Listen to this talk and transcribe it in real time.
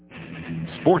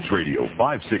Sports Radio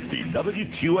 560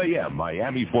 WQAM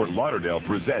Miami Fort Lauderdale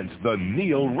presents The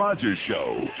Neil Rogers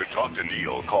Show. To talk to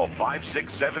Neil, call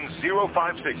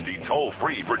 567-0560, toll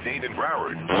free for Dade and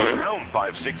Broward. Pound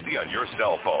 560 on your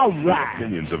cell phone. All right. The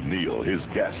opinions of Neil, his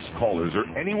guests, callers, or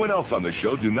anyone else on the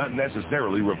show do not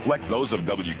necessarily reflect those of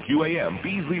WQAM,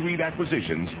 Beasley Reed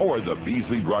Acquisitions, or the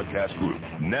Beasley Broadcast Group.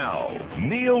 Now,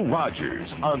 Neil Rogers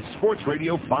on Sports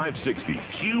Radio 560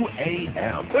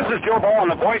 QAM. This is Joe Ball,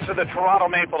 the voice of the Toronto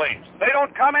Maple Leafs. They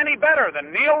don't come any better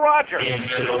than Neil Rogers.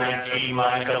 Into Lewinsky,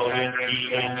 Monica Lewinsky,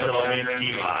 into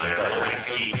Lewinsky, Monica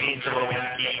Lewinsky, into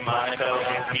Lewinsky, Monica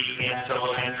Lewinsky, into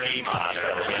Lewinsky, Monica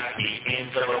Lewinsky,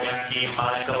 into Lewinsky,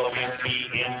 Monica Lewinsky,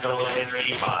 into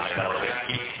Lewinsky, Monica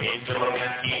Lewinsky, into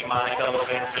Lewinsky, Monica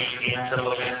Lewinsky, into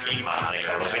Lewinsky,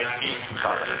 Monica Lewinsky.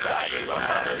 Coming at you, I'm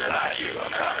coming at you,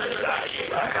 I'm coming at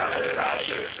you, I'm coming at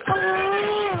you.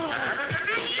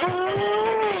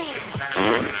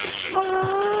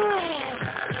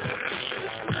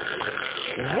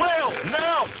 Well,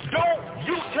 now, don't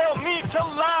you tell me to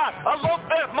lie. I love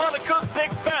that Monica's big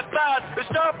fat thighs. The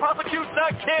star prosecution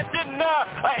I can't deny.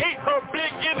 I hate her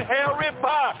big and hairy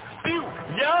pie. Phew,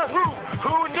 yahoo,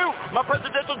 who knew? My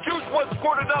presidential juice was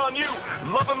squirted on you.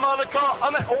 Loving Monica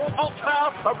on that oval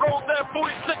tile. I rolled that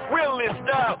 46 Willie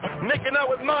style. Making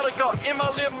out with Monica in my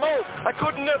limo. I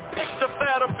couldn't have picked a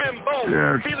fatter bimbo.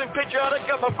 Yes. Feeling patriotic,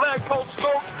 got my flagpole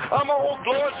smoked. I'm a old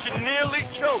Lord, she nearly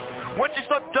choked. When she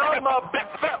sucked down my big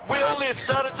fat Willie,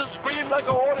 started to scream like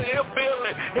a horny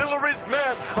hillbilly. Hillary's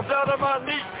mad, I'm down on my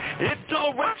knees. Into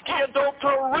Lewinsky and don't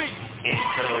hurry.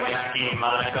 Into Lewinsky,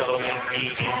 Monica Lewinsky,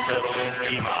 into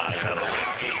Lewinsky, Monica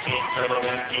Lewinsky, into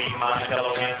Lewinsky, Monica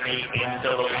Lewinsky, into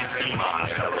Lewinsky,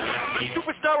 Monica Lewinsky.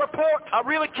 Superstar report, I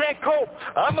really can't cope.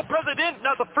 I'm the president,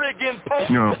 not the friggin' pope.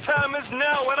 No. The time is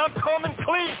now, and I'm coming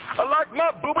clean. I like my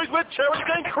boobies with cherries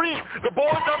and cream. The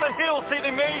boys on the hill say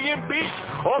they may in beach,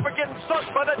 or for getting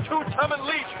sucked by that two-timing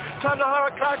leech. Time to hire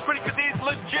a concrete, cause he's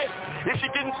legit. If she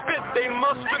didn't spit, they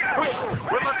must have quit.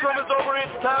 When my term is over,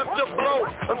 it's time to blow.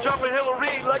 I'm jumping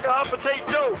Hillary like a hot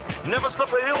potato. Never slept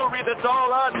with Hillary, that's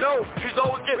all I know. She's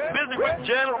always getting busy with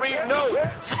Janet Reno.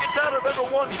 Sick and tired of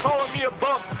everyone calling me a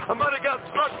bum. I might have got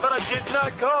struck, but I did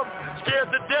not come.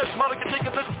 Scared to death, Monica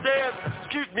taking the stand.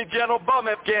 Excuse me, General Bum,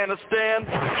 Afghanistan.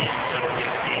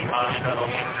 Monica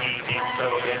Lewinsky, into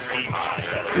Lewinsky,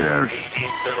 Monica Yes. Lewinsky,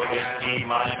 into Lewinsky,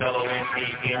 Monica Lewinsky,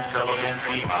 into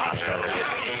Lewinsky, Monica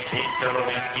Lewinsky, into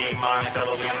Lewinsky, Monica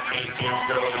Lewinsky,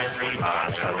 into Lewinsky,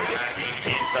 Monica Lewinsky,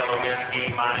 into Lewinsky,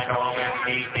 Monica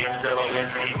Lewinsky, into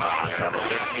Lewinsky, Monica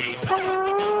Lewinsky.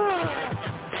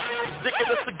 Stick in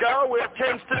the cigar where it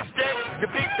tends to stick. You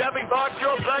big dabbing box,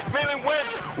 you're blackmailing wet.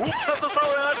 Oops, I'm so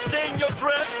sorry I stained your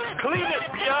dress. Clean it,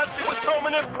 Beyonce was so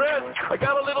impressed. I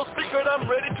got a little secret, I'm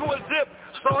ready to a zip.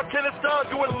 Saw Kenneth Starr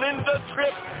doing Linda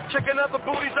Trip. Checking out the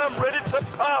booties, I'm ready to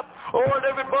pop. Alright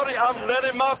everybody, I'm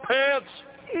letting my pants.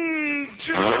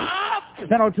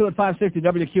 10:02 at 560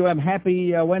 WQM.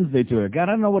 Happy Wednesday to you. God,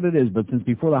 I don't know what it is, but since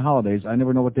before the holidays, I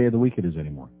never know what day of the week it is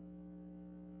anymore.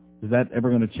 Is that ever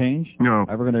going to change? No.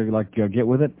 Ever going to, get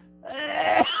with it?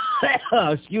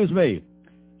 Excuse me.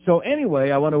 So anyway,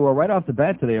 I want to, right off the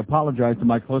bat today, apologize to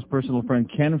my close personal friend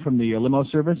Ken from the limo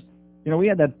service. You know, we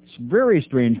had that very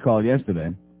strange call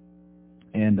yesterday.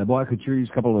 And, boy, I could sure use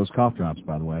a couple of those cough drops,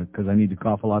 by the way, because I need to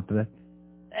cough a lot today.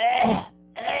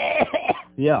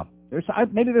 Yeah.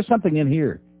 Maybe there's something in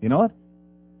here. You know what?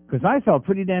 Because I felt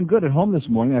pretty damn good at home this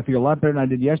morning. I feel a lot better than I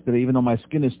did yesterday, even though my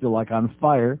skin is still, on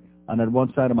fire on that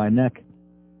one side of my neck.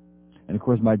 And, of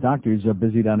course, my doctor's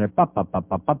busy down there,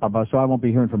 so I won't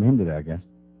be hearing from him today, I guess.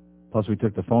 Plus, we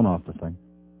took the phone off the thing.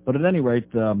 But at any rate,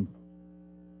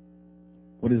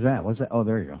 what is that? What's that? Oh,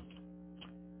 there you go.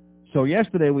 So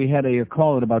yesterday we had a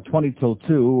call at about 20 till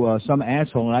 2, some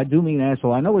asshole, and I do mean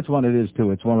asshole. I know which one it is,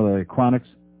 too. It's one of the Chronics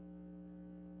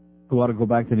who ought to go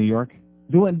back to New York.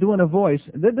 Doing a voice.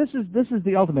 This is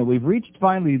the ultimate. We've reached,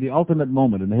 finally, the ultimate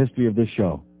moment in the history of this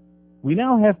show. We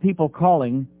now have people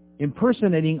calling,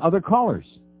 impersonating other callers.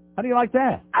 How do you like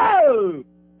that? Oh!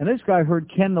 And this guy heard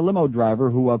Ken, the limo driver,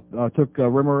 who took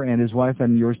Rimmer and his wife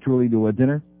and yours truly to a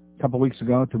dinner a couple weeks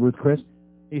ago to Ruth Chris.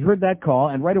 He heard that call,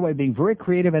 and right away, being very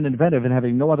creative and inventive and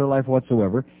having no other life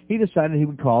whatsoever, he decided he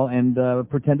would call and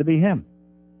pretend to be him.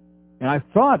 And I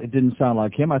thought it didn't sound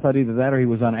like him. I thought either that or he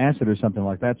was on acid or something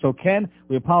like that. So, Ken,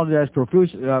 we apologize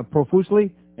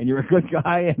profusely, and you're a good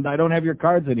guy, and I don't have your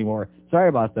cards anymore. Sorry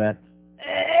about that.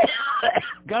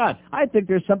 God, I think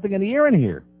there's something in the air in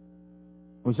here.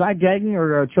 Was I gagging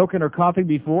or choking or coughing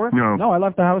before? No. No, I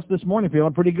left the house this morning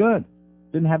feeling pretty good.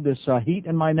 Didn't have this heat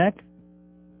in my neck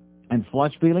and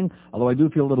flush feeling, although I do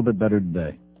feel a little bit better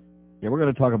today. Yeah, we're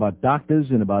going to talk about doctors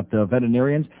and about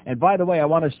veterinarians. And by the way, I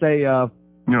want to say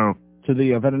to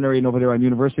the veterinarian over there on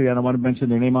University, I don't want to mention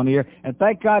their name on the air. And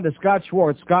thank God to Scott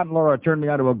Schwartz. Scott and Laura turned me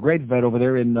out to a great vet over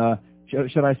there in,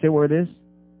 should I say where it is?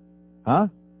 Huh?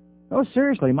 Oh,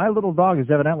 seriously, my little dog is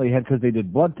evidently had, because they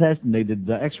did blood tests and they did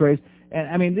x-rays. And,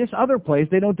 I mean, this other place,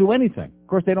 they don't do anything. Of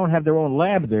course, they don't have their own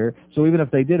lab there, so even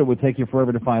if they did, it would take you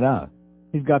forever to find out.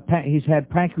 He's had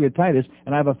pancreatitis,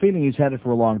 and I have a feeling he's had it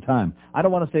for a long time. I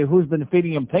don't want to say who's been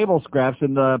feeding him table scraps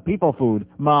and people food.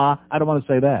 Ma, I don't want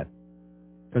to say that.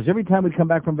 Because every time we'd come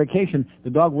back from vacation, the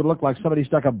dog would look like somebody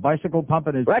stuck a bicycle pump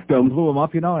in his rectum, blew him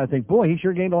up, and I think, boy, he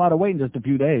sure gained a lot of weight in just a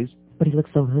few days. But he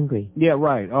looks so hungry. Yeah,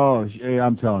 right. Oh,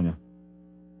 I'm telling you.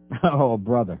 Oh,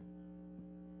 brother.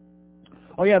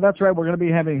 Oh, yeah, that's right. We're going to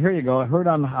be having, here you go, I heard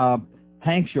on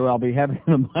Hank's show, I'll be having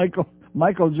the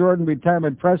Michael Jordan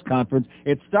retirement press conference.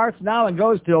 It starts now and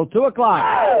goes till 2 o'clock.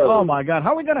 Oh my God.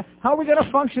 How are we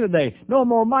gonna function today? No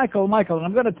more Michael. And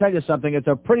I'm gonna tell you something. It's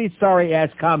a pretty sorry ass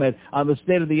comment on the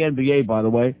state of the NBA, by the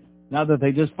way. Now that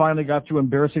they just finally got through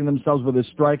embarrassing themselves with a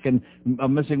strike and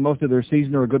missing most of their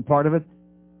season or a good part of it.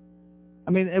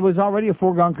 I mean, it was already a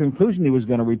foregone conclusion he was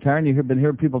going to retire, and you've been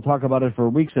hearing people talk about it for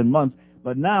weeks and months.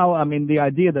 But now, I mean, the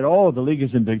idea that, the league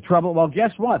is in big trouble. Well,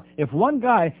 guess what? If one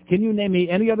guy, can you name me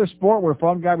any other sport where if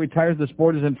one guy retires, the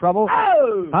sport is in trouble?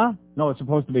 Oh! Huh? No, it's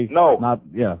supposed to be. No. Not,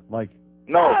 yeah, like.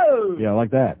 No. Yeah,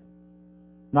 like that.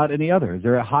 Not any other. Is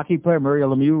there a hockey player,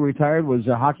 Mario Lemieux, retired? Was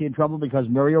hockey in trouble because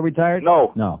Mario retired?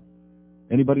 No. No.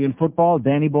 Anybody in football,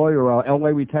 Danny Boy or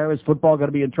Elway retire? Is football going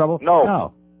to be in trouble? No.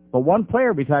 No. But one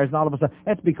player retires and all of a sudden,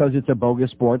 that's because it's a bogus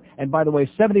sport. And by the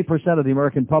way, 70% of the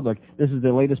American public, this is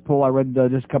the latest poll I read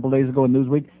just a couple of days ago in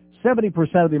Newsweek,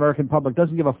 70% of the American public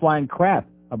doesn't give a flying crap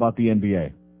about the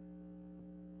NBA.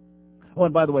 Oh,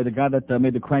 and by the way, the guy that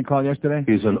made the crank call yesterday?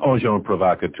 He's an agent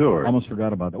provocateur. Almost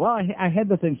forgot about that. Well, I had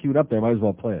the thing queued up there. Might as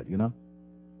well play it,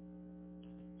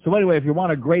 So anyway, if you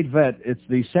want a great vet, it's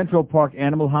the Central Park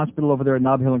Animal Hospital over there at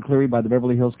Nob Hill and Cleary by the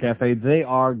Beverly Hills Cafe. They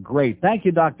are great. Thank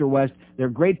you, Dr. West. They're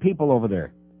great people over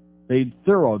there. They're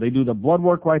thorough. They do the blood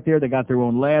work right there. They got their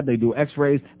own lab. They do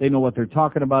x-rays. They know what they're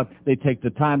talking about. They take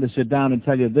the time to sit down and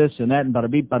tell you this and that and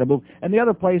bada beep, bada boop. And the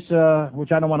other place,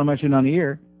 which I don't want to mention on the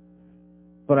air,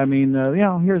 but I mean,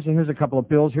 here's a couple of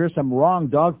pills. Here's some wrong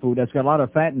dog food that's got a lot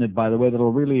of fat in it, by the way,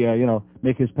 that'll really,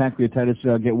 make his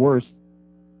pancreatitis get worse.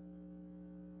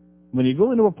 When you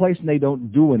go into a place and they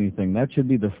don't do anything, that should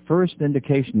be the first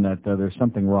indication that there's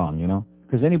something wrong,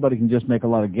 Because anybody can just make a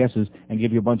lot of guesses and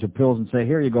give you a bunch of pills and say,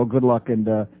 here you go, good luck, and,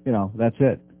 that's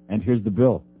it. And here's the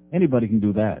bill. Anybody can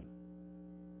do that.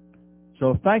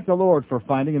 So thank the Lord for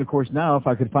finding, and of course now if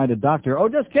I could find a doctor. Oh,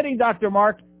 just kidding, Dr.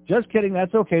 Mark. Just kidding.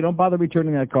 That's okay. Don't bother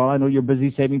returning that call. I know you're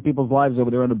busy saving people's lives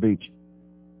over there on the beach.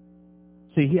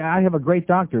 See, I have a great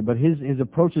doctor, but his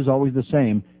approach is always the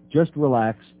same. Just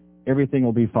relax. Everything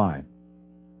will be fine.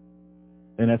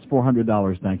 And that's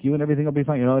 $400, thank you, and everything will be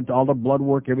fine. All the blood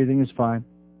work, everything is fine.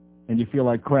 And you feel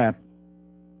like crap.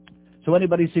 So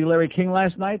anybody see Larry King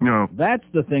last night? No. That's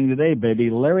the thing today, baby.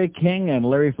 Larry King and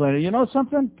Larry Flynn. You know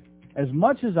something? As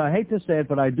much as I hate to say it,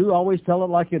 but I do always tell it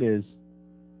like it is.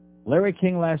 Larry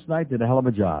King last night did a hell of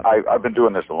a job. I've been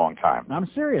doing this a long time. I'm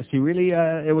serious. He really,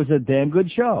 it was a damn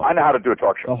good show. I know how to do a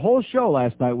talk show. The whole show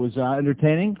last night was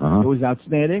entertaining. It was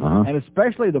outstanding. And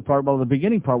especially the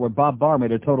beginning part where Bob Barr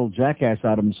made a total jackass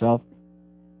out of himself.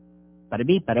 Bada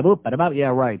beep, bada boop, bada bop. Yeah,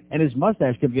 right. And his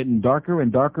mustache kept getting darker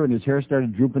and darker, and his hair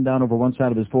started drooping down over one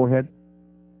side of his forehead.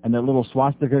 And that little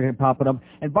swastika kept popping up.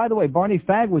 And by the way, Barney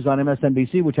Fagg was on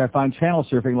MSNBC, which I found channel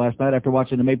surfing last night after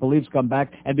watching the Maple Leafs come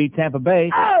back and beat Tampa Bay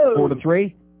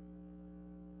 4-3.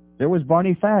 There was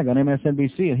Barney Fagg on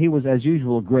MSNBC, and he was, as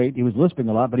usual, great. He was lisping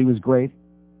a lot, but he was great.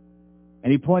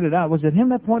 And he pointed out, was it him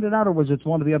that pointed out, or was it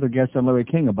one of the other guests on Larry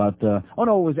King about, it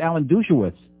was Alan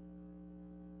Dershowitz.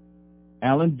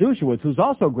 Alan Dershowitz, who's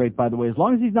also great, by the way. As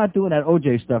long as he's not doing that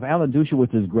O.J. stuff, Alan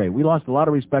Dershowitz is great. We lost a lot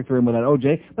of respect for him with that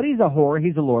O.J., but he's a whore.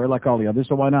 He's a lawyer like all the others,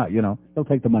 so why not, He'll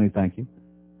take the money, thank you.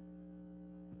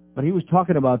 But he was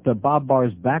talking about Bob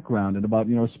Barr's background and about,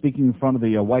 speaking in front of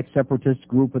the white separatist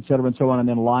group, et cetera, and so on, and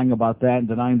then lying about that and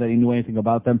denying that he knew anything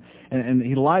about them. And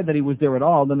he lied that he was there at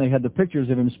all. Then they had the pictures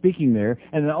of him speaking there.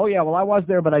 And then, I was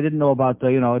there, but I didn't know about,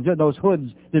 those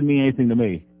hoods didn't mean anything to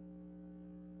me.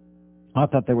 I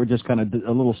thought they were just kind of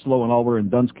a little slow and all wearing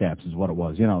dunce caps is what it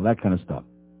was, that kind of stuff.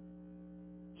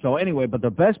 So anyway, but the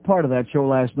best part of that show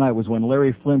last night was when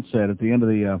Larry Flint said at the end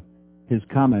of his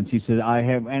comments, he said,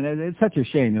 and it's such a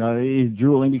shame, he's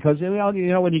drooling because,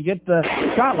 when you get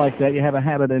shot like that, you have a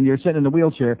habit and you're sitting in the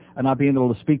wheelchair and not being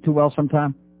able to speak too well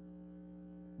sometime.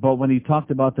 But when he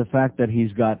talked about the fact that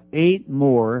he's got 8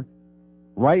 more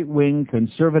right-wing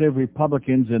conservative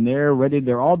Republicans, and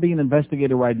they're all being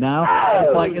investigated right now.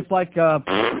 It's like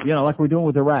like we're doing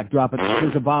with Iraq. Drop it.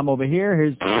 Here's a bomb over here.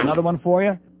 Here's another one for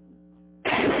you.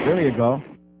 There you go.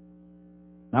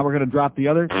 Now we're going to drop the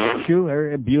other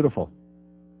shoe. Beautiful.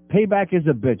 Payback is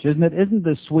a bitch, isn't it? Isn't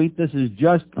this sweet? This is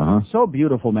just so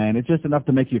beautiful, man. It's just enough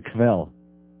to make you kvel.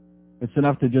 It's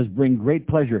enough to just bring great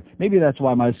pleasure. Maybe that's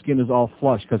why my skin is all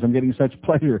flushed, because I'm getting such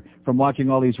pleasure from watching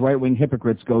all these right-wing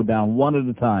hypocrites go down one at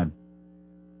a time.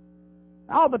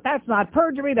 Oh, but that's not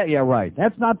perjury. Yeah, right.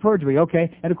 That's not perjury,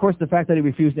 okay. And, of course, the fact that he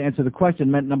refused to answer the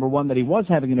question meant, number one, that he was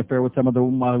having an affair with some of the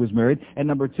woman while he was married, and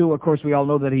number two, of course, we all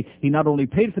know that he not only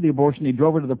paid for the abortion, he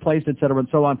drove her to the place, et cetera, and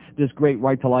so on, this great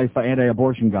right-to-life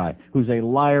anti-abortion guy, who's a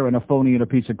liar and a phony and a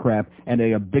piece of crap and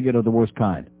a bigot of the worst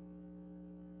kind.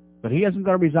 But he hasn't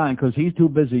got to resign because he's too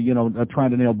busy, trying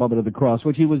to nail Bubba to the cross,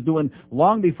 which he was doing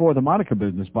long before the Monica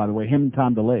business, by the way, him and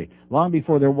Tom DeLay. Long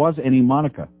before there was any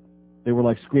Monica. They were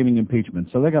like screaming impeachment.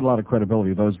 So they got a lot of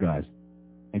credibility, those guys.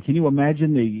 And can you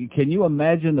imagine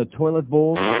the toilet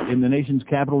bowl in the nation's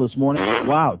capital this morning?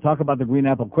 Wow, talk about the Green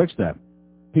Apple Quickstep.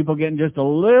 People getting just a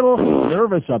little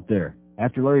nervous up there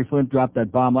after Larry Flint dropped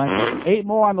that bomb line. 8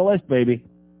 more on the list, baby.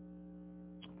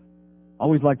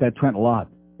 Always like that Trent a lot.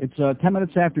 It's 10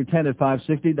 minutes after 10 at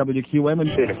 560 WQM.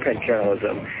 I'm doing print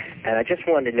journalism, and I just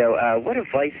wanted to know, what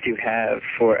advice do you have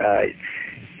for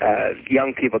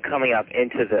young people coming up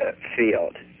into the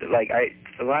field?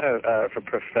 A lot of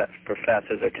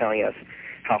professors are telling us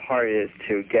how hard it is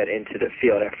to get into the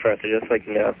field at first. I'd just like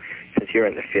to know, since you're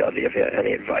in the field, do you have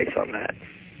any advice on that?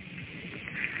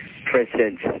 For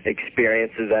instance,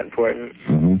 experience, is that important?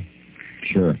 Mm-hmm.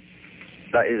 Sure.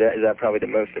 Is that probably the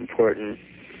most important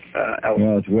element?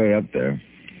 Well, it's way up there.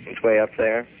 It's way up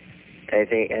there.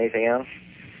 Anything else?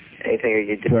 Anything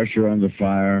you do? Pressure under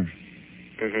fire.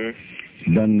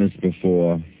 Mm-hmm. Done this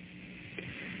before.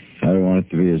 I don't want it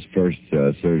to be his first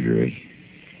surgery.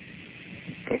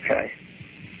 Okay.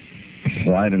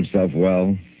 Applied himself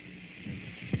well.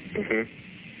 Mm-hmm.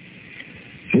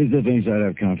 These are things I'd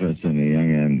have confidence in the young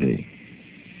MD.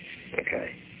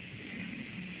 Okay.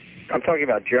 I'm talking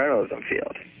about journalism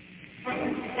field.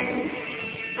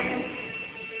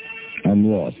 I'm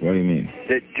lost. What do you mean?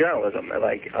 The journalism,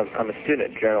 I'm a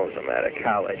student of journalism at a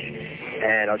college,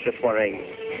 and I was just wondering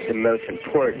the most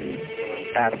important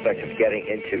aspect of getting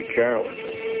into journalism,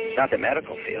 not the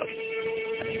medical field.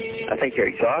 I think you're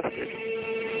exhausted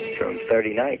from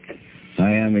 30 nights.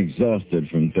 I am exhausted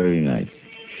from 30 nights.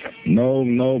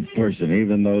 No person,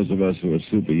 even those of us who are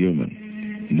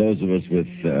superhuman, those of us with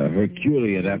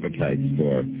Herculean appetites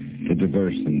for the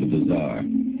diverse and the bizarre,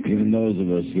 even those of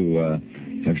us who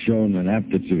have shown an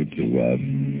aptitude to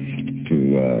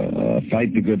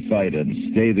fight the good fight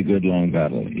and stay the good long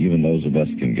battle, even those of us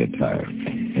can get tired.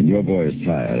 And your boy is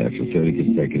tired after 30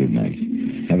 consecutive nights.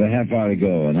 I have a half hour to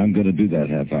go, and I'm going to do that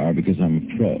half hour because I'm a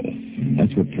pro.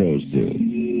 That's what pros do.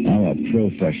 I'm a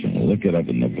professional. Look it up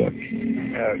in the book.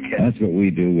 Okay. That's what we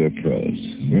do. We're pros.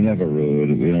 We're never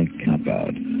rude. We don't cop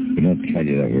out. We don't tell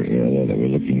you that we're ill or that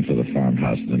we're looking for the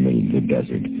farmhouse in the middle of the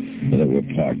desert or that we're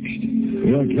parched.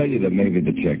 We don't tell you that maybe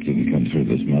the check didn't come through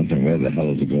this month, and where the hell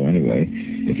does it go anyway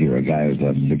if you're a guy who's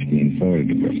left 1640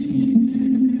 to Bristol.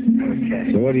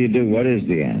 Okay. So what do you do? What is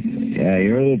the answer? Yeah,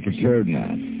 you're a little perturbed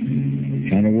now.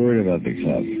 Kind of worried about the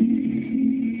club.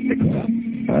 The club?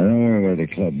 I don't worry about the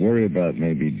club. Worry about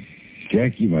maybe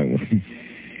Jack, you might worry.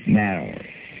 Nah, don't worry.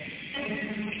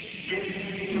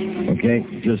 Okay,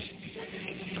 just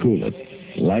cool it.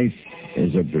 Life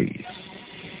is a breeze.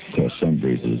 Of course, some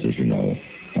breezes, as you know,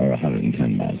 are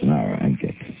 110 miles an hour and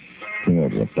get from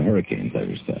over up the hurricanes. I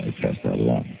passed that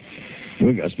along.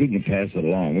 Speaking of pass it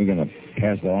along, we're going to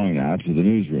pass along now to the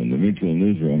newsroom, the Mutual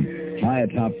Newsroom, high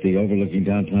atop the overlooking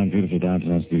beautiful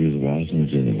downtown studios of Washington,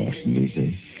 Virginia, Washington,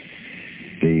 D.C.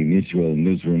 The Mutual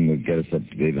Newsroom will get us up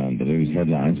to date on the news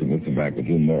headlines, and we'll come back with a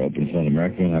little more Open Phone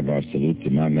America. We'll have our salute to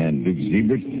my man, Duke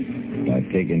Siebert, by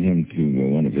taking him to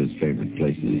one of his favorite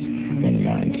places, one of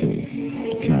mine, too,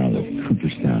 the town of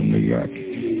Cooperstown, New York.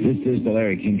 This is the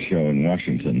Larry King Show in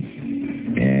Washington,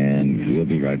 and we'll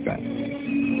be right back.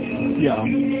 Yeah.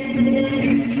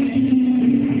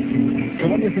 So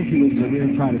what do you think he was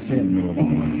really trying to say in the middle of all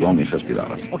that? Only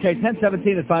 $50. Okay,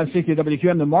 10:17 at 560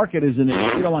 WQM. The market is in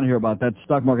it. You don't want to hear about that. The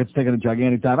stock market's taking a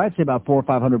gigantic dive. I'd say about 400 or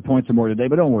 500 points or more today,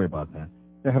 but don't worry about that.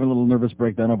 They're having a little nervous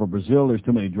breakdown over Brazil. There's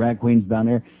too many drag queens down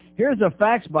there. Here's the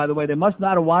facts, by the way. They must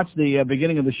not have watched the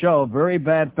beginning of the show. Very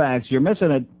bad facts. You're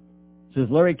missing it. Says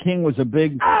Larry King was a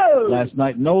big last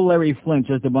night. No Larry Flint,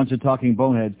 just a bunch of talking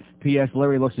boneheads. P.S.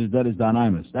 Larry looks as dead as Don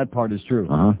Imus. That part is true.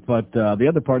 But the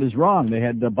other part is wrong. They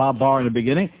had Bob Barr in the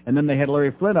beginning, and then they had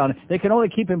Larry Flint on. They can only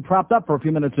keep him propped up for a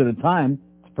few minutes at a time,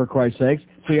 for Christ's sakes.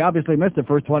 So you obviously missed the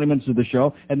first 20 minutes of the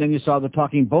show, and then you saw the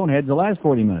talking boneheads the last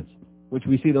 40 minutes, which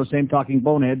we see those same talking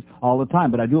boneheads all the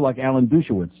time. But I do like Alan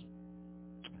Dushowitz.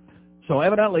 So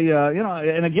evidently,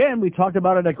 and again, we talked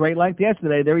about it at great length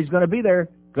yesterday. There he's going to be there.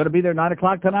 Going to be there 9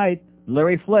 o'clock tonight.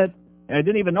 Larry Flint. And I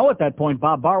didn't even know at that point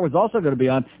Bob Barr was also going to be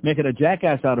on, making a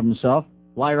jackass out of himself.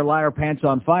 Liar, liar, pants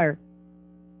on fire.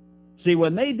 See,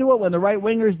 when they do it, when the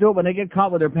right-wingers do it, when they get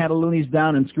caught with their pantaloonies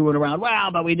down and screwing around,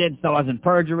 well, but we did, so it wasn't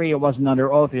perjury, it wasn't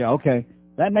under oath. Yeah, okay.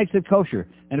 That makes it kosher.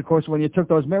 And, of course, when you took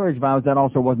those marriage vows, that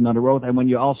also wasn't under oath. And when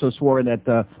you also swore in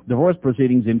that divorce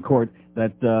proceedings in court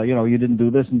that, you didn't do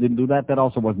this and didn't do that, that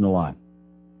also wasn't a lie.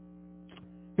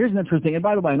 Here's an interesting, and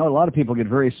by the way, I know a lot of people get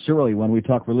very surly when we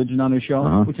talk religion on this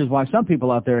show, which is why some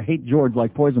people out there hate George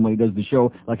like poison when he does the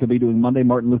show, like he'll be doing Monday,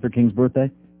 Martin Luther King's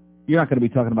birthday. You're not going to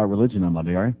be talking about religion on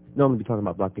Monday, are you? No, I'm going to be talking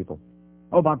about black people.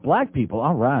 Oh, about black people.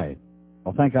 All right.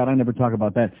 Well, thank God I never talk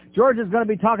about that. George is going to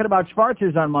be talking about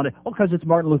Schwarzers on Monday. Oh, because it's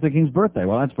Martin Luther King's birthday.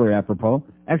 Well, that's very apropos.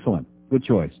 Excellent. Good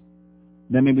choice.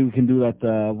 Then maybe we can do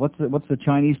that, what's the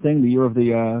Chinese thing, the year of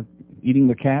the eating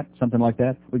the cat, something like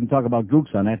that. We can talk about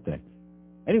gooks on that day.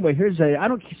 Anyway, I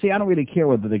don't really care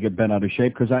whether they get bent out of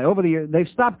shape, because over the years, they've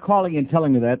stopped calling and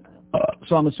telling me that.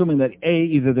 So I'm assuming that A,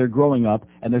 either they're growing up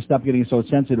and they stop getting so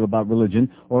sensitive about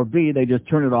religion, or B, they just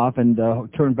turn it off and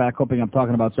turn back hoping I'm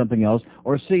talking about something else,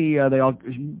 or C, they all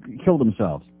kill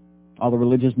themselves. All the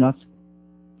religious nuts.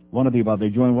 One of the above. They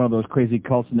joined one of those crazy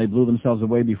cults and they blew themselves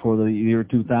away before the year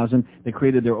 2000. They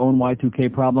created their own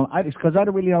Y2K problem. Because I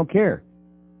really don't care.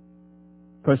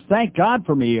 Because thank God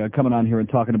for me coming on here and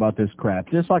talking about this crap.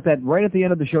 Just like that right at the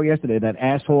end of the show yesterday, that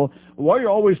asshole, why are you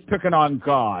always picking on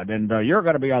God? And you're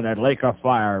going to be on that lake of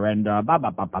fire and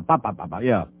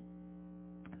yeah.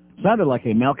 Sounded like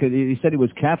a he said he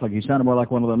was Catholic. He sounded more like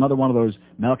another one of those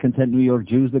malcontent New York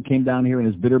Jews that came down here and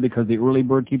is bitter because the early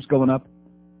bird keeps going up.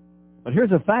 But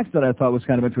here's a fact that I thought was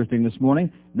kind of interesting this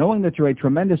morning. Knowing that you're a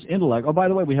tremendous intellect. Oh, by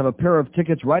the way, we have a pair of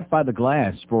tickets right by the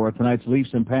glass for tonight's Leafs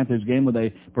and Panthers game with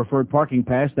a preferred parking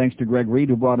pass, thanks to Greg Reed,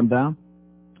 who brought them down.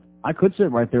 I could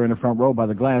sit right there in the front row by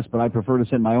the glass, but I prefer to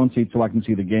sit in my own seat so I can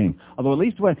see the game. Although at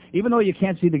least even though you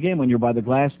can't see the game when you're by the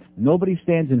glass, nobody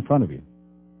stands in front of you,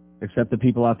 except the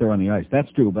people out there on the ice.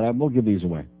 That's true, but we'll give these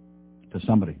away to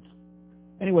somebody.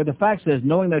 Anyway, the fact says,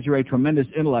 knowing that you're a tremendous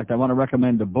intellect, I want to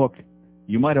recommend a book.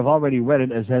 You might have already read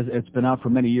it, as it's been out for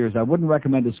many years. I wouldn't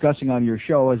recommend discussing on your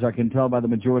show, as I can tell by the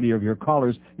majority of your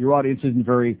callers. Your audience isn't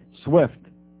very swift.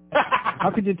 How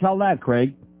could you tell that,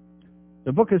 Craig?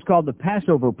 The book is called The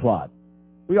Passover Plot.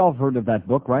 We all have heard of that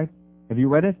book, right? Have you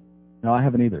read it? No, I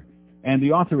haven't either. And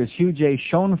the author is Hugh J.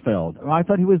 Schoenfeld. I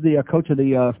thought he was the coach of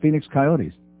the Phoenix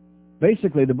Coyotes.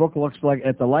 Basically, the book looks like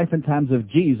at the life and times of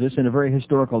Jesus in a very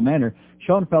historical manner.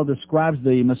 Schoenfeld describes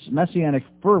the messianic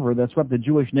fervor that swept the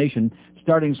Jewish nation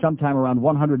starting sometime around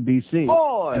 100 B.C.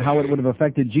 and how it would have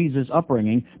affected Jesus'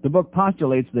 upbringing. The book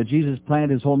postulates that Jesus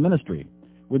planned his whole ministry.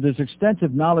 With his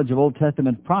extensive knowledge of Old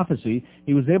Testament prophecy,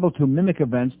 he was able to mimic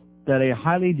events that a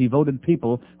highly devoted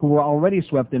people who were already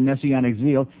swept in messianic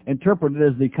zeal interpreted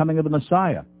as the coming of the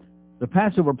Messiah. The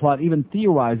Passover Plot even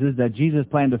theorizes that Jesus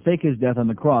planned to fake his death on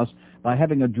the cross by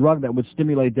having a drug that would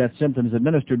stimulate death symptoms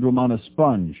administered to him on a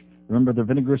sponge. Remember the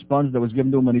vinegar sponge that was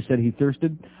given to him when he said he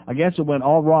thirsted? I guess it went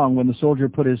all wrong when the soldier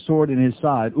put his sword in his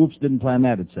side. Oops, didn't plan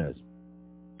that, it says.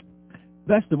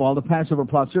 Best of all, the Passover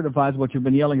Plot certifies what you've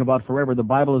been yelling about forever. The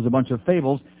Bible is a bunch of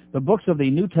fables. The books of the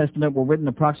New Testament were written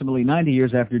approximately 90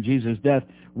 years after Jesus' death.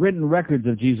 Written records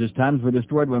of Jesus' times were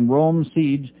destroyed when Rome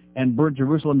sieged and burnt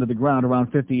Jerusalem to the ground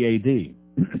around 50 A.D.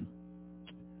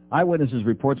 Eyewitnesses'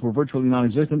 reports were virtually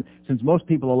non-existent since most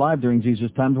people alive during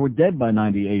Jesus' times were dead by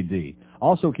 90 A.D.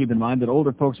 Also keep in mind that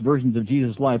older folks' versions of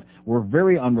Jesus' life were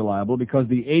very unreliable because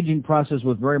the aging process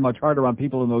was very much harder on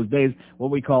people in those days.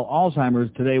 What we call Alzheimer's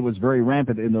today was very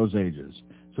rampant in those ages.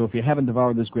 So if you haven't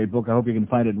devoured this great book, I hope you can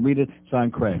find it and read it.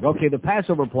 Signed, Craig. Okay, The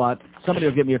Passover Plot. Somebody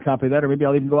will get me a copy of that, or maybe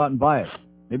I'll even go out and buy it.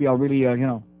 Maybe I'll really,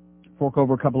 fork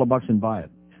over a couple of bucks and buy it.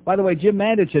 By the way, Jim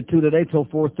Mandich at 2 today till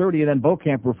 4:30, and then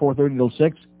Beaucamp for 4:30 till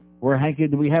 6. Where Hank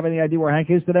is? Do we have any idea where Hank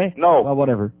is today? No. Well,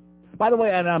 whatever. By the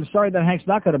way, and I'm sorry that Hank's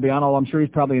not going to be on, although I'm sure he's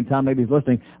probably in town, maybe he's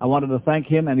listening. I wanted to thank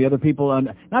him and the other people,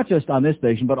 not just on this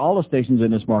station, but all the stations in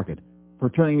this market, for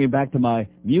turning me back to my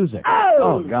music.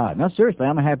 Oh, God. No, seriously,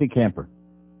 I'm a happy camper.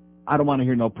 I don't want to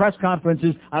hear no press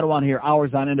conferences. I don't want to hear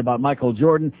hours on end about Michael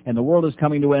Jordan and the world is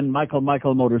coming to end, Michael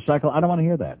Motorcycle. I don't want to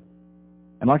hear that.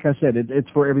 And like I said, it's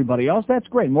for everybody else. That's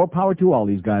great. More power to all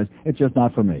these guys. It's just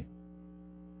not for me.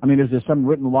 I mean, is there some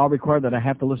written law required that I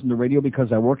have to listen to radio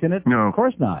because I work in it? No. Of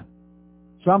course not.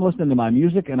 So I'm listening to my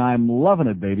music, and I'm loving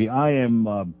it, baby. I am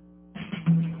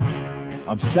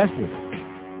obsessed with it.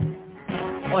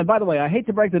 Oh, and by the way, I hate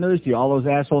to break the news to you, all those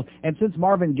assholes. And since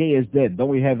Marvin Gaye is dead, don't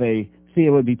we have a... See,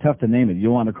 it would be tough to name it. You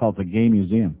want to call it the Gay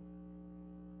Museum.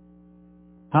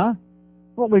 Huh?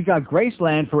 Well, we've got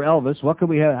Graceland for Elvis. What could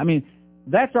we have? I mean,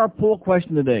 that's our poll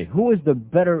question today. Who is the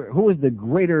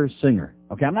greater singer?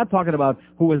 Okay, I'm not talking about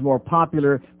who was more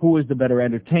popular, who was the better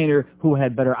entertainer, who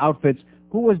had better outfits.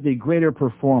 Who was the greater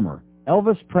performer?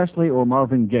 Elvis Presley or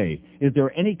Marvin Gaye? Is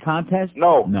there any contest?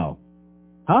 No. No.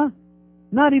 Huh?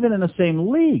 Not even in the same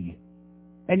league.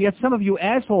 And yet some of you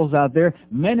assholes out there,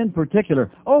 men in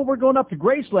particular, oh, we're going up to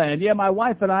Graceland. Yeah, my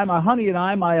wife and I, my honey and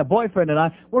I, my boyfriend and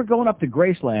I, we're going up to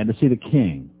Graceland to see the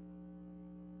king.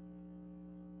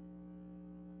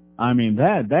 I mean,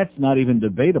 that's not even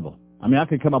debatable. I mean, I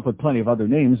could come up with plenty of other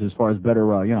names as far as better,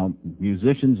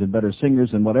 musicians and better singers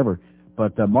and whatever.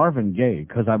 But Marvin Gaye,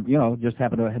 because I, just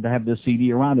happen to have this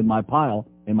CD around in my pile,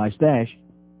 in my stash.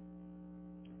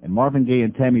 And Marvin Gaye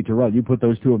and Tammy Terrell, you put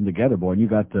those two of them together, boy, and you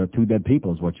got two dead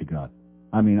people is what you got.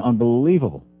 I mean,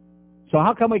 unbelievable. So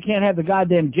how come we can't have the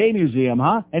goddamn Gay Museum,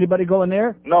 huh? Anybody going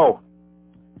there? No.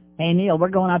 Hey, Neil, we're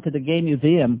going out to the Gay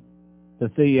Museum to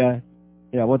see,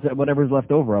 whatever's left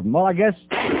over of them. Well, I guess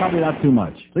probably not too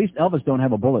much. At least Elvis don't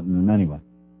have a bullet in him anyway.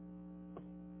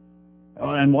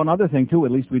 And one other thing, too,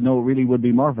 at least we know it really would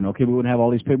be Marvin. Okay, we wouldn't have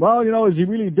all these people. Well, is he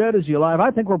really dead? Is he alive?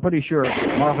 I think we're pretty sure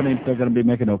Marvin ain't going to be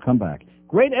making no comeback.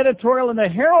 Great editorial in the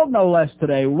Herald, no less,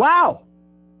 today. Wow!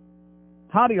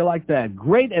 How do you like that?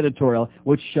 Great editorial,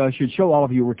 which should show all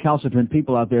of you recalcitrant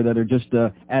people out there that are just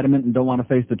adamant and don't want to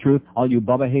face the truth. All you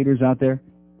Bubba haters out there.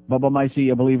 Bubba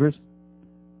Micey believers.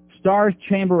 Star's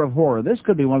Chamber of Horror. This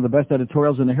could be one of the best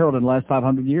editorials in the Herald in the last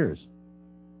 500 years.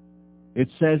 It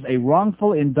says, a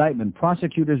wrongful indictment,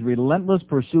 prosecutors' relentless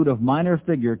pursuit of minor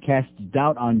figure casts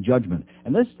doubt on judgment.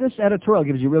 And this editorial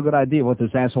gives you a real good idea what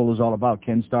this asshole is all about,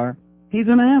 Ken Starr. He's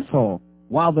an asshole.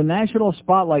 While the national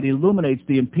spotlight illuminates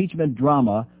the impeachment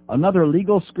drama, another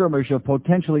legal skirmish of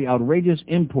potentially outrageous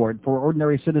import for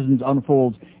ordinary citizens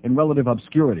unfolds in relative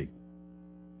obscurity.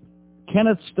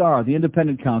 Kenneth Starr, the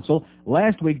independent counsel,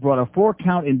 last week brought a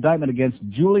 4-count indictment against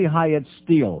Julie Hyatt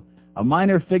Steele, a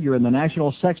minor figure in the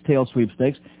national sex tale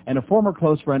sweepstakes and a former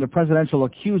close friend of presidential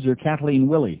accuser Kathleen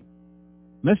Willey.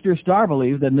 Mr. Starr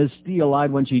believes that Ms. Steele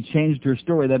lied when she changed her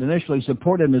story that initially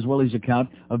supported Ms. Willey's account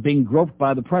of being groped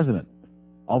by the president.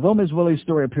 Although Ms. Willey's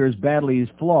story appears badly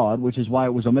flawed, which is why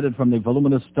it was omitted from the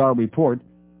voluminous Starr report,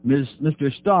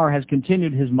 Mr. Starr has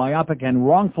continued his myopic and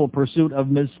wrongful pursuit of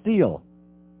Ms. Steele.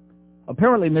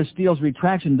 Apparently, Ms. Steele's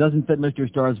retraction doesn't fit Mr.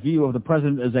 Starr's view of the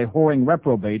president as a whoring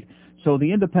reprobate, so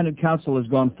the independent counsel has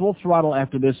gone full throttle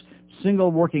after this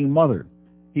single working mother.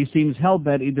 He seems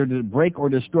hell-bent either to break or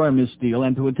destroy Ms. Steele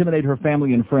and to intimidate her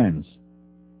family and friends.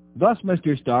 Thus,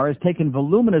 Mr. Starr has taken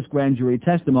voluminous grand jury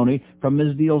testimony from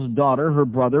Ms. Steele's daughter, her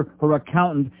brother, her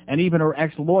accountant, and even her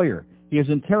ex-lawyer. He has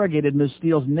interrogated Ms.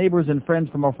 Steele's neighbors and friends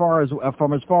from as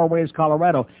far away as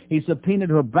Colorado. He subpoenaed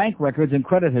her bank records and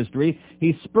credit history.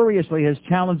 He spuriously has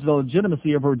challenged the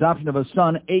legitimacy of her adoption of a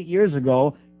son 8 years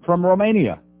ago from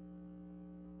Romania.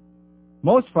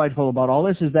 Most frightful about all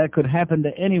this is that it could happen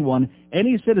to anyone,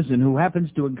 any citizen who happens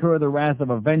to incur the wrath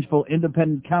of a vengeful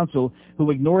independent counsel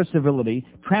who ignores civility,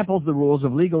 tramples the rules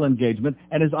of legal engagement,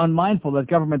 and is unmindful that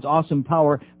government's awesome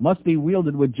power must be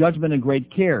wielded with judgment and great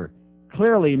care.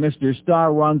 Clearly, Mr.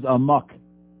 Starr runs amok.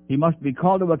 He must be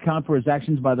called to account for his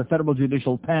actions by the federal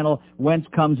judicial panel, whence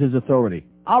comes his authority.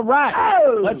 All right!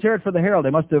 Oh! Let's hear it for the Herald. They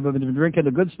must have been drinking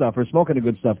the good stuff or smoking the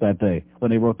good stuff that day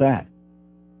when they wrote that.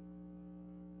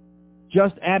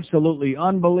 Just absolutely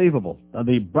unbelievable.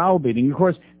 The browbeating. Of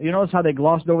course, you notice how they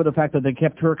glossed over the fact that they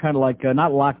kept her kind of like,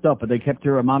 not locked up, but they kept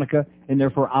her, Monica, in there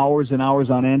for hours and hours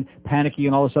on end, panicky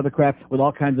and all this other crap, with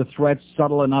all kinds of threats,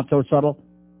 subtle and not so subtle.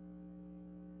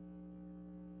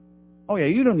 Oh, yeah,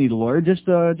 you don't need a lawyer. Just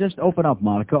open up,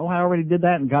 Monica. Oh, I already did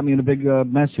that and got me in a big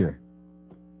mess here.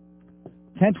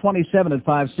 1027 at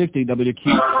 560 WQ.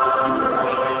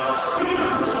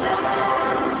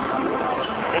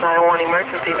 911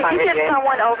 emergency. Can you get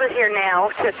someone over here now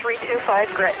to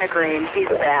 325 Gretna Green?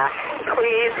 He's back.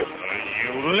 Please.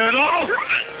 You little...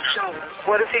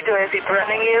 What is he doing? Is he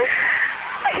threatening you?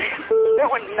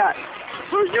 Going nuts.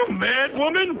 Are you mad,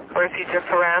 woman? Or is he just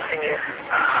harassing you?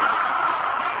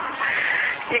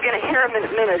 You're going to hear him in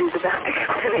a minute. He's about to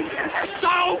come in again.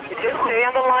 So? Just stay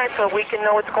on the line so we can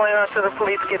know what's going on till the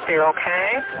police get there,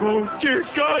 okay? Oh, dear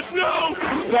God, no!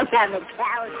 Look on the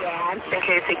cow, Dad. In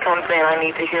case he comes in, I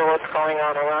need to hear what's going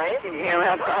on, all right? Can you hear him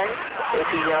outside? Is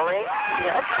he yelling?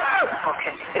 Yes.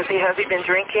 Okay. Has he been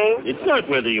drinking? It's not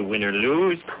whether you win or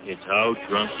lose. It's how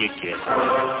drunk you get.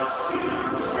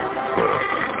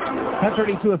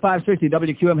 10:32 at 560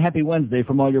 WQM. Happy Wednesday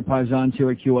from all your paisans here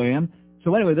at QAM.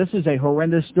 So anyway, this is a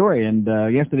horrendous story, and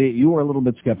yesterday you were a little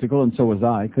bit skeptical, and so was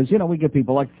I, because, you know, we get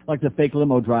people like the fake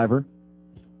limo driver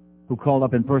who called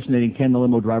up impersonating Ken the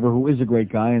limo driver, who is a great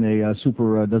guy and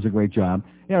does a great job.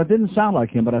 You know, it didn't sound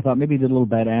like him, but I thought maybe he did a little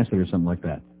bad acid or something like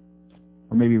that.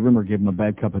 Or maybe Rimmer gave him a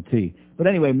bad cup of tea. But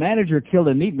anyway, manager killed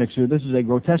a meat mixer. This is a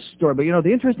grotesque story. But, you know,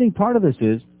 the interesting part of this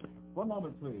is... One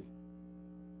moment, please.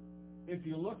 If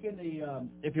you look in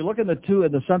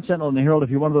the Sun Sentinel and the Herald, if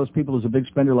you're one of those people who's a big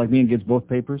spender like me and gets both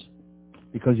papers,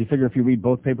 because you figure if you read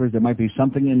both papers, there might be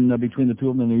something in between the two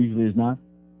of them, and there usually is not.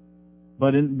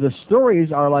 But the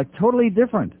stories are like totally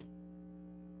different.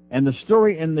 And the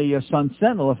story in the Sun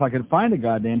Sentinel, if I could find a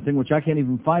goddamn thing, which I can't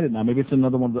even find it now, maybe it's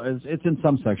another one, it's in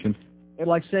some section. It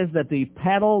like says that the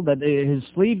paddle, that his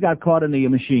sleeve got caught in the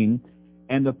machine,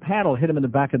 and the paddle hit him in the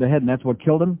back of the head, and that's what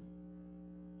killed him.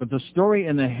 But the story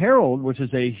in the Herald, which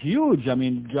is a huge,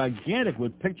 gigantic,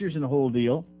 with pictures and the whole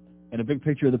deal, and a big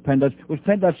picture of the Penn Dutch, which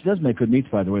Penn Dutch does make good meats,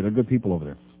 by the way. They're good people over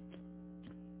there.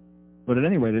 But at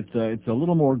any rate, it's a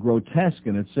little more grotesque,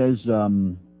 and it says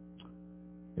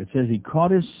he caught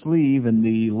his sleeve in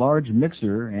the large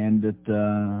mixer, and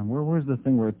where's the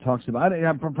thing where it talks about?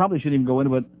 I probably shouldn't even go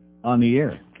into it on the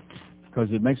air,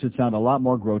 because it makes it sound a lot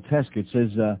more grotesque. It says...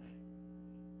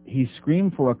 he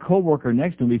screamed for a co-worker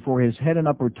next to him before his head and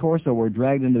upper torso were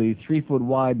dragged into the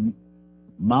 3-foot-wide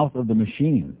mouth of the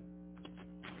machine.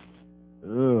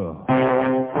 Ugh.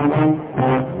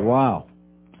 Wow.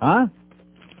 Huh?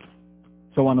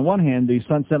 So on the one hand, the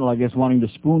Sun Sentinel, I guess, wanting to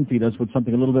spoon feed us with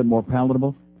something a little bit more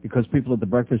palatable, because people at the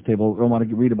breakfast table don't want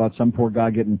to read about some poor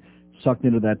guy getting sucked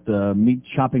into that meat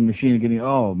chopping machine and getting,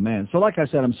 oh, man. So like I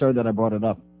said, I'm sorry that I brought it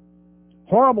up.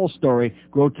 Horrible story,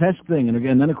 grotesque thing,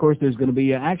 and then of course there's going to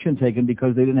be action taken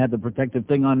because they didn't have the protective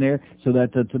thing on there, so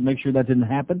that to make sure that didn't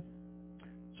happen.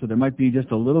 So there might be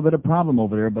just a little bit of problem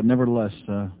over there, but nevertheless,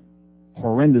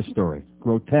 horrendous story,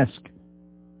 grotesque.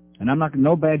 And I'm not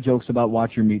no bad jokes about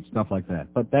watch your meat, stuff like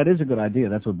that, but that is a good idea.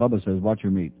 That's what Bubba says, watch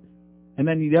your meat. And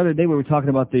then the other day we were talking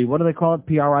about what do they call it?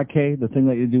 PRIK, the thing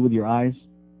that you do with your eyes.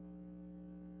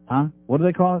 Huh? What do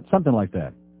they call it? Something like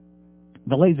that.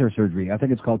 The laser surgery, I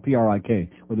think it's called PRIK,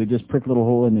 where they just prick a little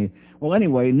hole in the... Well,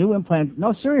 anyway, new implant...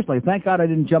 No, seriously, thank God I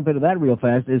didn't jump into that real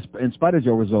fast, in spite of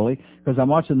Joe Rizzoli, because I'm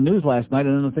watching the news last night,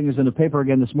 and then the thing is in the paper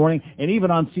again this morning, and even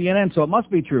on CNN, so it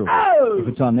must be true, if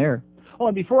it's on there. Oh,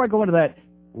 and before I go into that,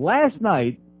 last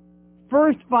night,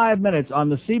 first 5 minutes on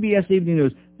the CBS Evening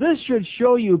News, this should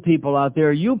show you people out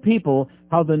there, you people,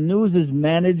 how the news is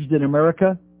managed in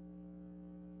America.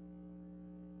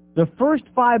 The first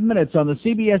 5 minutes on the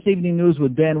CBS Evening News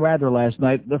with Dan Rather last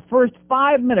night, the first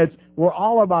 5 minutes were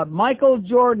all about Michael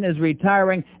Jordan is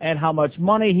retiring and how much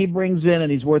money he brings in,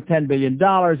 and he's worth $10 billion.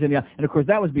 And of course,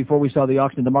 that was before we saw the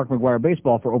auction of the Mark McGwire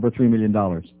baseball for over $3 million.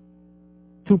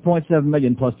 $2.7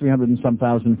 million plus 300 and some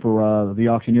thousand for the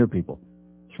auctioneer people.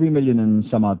 $3 million and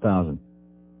some odd thousand.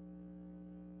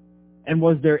 And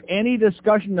was there any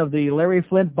discussion of the Larry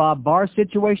Flynt, Bob Barr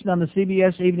situation on the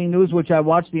CBS Evening News, which I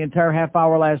watched the entire half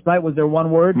hour last night? Was there one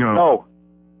word? No.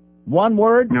 One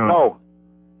word? No.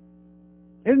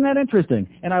 Isn't that interesting?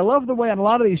 And I love the way on a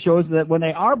lot of these shows that when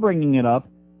they are bringing it up,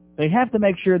 they have to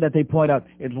make sure that they point out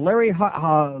it's Larry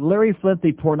Flynt,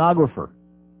 the pornographer.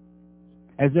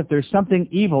 As if there's something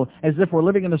evil, as if we're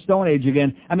living in the Stone Age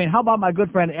again. I mean, how about my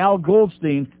good friend Al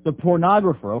Goldstein, the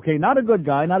pornographer, okay? Not a good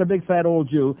guy, not a big fat old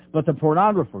Jew, but the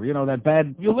pornographer, you know, that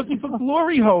bad... You're looking for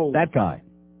glory hole. That guy.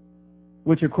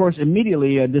 Which, of course,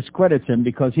 immediately discredits him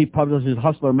because he publishes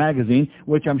Hustler magazine,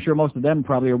 which I'm sure most of them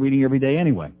probably are reading every day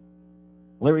anyway.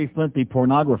 Larry Flynt, the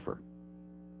pornographer.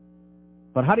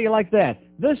 But how do you like that?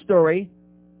 This story,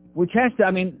 which has to,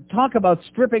 I mean, talk about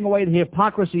stripping away the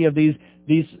hypocrisy of these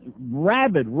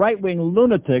rabid right-wing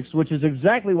lunatics, which is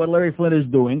exactly what Larry Flynt is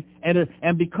doing,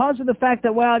 and because of the fact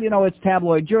that, well, you know, it's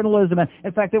tabloid journalism, and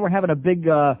in fact, they were having a big,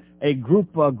 a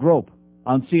group grope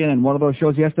on CNN, one of those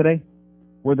shows yesterday,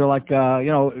 where they're like,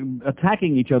 you know,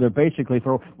 attacking each other basically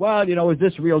for, well, you know, is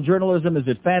this real journalism? Is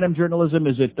it phantom journalism?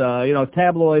 Is it, you know,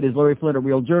 tabloid? Is Larry Flynt a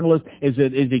real journalist? Is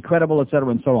he credible, et cetera,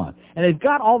 and so on. And they've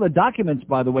got all the documents,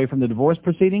 by the way, from the divorce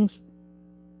proceedings,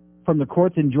 from the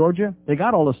courts in Georgia. They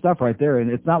got all the stuff right there, and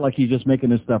it's not like he's just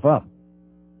making this stuff up.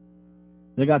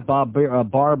 They got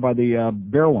barred by the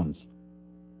Bear ones,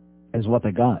 is what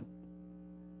they got.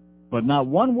 But not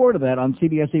one word of that on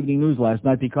CBS Evening News last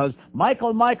night because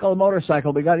Michael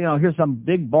motorcycle, we got, here's some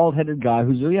big bald-headed guy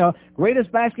who's,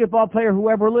 greatest basketball player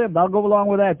who ever lived. I'll go along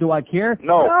with that. Do I care?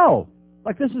 No.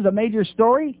 Like this is a major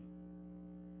story?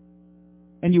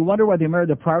 And you wonder why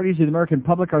the priorities of the American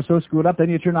public are so screwed up. Then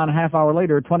you turn on a half hour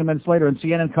later, 20 minutes later, and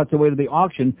CNN cuts away to the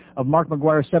auction of Mark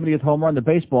McGwire's 70th home run, the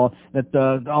baseball,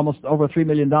 that almost over $3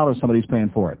 million somebody's paying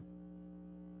for it.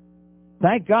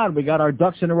 Thank God we got our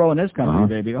ducks in a row in this country,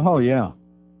 baby. Oh, yeah.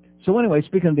 So anyway,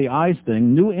 speaking of the eyes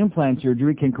thing, new implant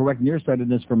surgery can correct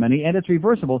nearsightedness for many, and it's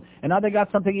reversible. And now they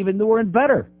got something even newer and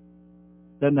better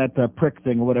than that prick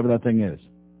thing or whatever that thing is.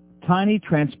 Tiny,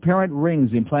 transparent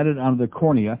rings implanted onto the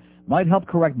cornea might help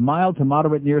correct mild to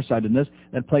moderate nearsightedness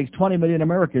that plagues 20 million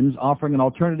Americans, offering an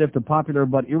alternative to popular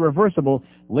but irreversible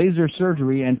laser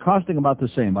surgery and costing about the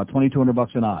same, about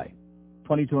 $2,200 an eye.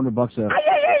 $2,200 a...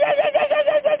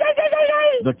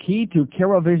 The key to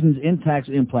Carovision's Intax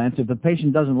implants, if the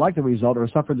patient doesn't like the result or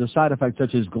suffers a side effect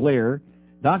such as glare,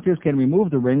 doctors can remove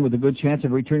the ring with a good chance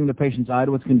of returning the patient's eye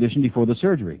to its condition before the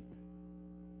surgery.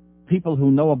 People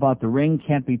who know about the ring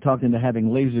can't be talked into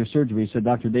having laser surgery, said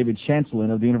Dr. David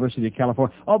Chancellin of the University of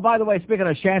California. Oh, by the way, speaking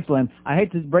of Chancellin, I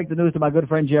hate to break the news to my good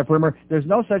friend Jeff Rimmer. There's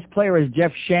no such player as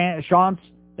Jeff Shantz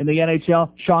in the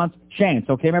NHL. Shantz,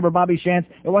 okay? Remember Bobby Shantz?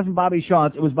 It wasn't Bobby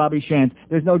Shantz, it was Bobby Shantz.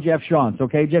 There's no Jeff Shantz,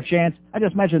 okay? Jeff Shantz, I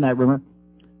just mentioned that, Rimmer.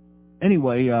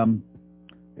 Anyway,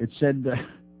 it said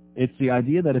it's the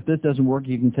idea that if this doesn't work,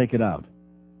 you can take it out.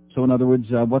 So in other words,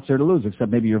 what's there to lose except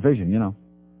maybe your vision,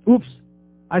 Oops.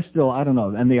 I don't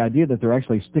know. And the idea that they're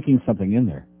actually sticking something in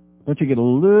there. Don't you get a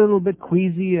little bit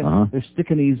queasy? They're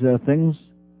sticking these things.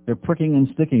 They're pricking and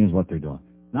sticking is what they're doing.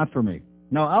 Not for me.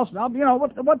 No,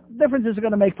 what difference is it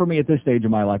going to make for me at this stage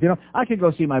of my life? I could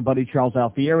go see my buddy Charles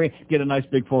Alfieri, get a nice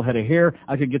big full head of hair.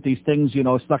 I could get these things,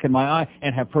 stuck in my eye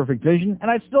and have perfect vision. And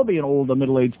I'd still be an old,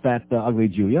 middle-aged, fat, ugly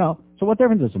Jew, So what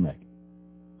difference does it make?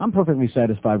 I'm perfectly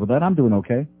satisfied with that. I'm doing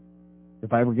okay.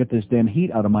 If I ever get this damn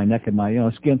heat out of my neck and my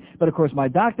skin. But, of course, my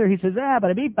doctor, he says,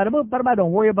 bada beep, bada boop, bada bada,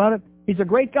 don't worry about it. He's a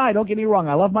great guy, don't get me wrong.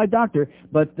 I love my doctor.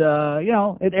 But,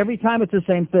 every time it's the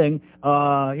same thing.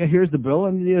 Here's the bill,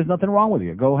 and there's nothing wrong with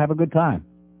you. Go have a good time.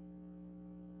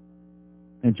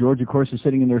 And George, of course, is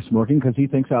sitting in there smirking because he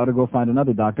thinks I ought to go find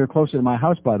another doctor, closer to my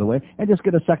house, by the way, and just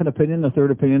get a second opinion, a third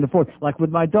opinion, a fourth. Like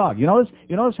with my dog. You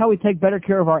notice how we take better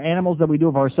care of our animals than we do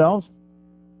of ourselves?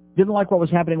 Didn't like what was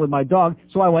happening with my dog,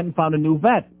 so I went and found a new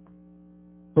vet.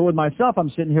 But with myself, I'm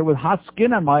sitting here with hot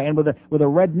skin on my end, with a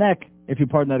red neck, if you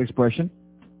pardon that expression.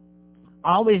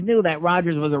 I always knew that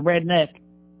Rogers was a redneck.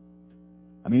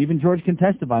 I mean, even George can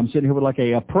testify. I'm sitting here with like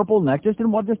a purple neck, just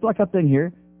like a thing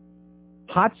here.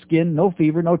 Hot skin, no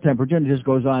fever, no temperature, and it just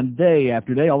goes on day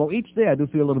after day. Although each day I do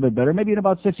feel a little bit better. Maybe in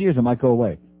about 6 years it might go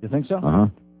away. You think so?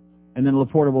 And then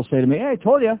Laporta will say to me, "Hey, I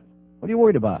told you. What are you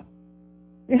worried about?"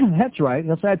 Yeah, that's right.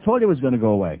 He'll say, "I told you it was going to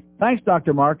go away." Thanks,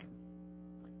 Dr. Mark.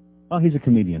 Oh, he's a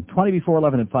comedian. 20 before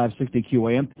 11 at 560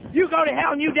 QAM. You go to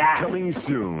hell and you die. Coming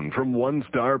soon from One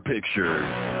Star Pictures.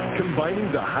 Combining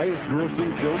the highest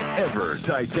grossing film ever,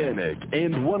 Titanic,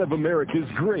 and one of America's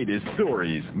greatest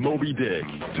stories, Moby Dick.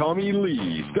 Tommy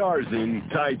Lee stars in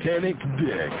Titanic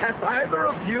Dick. Have either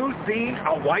of you seen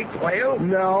a white whale?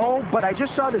 No, but I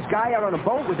just saw this guy out on a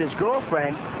boat with his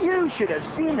girlfriend. You should have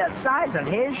seen the size of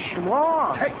his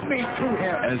schlong. Take me to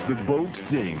him. As the boat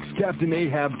sinks, Captain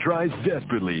Ahab tries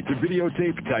desperately to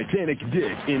videotape Titanic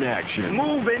Dick in action.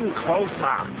 Move in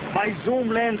closer. My zoom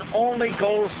lens only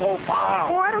goes so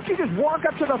far. Why don't you just walk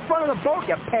up to the front of the boat,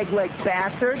 you peg-leg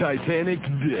bastard? Titanic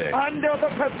Dick. Under the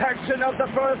protection of the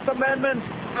First Amendment,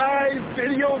 I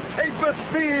videotape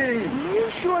a scene. Are you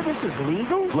sure this is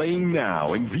legal? Playing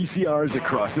now in VCRs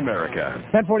across America.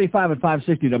 10:45 at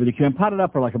 560 WQAM. Pot it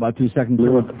up for like about 2 seconds.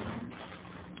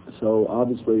 So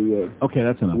obviously... okay,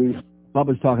 that's enough.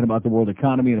 Bubba's talking about the world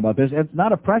economy and about this. It's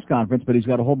not a press conference, but he's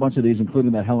got a whole bunch of these,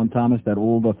 including that Helen Thomas, that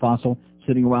old fossil,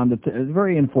 sitting around. It's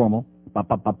very informal.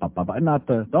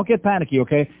 Don't get panicky,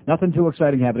 okay? Nothing too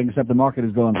exciting happening, except the market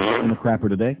is going in the crapper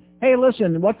today. Hey,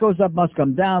 listen, what goes up must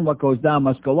come down, what goes down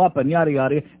must go up, and yada,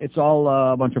 yada. It's all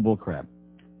a bunch of bull crap.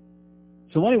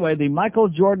 So anyway, the Michael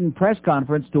Jordan press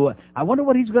conference I wonder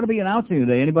what he's going to be announcing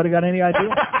today. Anybody got any idea?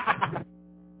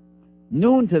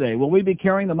 Noon today. Will we be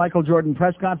carrying the Michael Jordan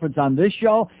press conference on this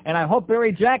show? And I hope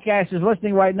Barry Jackass is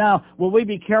listening right now. Will we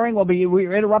be carrying,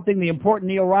 we're interrupting the important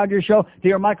Neil Rogers show to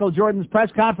hear Michael Jordan's press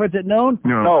conference at noon?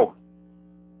 No.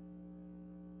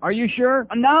 Are you sure?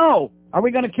 No. Are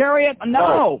we going to carry it?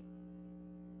 No.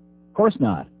 Of course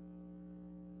not.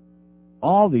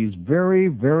 All these very,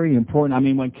 very important. I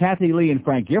mean, when Kathy Lee and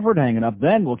Frank Gifford hanging up,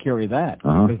 then we'll carry that.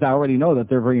 Because I already know that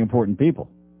they're very important people.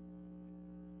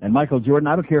 And Michael Jordan,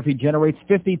 I don't care if he generates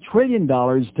 $50 trillion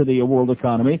to the world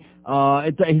economy.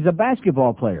 He's a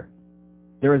basketball player.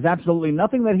 There is absolutely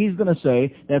nothing that he's going to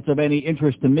say that's of any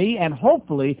interest to me and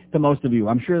hopefully to most of you.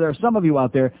 I'm sure there are some of you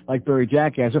out there like Barry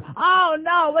Jackasser. Oh,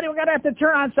 no, what are we going to have to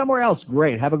turn on somewhere else?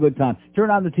 Great, have a good time. Turn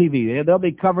on the TV. They'll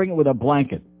be covering it with a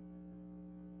blanket.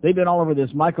 They've been all over this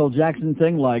Michael Jackson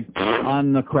thing like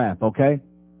on the crap, okay?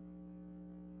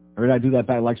 Or did I do that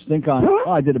back like stink on? Oh,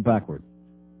 I did it backward.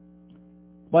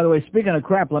 By the way, speaking of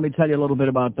crap, let me tell you a little bit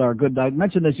about our good... I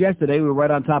mentioned this yesterday. We were right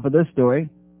on top of this story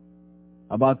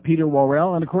about Peter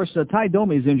Worrell. And, of course, Ty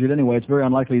Domi's injured anyway. It's very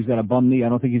unlikely he's got a bum knee. I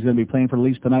don't think he's going to be playing for the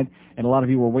Leafs tonight. And a lot of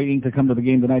you were waiting to come to the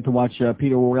game tonight to watch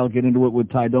Peter Worrell get into it with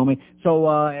Ty Domi. So,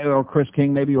 or Chris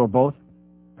King, maybe, or both.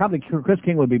 Probably Chris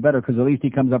King would be better because at least he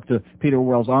comes up to Peter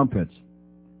Worrell's armpits.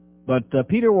 But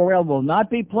Peter Worrell will not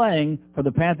be playing for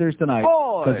the Panthers tonight.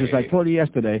 Because, as I told you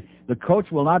yesterday, the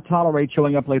coach will not tolerate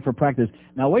showing up late for practice.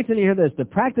 Now, wait till you hear this. The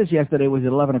practice yesterday was at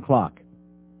 11 o'clock.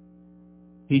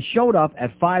 He showed up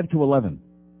at 5 to 11.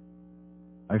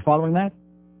 Are you following that?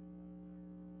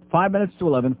 5 minutes to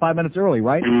 11, 5 minutes early,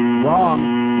 right?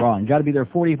 Wrong. Got to be there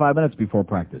 45 minutes before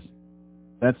practice.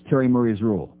 That's Terry Murray's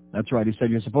rule. That's right. He said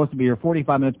you're supposed to be here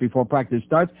 45 minutes before practice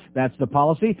starts. That's the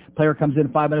policy. Player comes in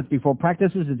 5 minutes before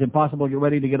practices. It's impossible to get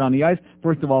ready to get on the ice.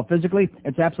 First of all, physically,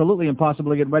 it's absolutely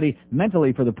impossible to get ready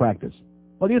mentally for the practice.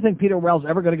 Well, do you think Peter Worrell's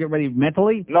ever going to get ready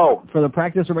mentally? No. For the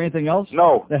practice or anything else?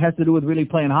 No. That has to do with really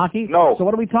playing hockey? No. So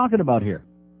what are we talking about here?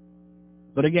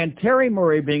 But again, Terry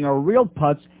Murray being a real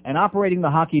putz and operating the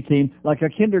hockey team like a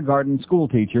kindergarten school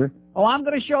teacher. Oh, I'm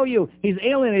going to show you. He's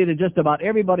alienated just about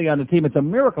everybody on the team. It's a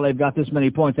miracle they've got this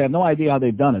many points. I have no idea how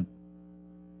they've done it.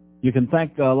 You can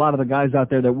thank a lot of the guys out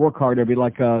there that work hard every,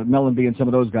 like Mellenby and some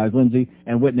of those guys, Lindsay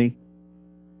and Whitney,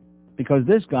 because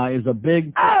this guy is a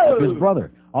big his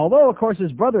brother. Although, of course,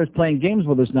 his brother is playing games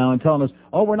with us now and telling us,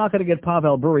 oh, we're not going to get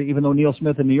Pavel Bure, even though Neil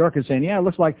Smith in New York is saying, yeah, it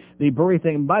looks like the Bure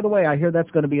thing. By the way, I hear that's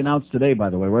going to be announced today, by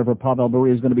the way, wherever Pavel Bure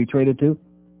is going to be traded to.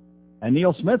 And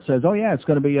Neil Smith says, oh, yeah, it's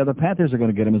going to be, the Panthers are going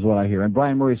to get him is what I hear. And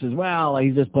Brian Murray says, well,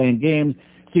 he's just playing games.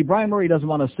 See, Brian Murray doesn't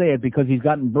want to say it because he's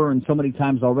gotten burned so many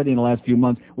times already in the last few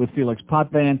months with Felix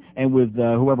Potvin and with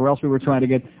whoever else we were trying to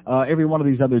get, every one of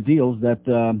these other deals that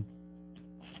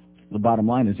the bottom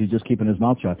line is he's just keeping his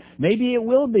mouth shut. Maybe it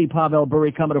will be Pavel Bure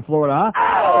coming to Florida,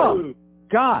 huh? Oh,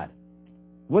 God.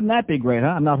 Wouldn't that be great, huh?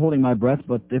 I'm not holding my breath,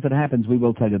 but if it happens, we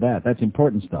will tell you that. That's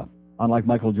important stuff, unlike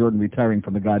Michael Jordan retiring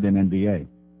from the goddamn NBA.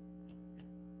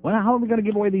 Well, how are we going to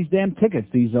give away these damn tickets,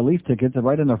 these Leaf tickets?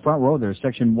 Right in the front row, there's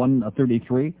section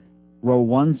 133, row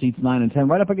 1, seats 9 and 10,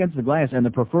 right up against the glass, and the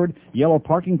preferred yellow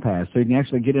parking pass, so you can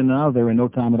actually get in and out of there in no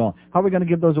time at all. How are we going to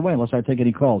give those away unless I take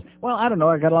any calls? Well, I don't know.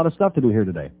 I got a lot of stuff to do here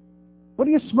today. What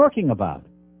are you smirking about?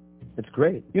 It's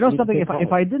great. You know something?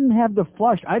 If I didn't have the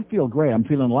flush, I'd feel great. I'm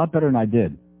feeling a lot better than I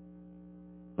did.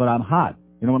 But I'm hot.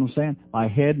 You know what I'm saying? My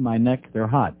head, my neck, they're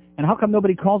hot. And how come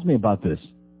nobody calls me about this?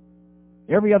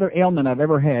 Every other ailment I've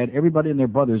ever had, everybody and their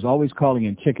brother's always calling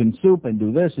in chicken soup and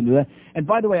do this and do that. And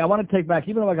by the way, I want to take back,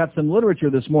 even though I got some literature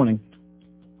this morning,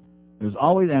 there's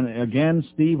always, and again,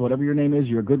 Steve, whatever your name is,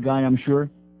 you're a good guy, I'm sure.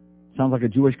 Sounds like a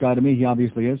Jewish guy to me. He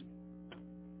obviously is.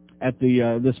 At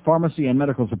the this pharmacy and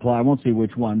medical supply, I won't say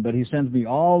which one, but he sends me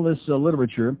all this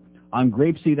literature on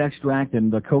grapeseed extract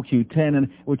and the CoQ10, and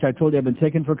which I told you I've been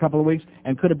taking for a couple of weeks.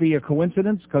 And could it be a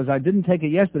coincidence? Because I didn't take it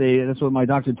yesterday. That's what my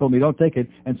doctor told me. Don't take it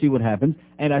and see what happens.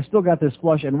 And I still got this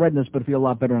flush and redness, but feel a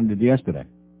lot better than I did yesterday.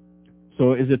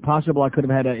 So is it possible I could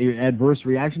have had an adverse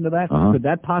reaction to that? Could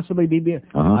that possibly be?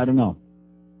 I don't know.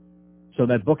 So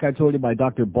that book I told you by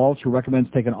Dr. Balch, who recommends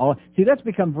taking all... See, that's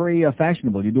become very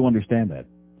fashionable. You do understand that.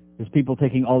 There's people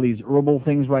taking all these herbal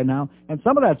things right now, and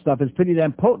some of that stuff is pretty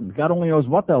damn potent. God only knows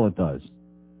what the hell it does.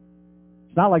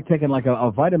 It's not like taking like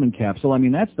a vitamin capsule. I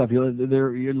mean, that stuff, you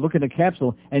look at a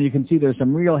capsule, and you can see there's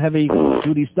some real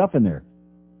heavy-duty stuff in there.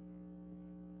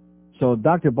 So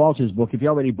Dr. Balch's book, if you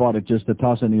already bought it, just to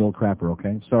toss in the old crapper,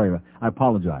 okay? Sorry, I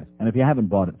apologize. And if you haven't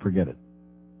bought it, forget it.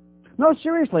 No,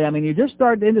 seriously, I mean, you just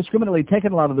start indiscriminately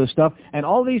taking a lot of this stuff, and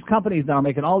all these companies now are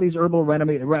making all these herbal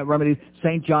remedies,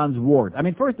 St. John's wort. I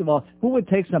mean, first of all, who would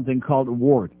take something called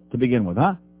wort to begin with,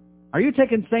 huh? Are you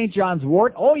taking St. John's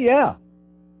wort? Oh, yeah.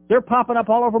 They're popping up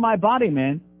all over my body,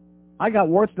 man. I got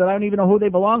warts that I don't even know who they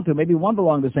belong to. Maybe one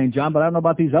belonged to St. John, but I don't know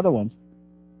about these other ones.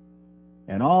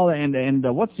 And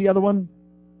what's the other one?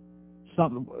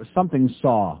 Something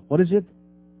saw. What is it?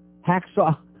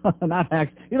 Hacksaw. Not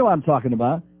hacks. You know what I'm talking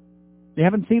about. You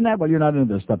haven't seen that? Well, you're not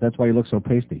into this stuff. That's why you look so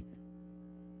pasty.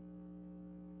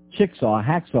 chick saw,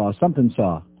 hack saw, something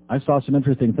saw. I saw some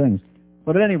interesting things.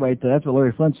 But at any rate, that's what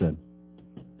Larry Flint said.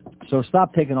 So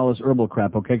stop taking all this herbal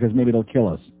crap, okay, because maybe it'll kill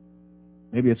us.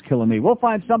 Maybe it's killing me. We'll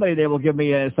find somebody that will give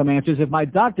me some answers. If my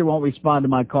doctor won't respond to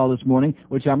my call this morning,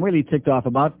 which I'm really ticked off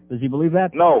about, does he believe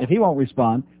that? No. If he won't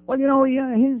respond, well, you know,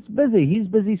 he's busy. He's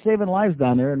busy saving lives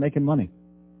down there and making money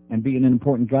and being an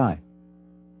important guy.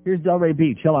 Here's Delray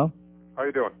Beach. Hello. How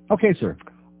you doing? Okay, sir.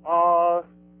 Want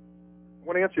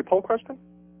to answer your poll question?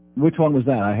 Which one was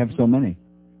that? I have so many.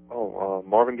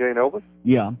 Marvin Gaye and Elvis?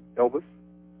 Yeah. Elvis?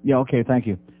 Yeah, okay, thank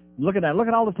you. Look at that. Look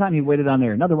at all the time he waited on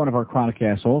there. Another one of our chronic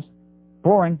assholes.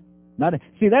 Boring.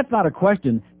 See, that's not a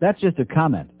question. That's just a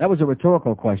comment. That was a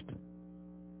rhetorical question.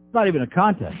 It's not even a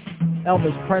contest.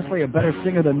 Elvis Presley a better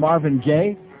singer than Marvin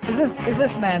Gaye? Is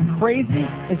this man crazy?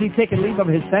 Is he taking leave of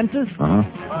his senses?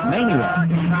 Maniac.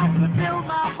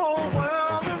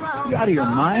 You out of your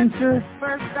mind, sir?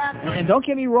 And don't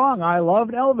get me wrong, I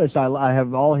loved Elvis. I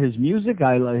have all his music.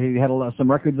 He had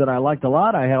some records that I liked a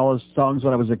lot. I had all his songs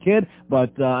when I was a kid.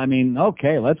 But, I mean,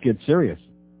 okay, let's get serious.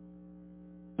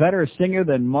 Better singer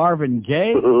than Marvin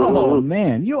Gaye? Oh,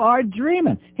 man, you are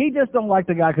dreaming. He just don't like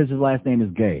the guy because his last name is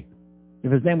Gay.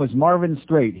 If his name was Marvin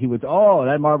Straight, he would,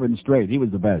 that Marvin Straight, he was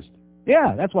the best.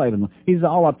 Yeah, that's why he's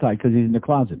all uptight because he's in the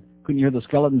closet. Couldn't you hear the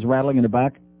skeletons rattling in the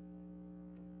back?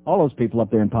 All those people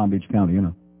up there in Palm Beach County, you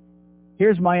know.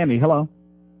 Here's Miami. Hello.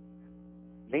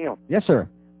 Neil. Yes, sir.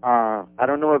 I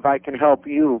don't know if I can help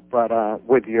you, but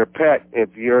with your pet,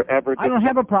 if you're ever... I don't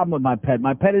have a problem with my pet.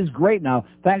 My pet is great now,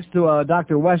 thanks to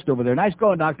Dr. West over there. Nice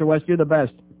going, Dr. West. You're the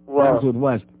best. Well, with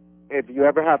West. If you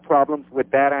ever have problems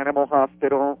with that animal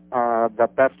hospital, the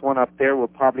best one up there will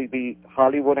probably be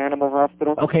Hollywood Animal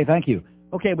Hospital. Okay, thank you.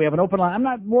 Okay, we have an open line. I'm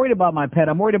not worried about my pet.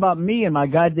 I'm worried about me and my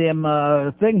goddamn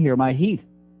thing here, my heat.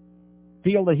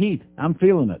 Feel the heat. I'm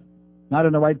feeling it. Not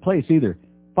in the right place either.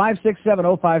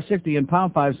 5670560 and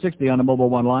pound 560 on the mobile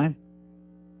one line.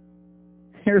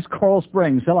 Here's Coral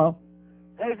Springs. Hello.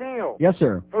 Hey, Neil. Yes,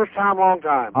 sir. First time, long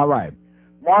time. All right.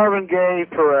 Marvin Gaye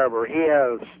forever. He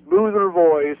has smoother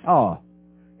voice. Oh.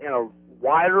 And a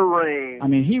wider range. I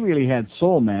mean, he really had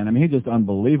soul, man. I mean, he's just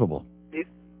unbelievable. He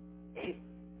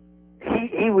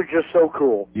was just so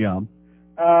cool. Yeah.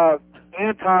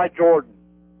 Anti-Jordan.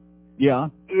 Yeah.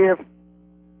 If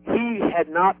he had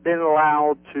not been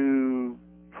allowed to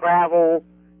travel,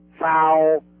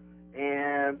 foul,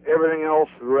 and everything else,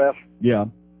 the rest, yeah,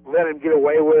 let him get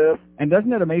away with. And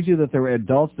doesn't it amaze you that there are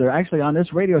adults, there actually on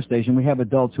this radio station, we have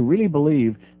adults who really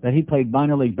believe that he played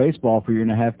minor league baseball for a year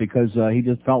and a half because he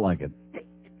just felt like it.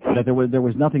 That there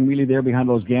was nothing really there behind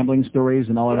those gambling stories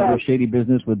and all that other shady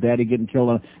business with Daddy getting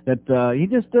killed. That he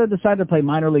just decided to play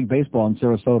minor league baseball in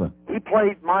Sarasota. He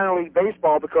played minor league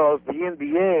baseball because the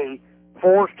NBA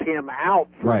forced him out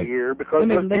for a year because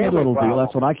they made a little deal. problem.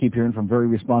 That's what I keep hearing from very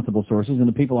responsible sources, and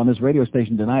the people on this radio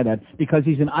station deny that because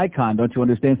he's an icon, don't you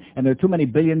understand? And there are too many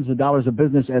billions of dollars of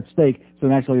business at stake, so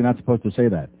naturally you're not supposed to say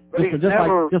that.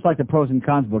 Just like the pros and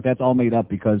cons book, that's all made up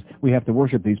because we have to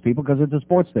worship these people because it's a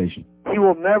sports station. He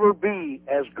will never be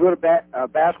as good a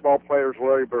basketball player as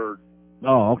Larry Bird.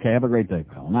 Oh, okay. Have a great day,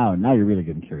 pal. Now you're really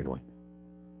getting carried away.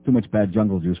 Too much bad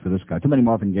jungle juice for this guy. Too many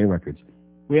Marvin Gaye records.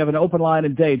 We have an open line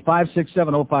and date,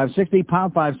 5670560,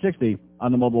 pound 560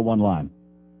 on the mobile one line.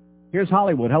 Here's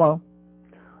Hollywood. Hello.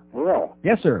 Hello.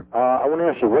 Yes, sir. I want to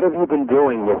ask you, what have you been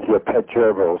doing with your pet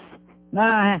gerbils?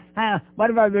 What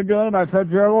have I been doing with my pet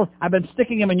gerbils? I've been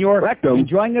sticking them in your rectum.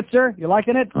 Enjoying it, sir? You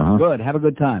liking it? Good. Have a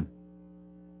good time.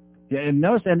 Yeah, and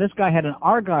notice, and this guy had an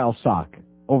Argyle sock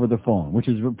over the phone, which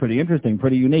is pretty interesting,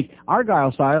 pretty unique.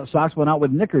 Argyle socks went out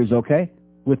with knickers, okay?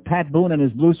 With Pat Boone and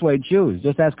his blue suede shoes.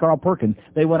 Just ask Carl Perkins.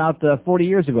 They went out 40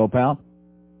 years ago, pal.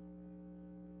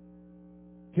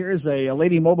 Here's a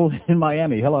lady mobile in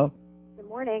Miami. Hello. Good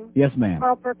morning. Yes, ma'am.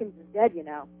 Carl Perkins is dead, you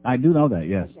know. I do know that,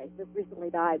 yes. Okay, just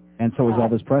recently died. And so is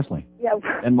Elvis Presley. Yeah.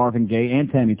 And Marvin Gaye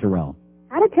and Tammy Terrell.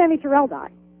 How did Tammy Terrell die?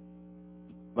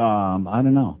 I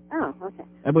don't know. Oh, okay.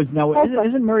 It was, now,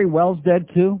 isn't Mary Wells dead,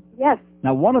 too? Yes.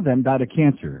 Now, one of them died of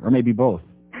cancer, or maybe both.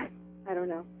 I don't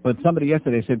know. But somebody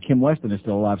yesterday said Kim Weston is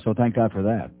still alive, so thank God for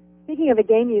that. Speaking of a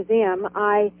gay museum,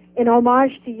 in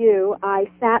homage to you,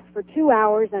 I sat for 2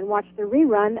 hours and watched the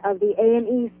rerun of the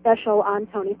A&E special on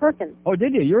Tony Perkins. Oh,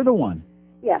 did you? You're the one.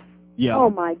 Yes. Yeah. Oh,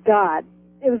 my God.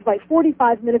 It was like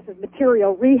 45 minutes of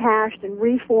material rehashed and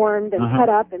reformed and cut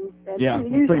up and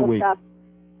usual stuff.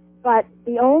 But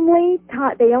they only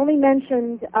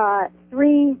mentioned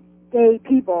 3 gay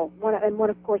people. One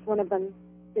of them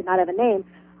did not have a name.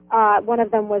 One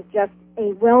of them was just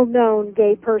a well-known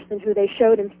gay person who they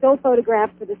showed in still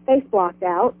photographs with his face blocked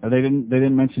out. They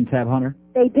didn't mention Tab Hunter?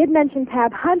 they did mention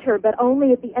Tab Hunter, but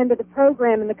only at the end of the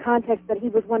program in the context that he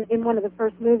was in one of the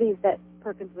first movies that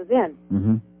Perkins was in.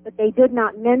 Mm-hmm. But they did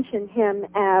not mention him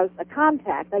as a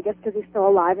contact, I guess because he's still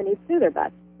alive and he'd sue their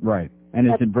butts. Right. And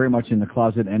it's very much in the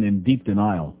closet and in deep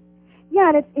denial. Yeah,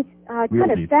 and it's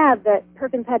kind of sad that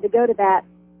Perkins had to go to that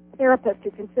therapist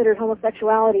who considered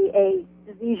homosexuality a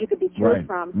disease you could be cured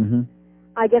from. Mm-hmm.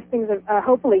 I guess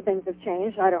hopefully things have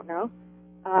changed. I don't know.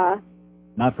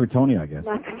 Not for Tony, I guess.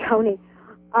 Not for Tony.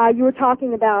 You were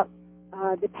talking about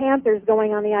the Panthers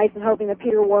going on the ice and hoping that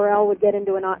Peter Worrell would get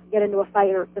into a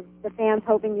fight, or the fans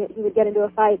hoping that he would get into a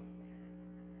fight.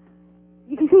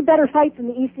 You can see better fights in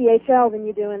the ECHL than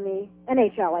you do in the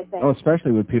NHL, I think. Oh,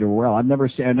 especially with Peter Worrell. I've never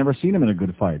seen him in a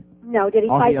good fight. No, did he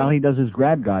fight? All he does is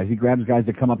grab guys. He grabs guys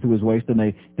that come up to his waist and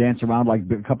they dance around like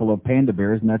a couple of panda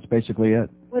bears, and that's basically it.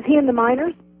 Was he in the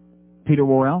minors? Peter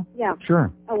Worrell? Yeah.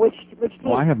 Sure. Oh, which team?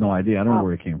 Oh, I have no idea. I don't know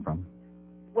where he came from.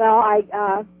 Well,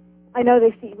 I know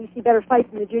we see better fights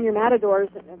in the junior Matadors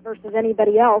versus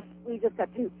anybody else. We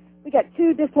got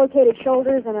two dislocated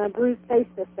shoulders and a bruised face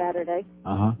this Saturday.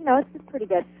 Uh-huh. You know, it's pretty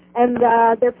good. And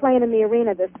they're playing in the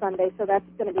arena this Sunday, so that's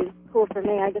going to be cool for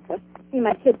me. I get to see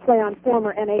my kids play on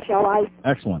former NHL ice.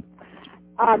 Excellent.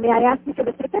 May I ask you for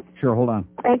the tickets? Sure, hold on.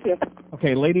 Thank you.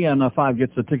 Okay, lady on 5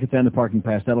 gets the tickets and the parking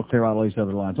pass. That'll clear out all these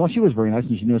other lines. Well, she was very nice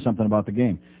and she knew something about the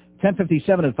game.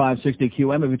 10:57 at 560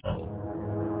 QM.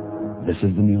 This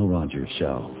is the Neil Rogers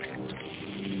Show.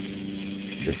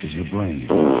 This is your brain.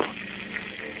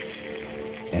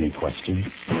 Any questions?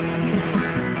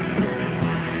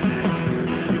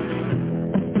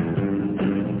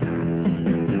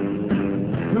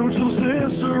 Neutral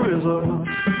sisterism.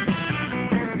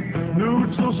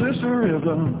 Neutral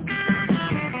sisterism.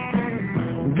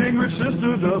 Gingrich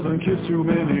sister doesn't kiss too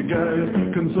many guys.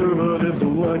 Conservatives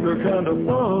don't like her kind of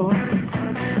fun.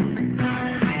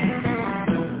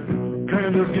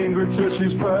 Candace Gingrich says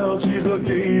she's proud she's a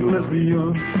gay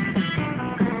lesbian.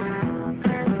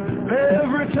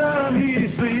 Every time he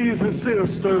sees his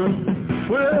sister,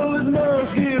 well, his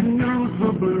must give news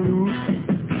the blues.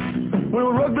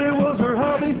 Well, rugby was her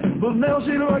hobby, but now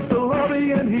she likes the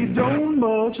lobby, and he don't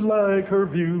much like her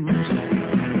views.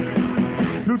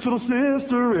 Neutral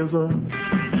sisterism.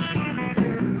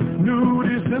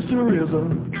 Nudie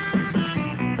sisterism.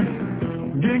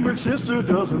 Gingrich sister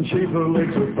doesn't shave her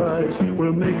legs or thighs,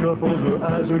 wear makeup on her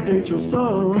eyes or date your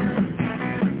son.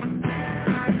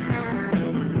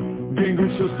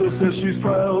 Gingrich sister says she's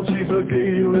proud, she's a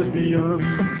gay lesbian.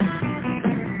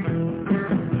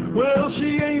 Well,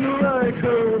 she ain't like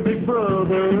her big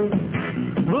brother,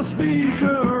 the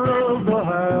Speaker of the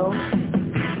House.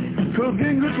 'Cause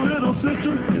Gingrich's little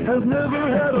sister has never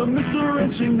had a mister,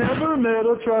 and she never met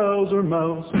a trouser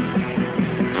mouse.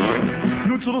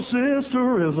 Neutral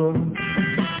sisterism.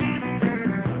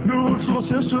 Neutral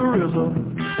sisterism.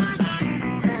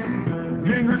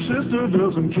 Gingrich sister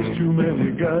doesn't kiss too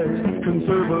many guys.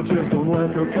 Conservatives don't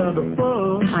like her kind of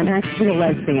fun. I'm actually a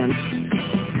lesbian.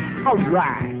 All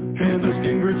right. Candace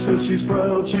Gingrich says she's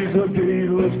proud she's a gay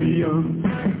lesbian.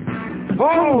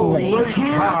 Holy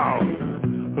cow!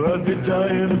 I'd be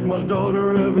dying if my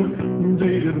daughter ever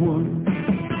dated one.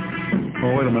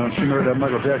 Oh, wait a minute. She married that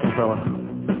Michael Jackson fella.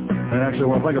 And actually,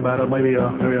 when I think about it, maybe a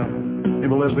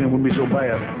lesbian wouldn't be so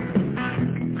bad.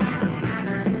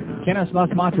 Kenneth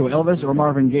Macho, Elvis or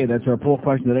Marvin Gaye? That's our poll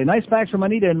question today. Nice facts from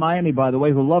Anita in Miami, by the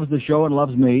way, who loves the show and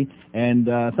loves me. And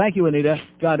thank you, Anita.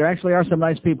 God, there actually are some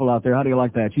nice people out there. How do you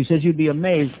like that? She says you'd be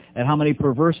amazed at how many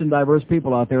perverse and diverse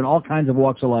people out there in all kinds of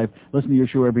walks of life listen to your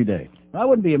show every day. I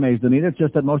wouldn't be amazed, Anita. It's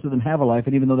just that most of them have a life,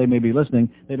 and even though they may be listening,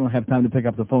 they don't have time to pick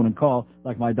up the phone and call,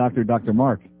 like my doctor, Dr.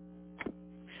 Mark.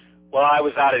 Well, I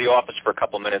was out of the office for a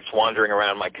couple of minutes wandering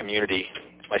around my community.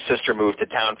 My sister moved to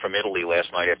town from Italy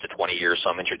last night after 20 years, so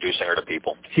I'm introducing her to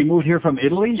people. She moved here from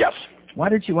Italy? Yes. Why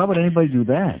would anybody do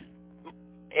that?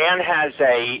 Anne has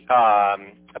a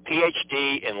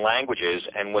PhD in languages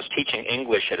and was teaching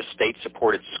English at a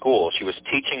state-supported school. She was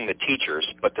teaching the teachers,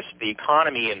 but the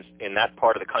economy in that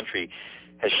part of the country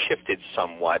has shifted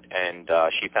somewhat, and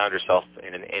she found herself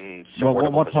in an insupportable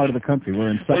Well, what part of the country? We're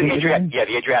in southern Italy? Yeah,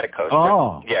 the Adriatic coast.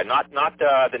 Oh. Yeah, not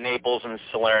the Naples and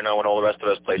Salerno and all the rest of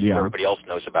those places where everybody else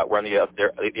knows about. We're on the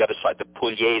other side, the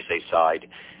Pugliese side.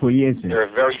 Pugliese. There are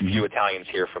very few Italians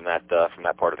here from that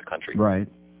part of the country. Right.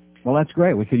 Well, that's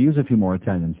great. We could use a few more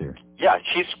Italians here. Yeah,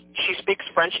 she speaks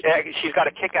French. She's got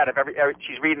a kick out of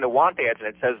she's reading the want ads and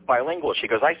it says bilingual. She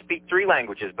goes, I speak 3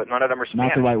 languages, but none of them are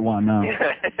Spanish. Not the right one, no.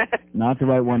 Not the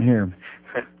right one here.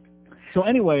 So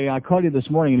anyway, I called you this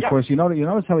morning, and of course, you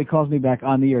notice how he calls me back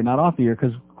on the air, not off the air,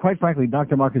 because, of quite frankly,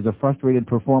 Dr. Mark is a frustrated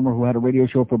performer who had a radio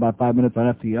show for about 5 minutes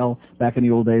on FTL back in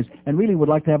the old days and really would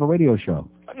like to have a radio show.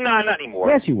 No, not anymore.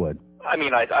 Yes, you would. I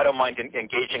mean, I don't mind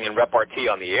engaging in repartee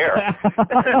on the air.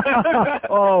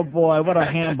 Oh, boy, what a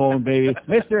ham bone, baby.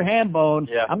 Mr. Hambone.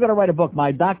 Yeah. I'm going to write a book,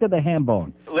 My Doctor the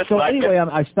Hambone. Listen, So anyway,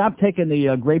 I stopped taking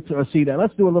the grape seed.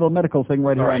 Let's do a little medical thing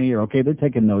right here on the air, okay? They're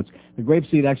taking notes. The grape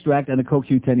seed extract and the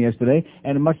CoQ10 yesterday.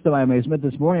 And much to my amazement,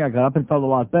 this morning I got up and felt a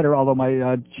lot better, although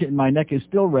my neck is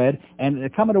still red.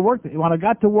 And coming to work, when I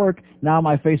got to work, now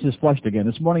my face is flushed again.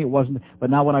 This morning it wasn't,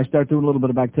 but now when I start doing a little bit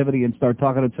of activity and start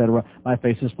talking, etc., my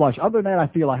face is flushed. Other than that, I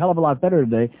feel a hell of a lot better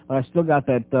today, but I still got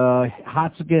that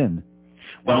hot skin.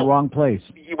 In the wrong place.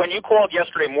 When you called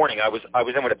yesterday morning, I was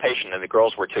in with a patient, and the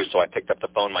girls were too, so I picked up the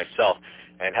phone myself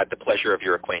and had the pleasure of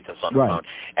your acquaintance on the phone.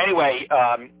 Anyway,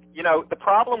 the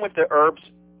problem with the herbs,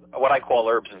 what I call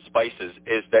herbs and spices,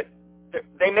 is that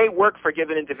they may work for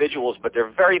given individuals, but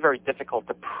they're very, very difficult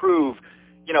to prove,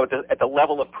 at the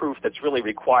level of proof that's really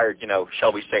required,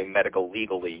 shall we say, medical,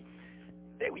 legally.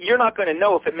 You're not going to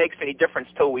know if it makes any difference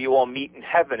till we all meet in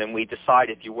heaven and we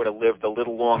decide if you would have lived a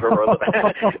little longer or a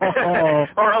little,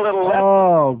 or a little less.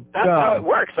 Oh, that's God. how it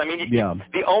works. I mean,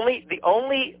 the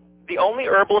only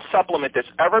herbal supplement that's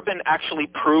ever been actually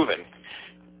proven,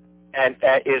 and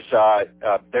is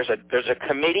there's a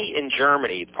committee in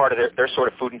Germany, part of their sort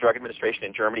of Food and Drug Administration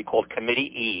in Germany, called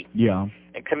Committee E. Yeah.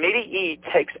 And Committee E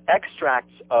takes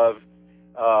extracts of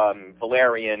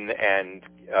valerian and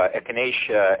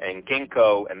echinacea and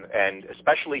ginkgo and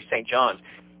especially St. John's,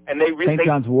 and St.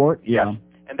 John's wort, yes,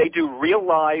 and they do real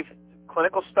live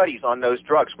clinical studies on those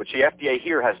drugs, which the FDA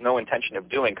here has no intention of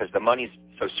doing because the money's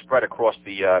so spread across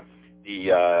the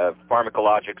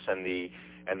pharmacologics and the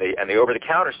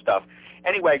over-the-counter stuff.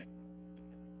 Anyway,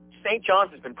 St.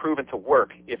 John's has been proven to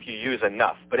work if you use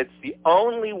enough, but it's the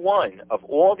only one of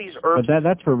all these herbs. But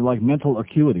that's for like mental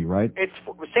acuity, right?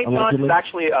 St. John's is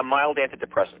actually a mild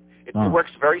antidepressant. It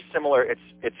works very similar.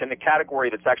 It's in a category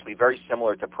that's actually very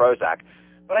similar to Prozac.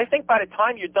 But I think by the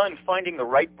time you're done finding the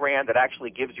right brand that actually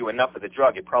gives you enough of the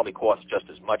drug, it probably costs just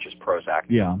as much as Prozac.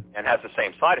 Yeah. And has the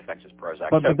same side effects as Prozac.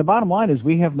 But the bottom line is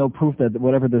we have no proof that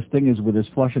whatever this thing is with this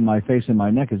flush in my face and my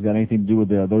neck has got anything to do with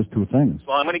those two things.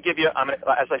 Well, I'm going to give you,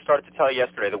 as I started to tell you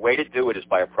yesterday, the way to do it is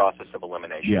by a process of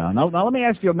elimination. Yeah. Now let me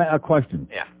ask you a question.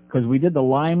 Yeah. Because we did the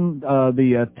Lyme,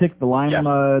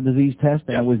 disease test,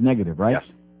 and it was negative, right? Yes.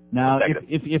 Now,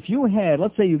 if you had,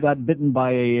 let's say you got bitten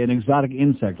by an exotic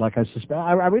insect, like I suspect,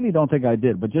 I really don't think I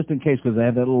did, but just in case, because I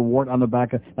have that little wart on the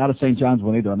back of, not a St. John's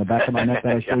one either, on the back of my neck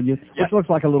that I showed you, which looks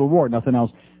like a little wart, nothing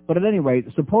else. But at any rate,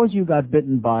 suppose you got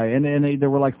bitten by, and there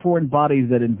were like foreign bodies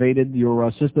that invaded your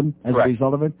system as a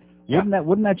result of it. Yeah.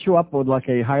 Wouldn't that show up with like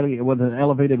with an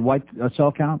elevated white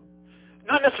cell count?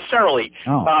 Not necessarily.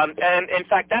 Oh. And in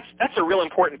fact, that's a real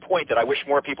important point that I wish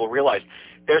more people realized.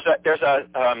 There's a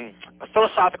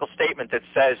philosophical statement that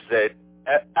says that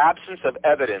absence of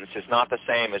evidence is not the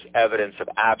same as evidence of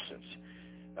absence.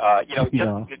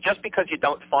 Just because you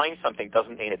don't find something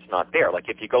doesn't mean it's not there. Like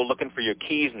if you go looking for your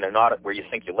keys and they're not where you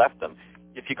think you left them,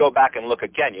 if you go back and look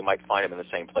again, you might find them in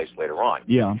the same place later on.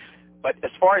 Yeah. But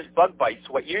as far as bug bites,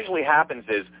 what usually happens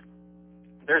is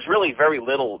there's really very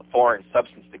little foreign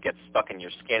substance that gets stuck in your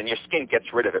skin, and your skin gets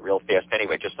rid of it real fast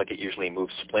anyway, just like it usually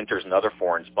moves splinters and other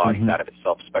foreign bodies out of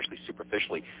itself, especially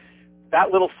superficially.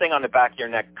 That little thing on the back of your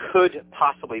neck could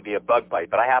possibly be a bug bite,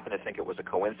 but I happen to think it was a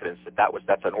coincidence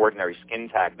that's an ordinary skin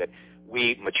tag that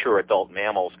we mature adult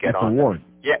mammals get on. A wart.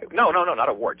 Yeah, no, not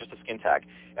a wart, just a skin tag.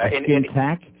 Skin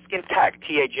tag? Skin tag,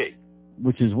 TAG.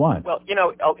 Which is what? Well,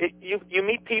 you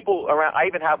meet people around. I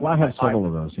even have. Well, I have several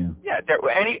of those. Yeah. Yeah.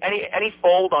 Any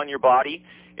fold on your body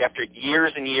after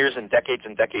years and years and decades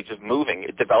of moving,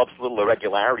 it develops little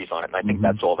irregularities on it, and I think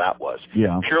that's all that was.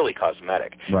 Yeah. Purely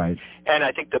cosmetic. Right. And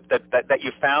I think that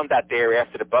you found that there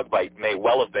after the bug bite may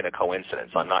well have been a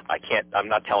coincidence. I'm not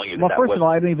telling you that. Well, first of all,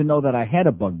 I didn't even know that I had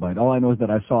a bug bite. All I know is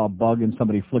that I saw a bug and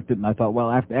somebody flicked it, and I thought, well,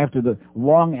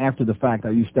 long after the fact,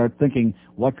 you start thinking,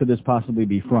 what could this possibly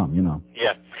be from?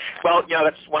 Yeah. Well,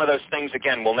 that's one of those things.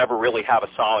 Again, we'll never really have a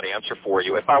solid answer for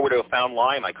you. If I were to have found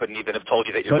Lyme, I couldn't even have told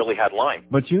you that you really had Lyme.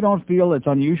 But you don't feel it's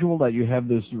unusual that you have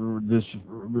this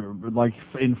like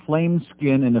inflamed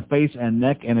skin in the face and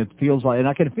neck, and it feels like, and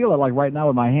I can feel it like right now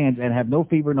with my hands, and have no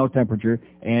fever, no temperature,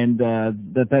 and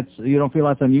that's you don't feel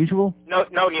that's unusual? No,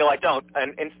 Neil, I don't.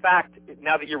 And in fact,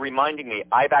 now that you're reminding me,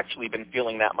 I've actually been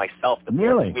feeling that myself.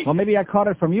 Really? Well, maybe I caught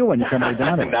it from you when you came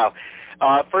down here. No.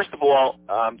 First of all,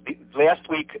 last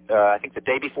week, I think the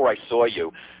day before I saw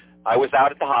you, I was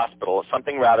out at the hospital,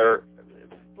 something rather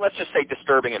let's just say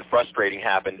disturbing and frustrating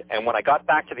happened. And when I got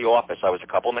back to the office, I was a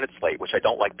couple minutes late, which I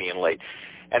don't like being late.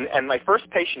 And my first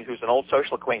patient, who's an old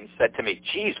social acquaintance, said to me,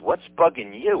 geez, what's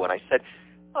bugging you? And I said,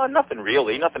 oh, nothing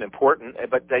really, nothing important.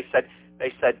 But they said,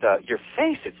 your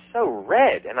face, it's so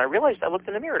red. And I realized, I looked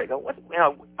in the mirror and I go, what? You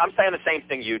know, I'm saying the same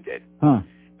thing you did. Huh.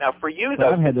 Now, for you,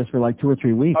 though, I've had this for like 2 or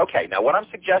 3 weeks. Okay, now what I'm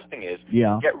suggesting is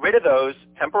get rid of those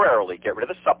temporarily, get rid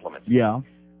of the supplements. Yeah.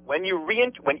 When you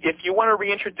if you want to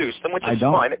reintroduce them, which is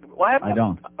fine. I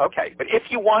don't. Okay, but if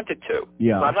you wanted to,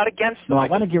 yeah. So I'm not against them. No, I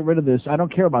want to get rid of this. I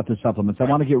don't care about the supplements. I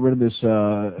want to get rid of this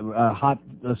hot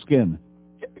skin.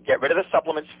 Get rid of the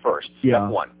supplements first. Step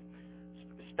 1.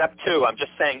 Step 2, I'm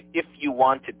just saying if you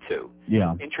wanted to.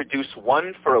 Yeah. Introduce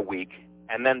one for a week,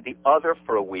 and then the other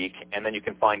for a week, and then you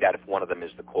can find out if one of them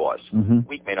is the cause. Mm-hmm. A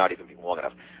week may not even be long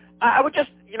enough. I would just,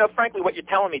 frankly, what you're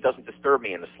telling me doesn't disturb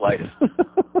me in the slightest.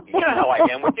 You know how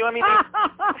I am with you. I mean,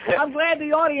 I'm glad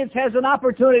the audience has an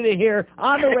opportunity to hear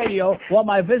on the radio what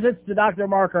my visits to Dr.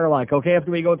 Mark are like. Okay,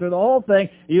 after we go through the whole thing,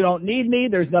 you don't need me.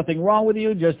 There's nothing wrong with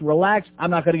you. Just relax.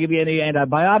 I'm not going to give you any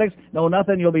antibiotics. No,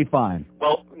 nothing. You'll be fine.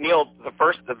 Well, Neil,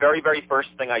 the very, very first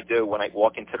thing I do when I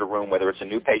walk into the room, whether it's a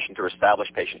new patient or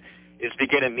established patient, is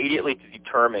begin immediately to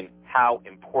determine how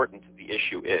important the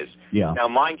issue is. Yeah. Now,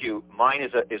 mind you, mine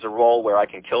is a role where I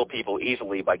can kill people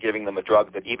easily by giving them a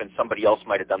drug that even somebody else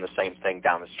might have done the same thing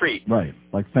down the street. Right,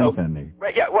 like fentanyl.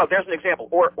 Right, yeah, well, there's an example.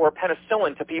 Or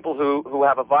penicillin to people who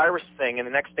have a virus thing, and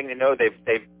the next thing they know,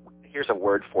 they've here's a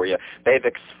word for you, they've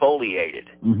exfoliated.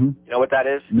 Mm-hmm. You know what that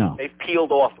is? No. They've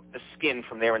peeled off the skin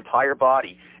from their entire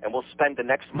body, and will spend the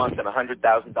next month and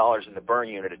 $100,000 in the burn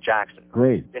unit at Jackson.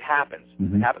 Great. It happens.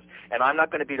 Mm-hmm. It happens. And I'm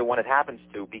not going to be the one it happens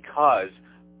to, because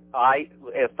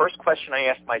the first question I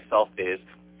ask myself is,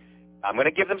 I'm going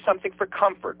to give them something for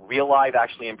comfort. Real Live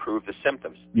actually improved the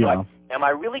symptoms. Yeah. But am I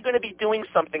really going to be doing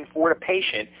something for the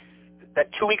patient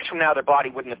that 2 weeks from now their body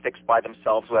wouldn't have fixed by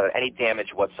themselves without any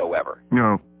damage whatsoever?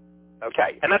 No.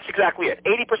 Okay, and that's exactly it.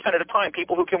 80% of the time,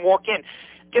 people who can walk in,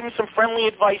 give them some friendly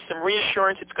advice, some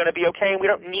reassurance, it's going to be okay, and we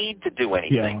don't need to do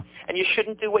anything. Yeah. And you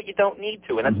shouldn't do what you don't need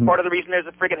to, and that's Mm-hmm. part of the reason there's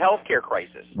a friggin' healthcare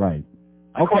crisis. Right.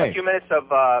 I caught a few minutes of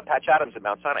Patch Adams at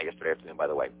Mount Sinai yesterday afternoon, by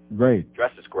the way. Great.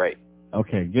 Dress is great.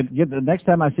 Okay, get the next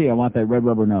time I see you, I want that red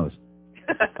rubber nose.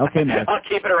 Okay, Matt. I'll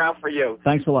keep it around for you.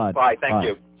 Thanks a lot. Bye, thank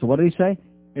you. So what did he say?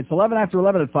 It's 11 after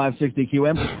 11 at 560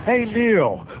 QM. Hey,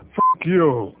 Neil, fuck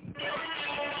you.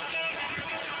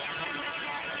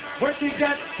 When she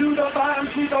gets to the bottom,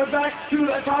 she goes back to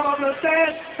the top of the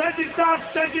stairs. Then she stops,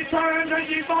 then she turns, and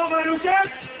she falls on her chest.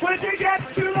 When she gets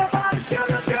to the bottom, she'll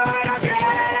do it again.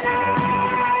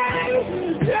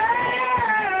 Yeah.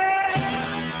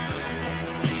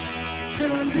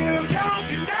 Soon you don't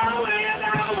know it.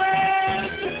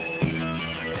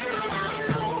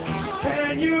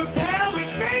 Can you tell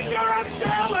which finger I'm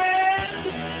showing?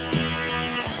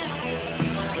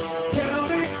 Tell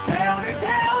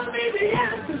me the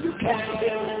answer. You can't do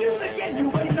it again. You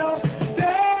ain't no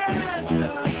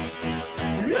dancer.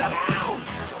 Look out!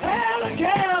 Hell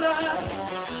together.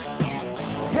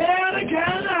 Hell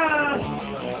together.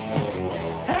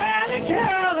 Hell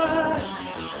together.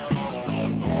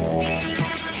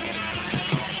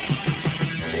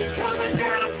 She's coming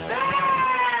down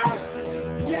south.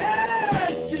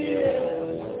 Yes, she is.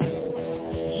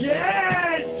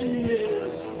 Yes, she is.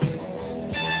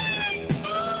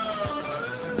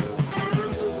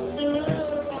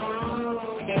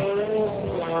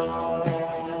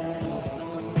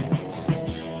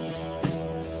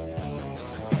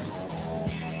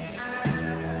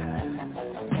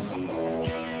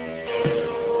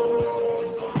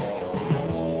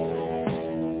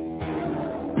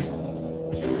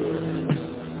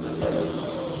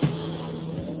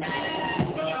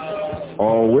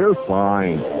 Oh, we're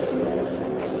fine.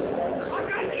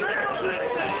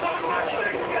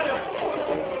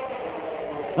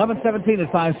 $11:17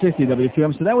 at 560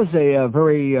 WQM. So that was a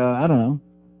very, I don't know.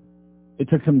 It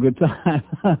took some good time.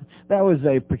 That was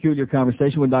a peculiar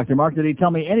conversation with Dr. Mark. Did he tell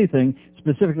me anything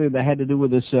specifically that had to do with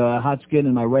this hot skin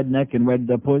and my red neck and red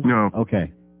puss? No.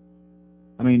 Okay.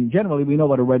 I mean, generally we know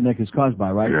what a redneck is caused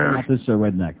by, right? Yeah. Not this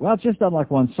redneck. Well, it's just on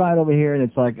like one side over here, and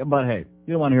it's like, but hey,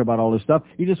 you don't want to hear about all this stuff.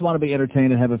 You just want to be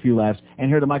entertained and have a few laughs. And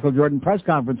hear the Michael Jordan press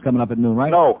conference coming up at noon, right?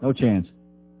 No. No chance.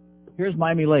 Here's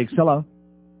Miami Lakes. Hello.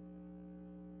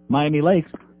 Miami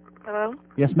Lakes. Hello?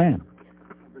 Yes, ma'am.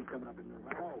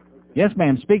 Yes,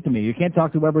 ma'am. Speak to me. You can't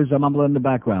talk to whoever's mumbling in the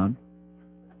background.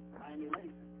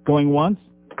 Going once?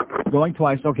 Going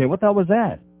twice? Okay, what the hell was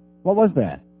that? What was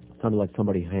that? sounded like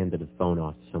somebody handed his phone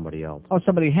off to somebody else. Oh,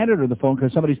 somebody handed her the phone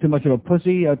because somebody's too much of a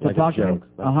pussy to like talk a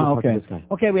joke. to. Okay.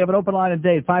 Okay, we have an open line in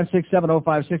Dade,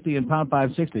 5670560 and pound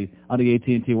 560 on the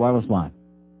AT&T wireless line.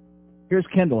 Here's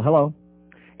Kendall. Hello.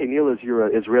 Hey, Neil, is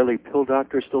your Israeli pill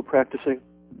doctor still practicing?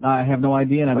 I have no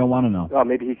idea, and I don't want to know. Oh,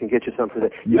 maybe he can get you some for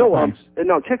that. You know,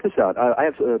 no, check this out. I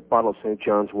have a bottle of St.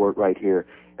 John's wort right here.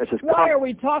 It says, why are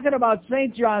we talking about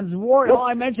St. John's wort? All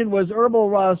I mentioned was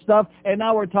herbal stuff, and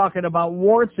now we're talking about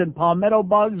warts and palmetto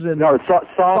bugs and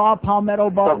saw palmetto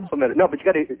bugs. No, but you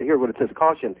got to hear what it says.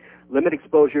 Caution: limit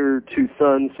exposure to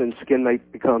sun, since skin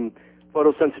might become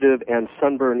photosensitive and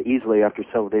sunburn easily after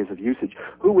several days of usage.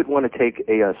 Who would want to take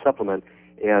a supplement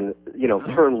and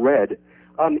turn red?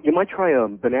 You might try a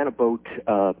Banana Boat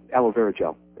aloe vera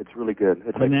gel. It's really good.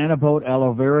 It's Banana Boat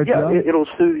aloe vera gel? Yeah, it'll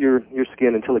soothe your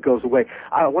skin until it goes away.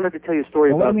 I wanted to tell you a story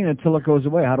about... What do you mean until it goes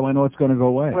away? How do I know it's going to go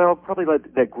away? Well, probably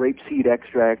like that grapeseed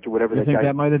extract or whatever. You think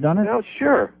that might have done it? No,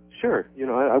 sure.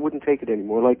 I wouldn't take it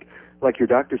anymore, like your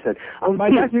doctor said.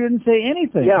 My doctor didn't say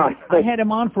anything. Yeah. I had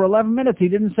him on for 11 minutes. He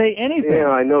didn't say anything. Yeah,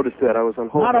 I noticed that. I was on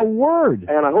hold. Not a word.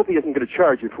 And I hope he isn't going to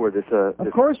charge you for this.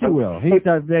 Of course he will. He's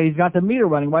got the meter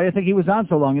running. Why do you think he was on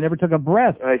so long? He never took a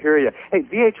breath. I hear you. Hey,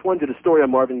 VH1 did a story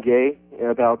on Marvin Gaye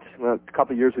about a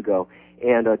couple of years ago,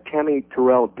 and Tammy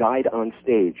Terrell died on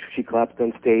stage. She collapsed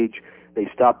on stage. They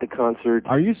stopped the concert.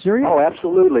 Are you serious? Oh,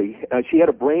 absolutely. She had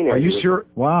a brain aneurysm. Are you sure?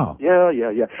 Wow. Yeah.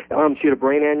 She had a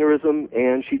brain aneurysm,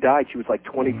 and she died. She was like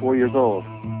 24 years old.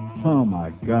 Oh,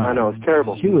 my God. I know, it's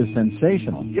terrible. She was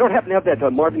sensational. You don't happen to have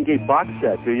that Marvin Gaye box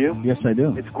set, do you? Yes, I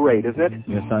do. It's great, isn't it?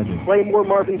 Yes, I do. Play more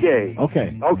Marvin Gaye.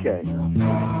 Okay.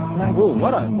 Ooh,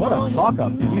 what a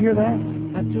talk-up. Did you hear that?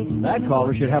 That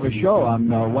caller should have a show on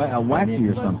Waxy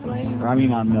or something. Or, I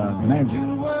mean, on Magic.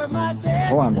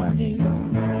 Or on Waxy.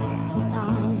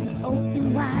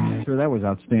 Sure, that was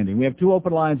outstanding. We have two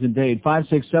open lines in Dade,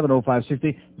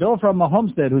 5670560. Bill from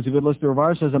Homestead, who's a good listener of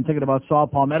ours, says, I'm thinking about saw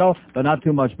palmetto, but not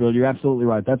too much, Bill. You're absolutely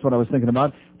right. That's what I was thinking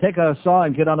about. Take a saw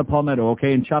and get on the palmetto,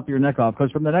 okay, and chop your neck off,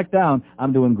 because from the neck down,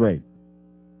 I'm doing great.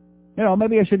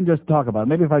 Maybe I shouldn't just talk about it.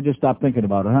 Maybe if I just stop thinking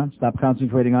about it, Stop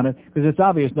concentrating on it, because it's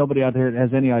obvious nobody out there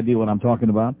has any idea what I'm talking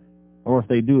about. Or if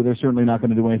they do, they're certainly not going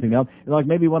to do anything else. Like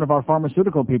maybe one of our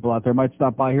pharmaceutical people out there might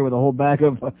stop by here with a whole bag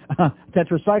of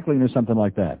tetracycline or something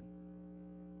like that.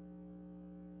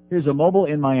 Here's a mobile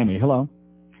in Miami. Hello.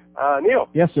 Neil.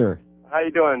 Yes, sir. How you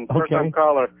doing? Okay. First-time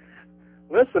caller.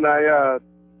 Listen, I've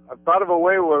thought of a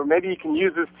way where maybe you can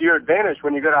use this to your advantage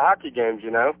when you go to hockey games,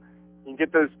 You can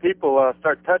get those people,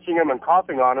 start touching them and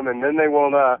coughing on them, and then they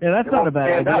won't, that's not a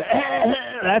bad idea.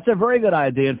 That's a very good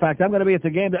idea. In fact, I'm going to be at the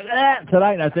game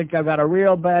tonight, and I think I've got a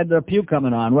real bad puke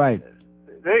coming on, right.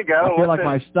 There you go. I feel like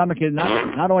my stomach is,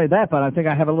 not only that, but I think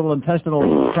I have a little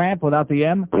intestinal cramp without the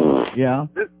M. Yeah.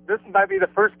 This might be the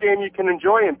first game you can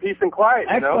enjoy in peace and quiet,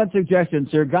 Excellent suggestion,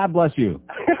 sir. God bless you.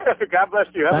 God bless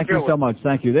you. Thank you so much.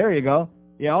 Thank you. There you go.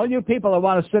 Yeah, all you people that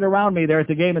want to sit around me there at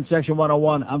the game in Section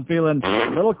 101, I'm feeling a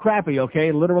little crappy,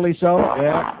 okay? Literally so.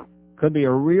 Yeah. Could be a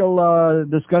real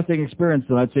disgusting experience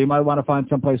tonight, so you might want to find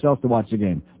someplace else to watch the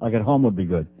game. Like at home would be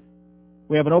good.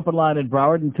 We have an open line in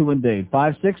Broward and two in Dade.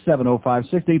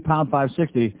 5670560, pound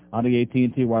 560 on the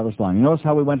AT&T wireless line. You notice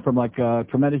how we went from like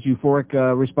tremendous euphoric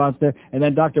response there? And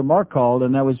then Dr. Mark called,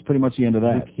 and that was pretty much the end of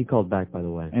that. He called back, by the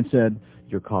way. And said?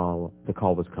 The call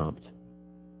was comped.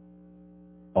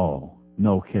 Oh.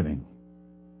 No kidding.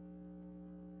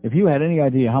 If you had any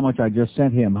idea how much I just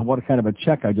sent him, what kind of a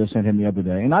check I just sent him the other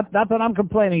day, and not that I'm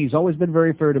complaining, he's always been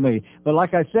very fair to me, but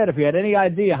like I said, if you had any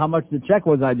idea how much the check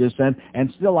was I just sent,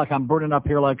 and still like I'm burning up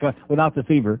here like without the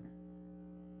fever.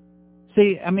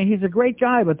 See, I mean, he's a great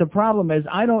guy, but the problem is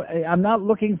I'm not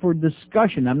looking for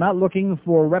discussion. I'm not looking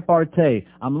for repartee.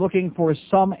 I'm looking for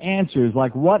some answers,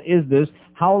 like what is this?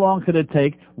 How long could it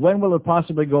take? When will it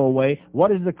possibly go away?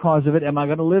 What is the cause of it? Am I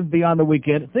going to live beyond the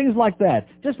weekend? Things like that.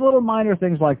 Just little minor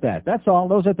things like that. That's all.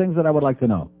 Those are things that I would like to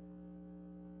know.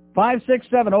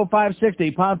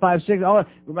 5670560, pound 560. Oh,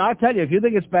 I'll tell you, if you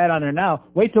think it's bad on there now,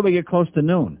 wait till we get close to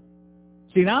noon.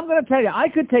 See, now I'm going to tell you, I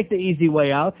could take the easy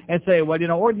way out and say, well,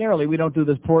 ordinarily we don't do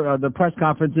this the press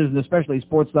conferences and especially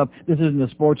sports stuff. This isn't a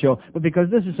sports show. But because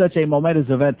this is such a momentous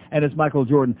event and it's Michael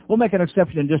Jordan, we'll make an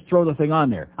exception and just throw the thing on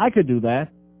there. I could do that.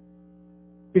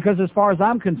 Because as far as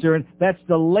I'm concerned, that's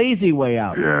the lazy way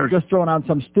out. Yes. Just throwing on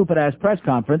some stupid-ass press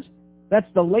conference. That's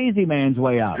the lazy man's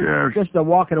way out. Yes. Just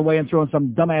walking away and throwing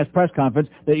some dumbass press conference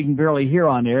that you can barely hear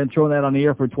on there and throwing that on the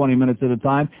air for 20 minutes at a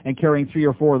time and carrying 3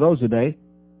 or 4 of those a day.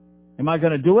 Am I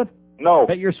going to do it? No.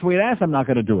 Bet your sweet ass I'm not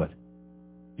going to do it.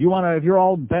 If you're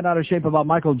all bent out of shape about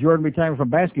Michael Jordan retiring from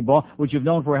basketball, which you've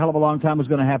known for a hell of a long time was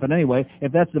going to happen anyway,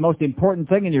 if that's the most important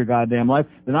thing in your goddamn life,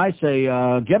 then I say,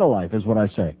 get a life, is what I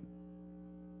say.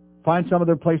 Find some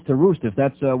other place to roost if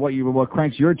that's what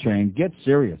cranks your chain. Get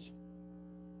serious.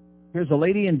 Here's a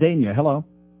lady in Dania. Hello.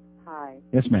 Hi.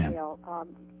 Yes, ma'am.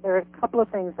 There are a couple of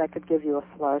things that could give you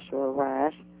a flush or a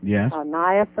rash. Yes.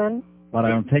 Niacin. But I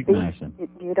don't take niacin.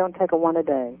 You don't take one a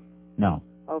day? No.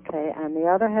 Okay. And the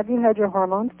other, have you had your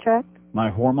hormones checked?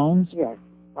 My hormones? Yes.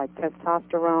 Like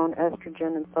testosterone,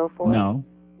 estrogen, and so forth? No.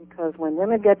 Because when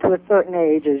women get to a certain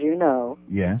age, as you know,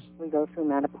 yes, we go through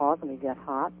menopause and we get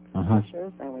hot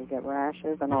flashes and we get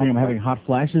rashes and all. You think I'm having hot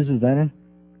flashes? Is that it?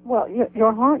 Well,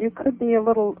 your hormone, you could be a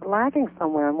little lacking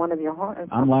somewhere in one of your hormones.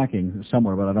 I'm lacking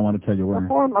somewhere, but I don't want to tell you where. The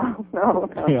hormones, no.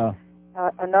 Yeah.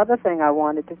 Another thing I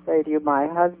wanted to say to you, my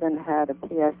husband had a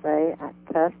PSA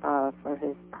test for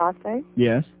his prostate.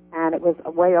 Yes. And it was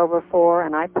way over 4,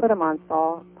 and I put him on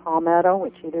Palmetto,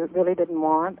 which he really didn't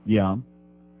want. Yeah.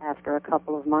 After a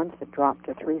couple of months, it dropped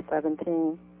to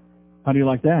 317. How do you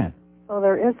like that? So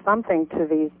there is something to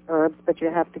these herbs, but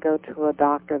you have to go to a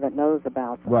doctor that knows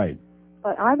about them. Right.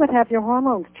 But I would have your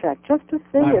hormones checked just to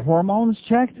see if... hormones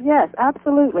checked? Yes,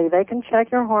 absolutely. They can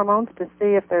check your hormones to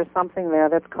see if there's something there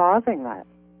that's causing that.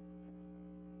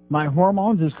 My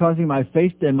hormones is causing my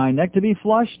face and my neck to be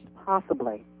flushed?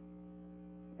 Possibly.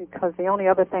 Because the only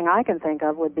other thing I can think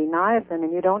of would be niacin,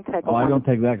 and you don't take I don't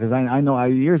take that, because I know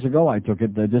years ago I took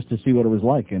it just to see what it was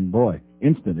like, and boy,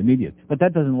 instant, immediate. But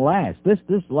that doesn't last. This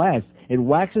lasts. It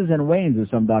waxes and wanes, as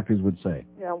some doctors would say.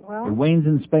 Yeah, well... It wanes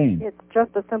in Spain. It's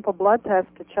just a simple blood test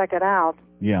to check it out.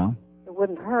 Yeah. It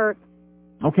wouldn't hurt.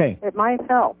 Okay. It might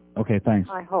help. Okay, thanks.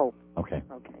 I hope. Okay.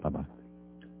 Bye-bye.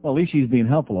 Well, at least she's being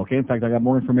helpful, okay? In fact, I got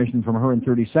more information from her in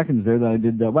 30 seconds there than I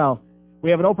did, we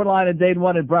have an open line at Dade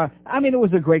 1 at Brown. I mean, it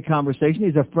was a great conversation.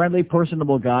 He's a friendly,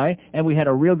 personable guy, and we had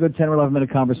a real good 10 or 11-minute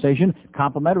conversation,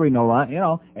 complimentary, no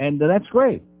lie, and that's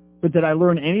great. But did I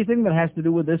learn anything that has to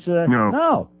do with this? No.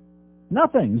 No.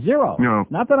 Nothing. Zero. No.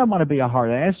 Not that I want to be a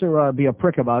hard ass or be a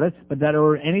prick about it, but that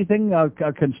or anything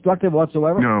constructive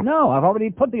whatsoever? No. No. I've already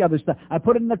put the other stuff. I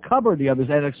put it in the cupboard, the others,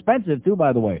 and expensive, too,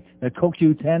 by the way. That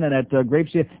CoQ10 and that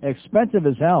grapeseed, expensive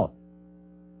as hell.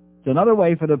 It's another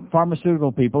way for the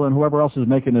pharmaceutical people and whoever else is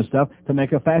making this stuff to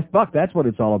make a fast buck. That's what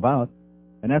it's all about.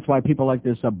 And that's why people like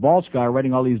this Balch guy are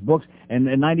writing all these books, and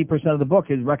 90% of the book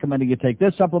is recommending you take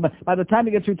this supplement. By the time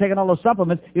you get through taking all those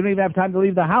supplements, you don't even have time to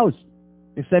leave the house.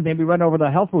 Instead, maybe run over to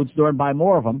the health food store and buy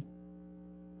more of them.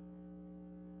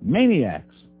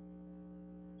 Maniacs.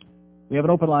 We have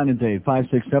an open line in Dade,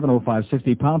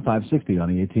 567-0560, pound 560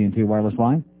 on the AT&T wireless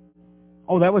line.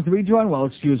 Oh, that was the rejoin? Well,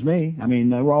 excuse me. I mean,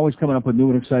 we're always coming up with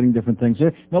new and exciting different things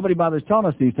here. Nobody bothers telling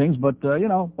us these things, but,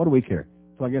 what do we care?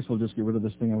 So I guess we'll just get rid of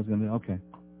this thing I was going to do. Okay.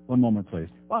 One moment, please.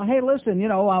 Well, hey, listen,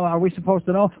 are we supposed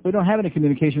to know? We don't have any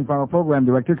communication from our program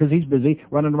director because he's busy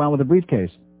running around with a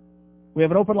briefcase. We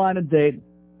have an open line at Dade.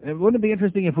 Wouldn't it be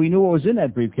interesting if we knew what was in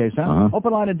that briefcase, huh? Uh-huh.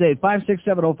 Open line at Dade,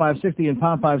 567-0560 and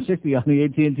pound 560 on the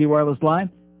AT&T wireless line.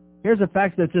 Here's a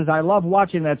fact that says, I love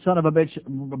watching that son of a bitch,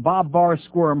 Bob Barr,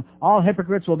 squirm. All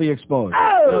hypocrites will be exposed.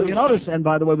 Oh! So you notice, and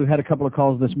by the way, we've had a couple of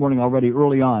calls this morning already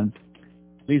early on.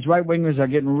 These right-wingers are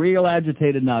getting real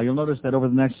agitated now. You'll notice that over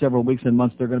the next several weeks and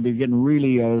months, they're going to be getting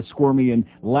really squirmy and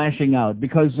lashing out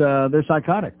because they're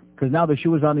psychotic. Because now the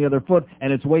shoe is on the other foot,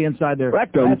 and it's way inside their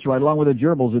rectum. That's right, along with the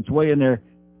gerbils. It's way in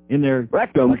their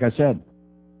rectum, like I said.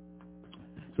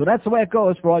 So that's the way it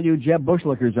goes for all you Jeb Bush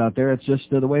lookers out there. It's just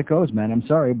the way it goes, man. I'm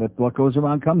sorry, but what goes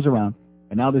around comes around.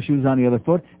 And now the shoe's on the other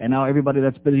foot, and now everybody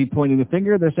that's busy pointing the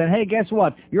finger, they're saying, hey, guess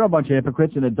what? You're a bunch of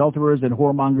hypocrites and adulterers and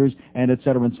whoremongers and et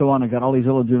cetera and so on, and got all these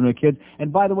illegitimate kids.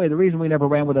 And by the way, the reason we never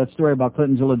ran with that story about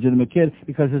Clinton's illegitimate kid,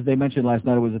 because as they mentioned last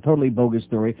night, it was a totally bogus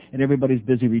story, and everybody's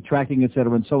busy retracting, et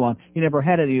cetera and so on. He never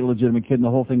had any illegitimate kid, and the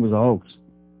whole thing was a hoax.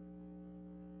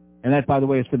 And that, by the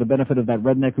way, is for the benefit of that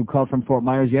redneck who called from Fort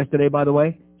Myers yesterday, by the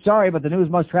way. Sorry, but the news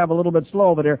must travel a little bit slow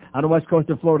over there on the west coast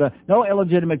of Florida. No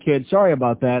illegitimate kid. Sorry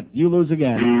about that. You lose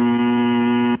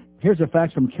again. Here's a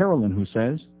fax from Carolyn who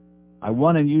says, I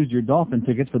won and used your Dolphin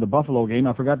tickets for the Buffalo game.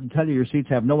 I forgot to tell you your seats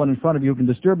have no one in front of you who can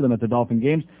disturb them at the Dolphin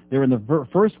games. They're in the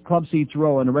first club seats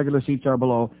row, and the regular seats are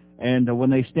below. And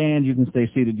when they stand, you can stay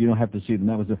seated. You don't have to see them.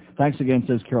 That was thanks again,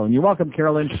 says Carolyn. You're welcome,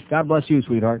 Carolyn. God bless you,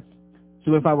 sweetheart.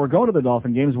 So if I were going to the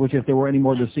Dolphin games, which if there were any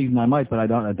more this season I might, but I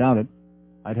doubt it,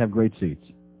 I'd have great seats.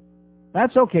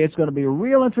 That's okay. It's going to be a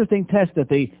real interesting test at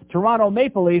the Toronto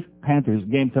Maple Leaf Panthers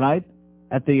game tonight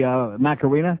at the Mac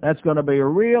Arena. That's going to be a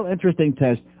real interesting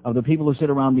test of the people who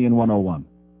sit around me in 101.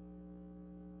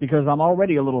 Because I'm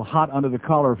already a little hot under the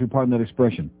collar, if you pardon that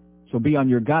expression. So be on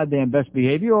your goddamn best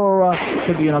behavior, or it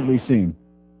could be an ugly scene.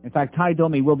 In fact, Ty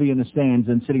Domi will be in the stands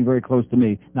and sitting very close to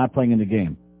me, not playing in the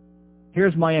game.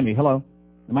 Here's Miami. Hello.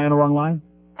 Am I on the wrong line?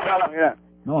 Yeah.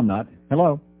 No, I'm not.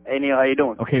 Hello. Hey, Neil, how you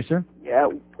doing? Okay, sir. Yeah,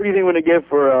 what do you think we're going to get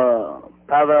for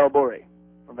Pavel Bure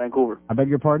from Vancouver? I beg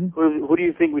your pardon? Who do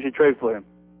you think we should trade for him?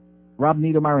 Rob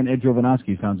Niedermeyer and Ed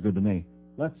Jovanovski sounds good to me.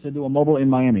 Let's do a mobile in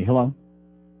Miami. Hello.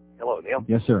 Hello, Neil.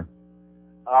 Yes, sir.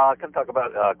 Can I talk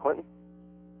about Clinton?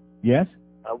 Yes?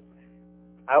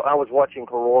 I was watching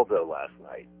Geraldo last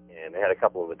night, and they had a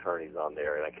couple of attorneys on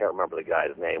there, and I can't remember the guy's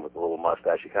name with the little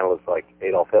mustache. He kind of looks like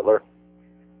Adolf Hitler.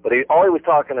 But all he was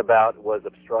talking about was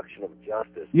obstruction of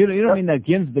justice. You don't mean that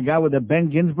the guy with the Ben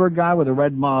Ginsberg guy with the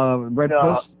red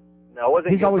puss? No, it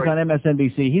wasn't. He's always on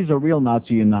MSNBC. He's a real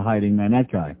Nazi in the hiding, man.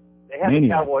 That guy. They had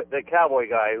the cowboy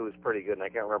guy who was pretty good, and I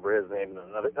can't remember his name.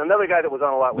 Another guy that was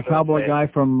on a lot with the cowboy guy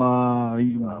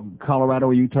from Colorado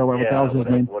or Utah. What the hell's his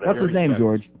name? What's his name,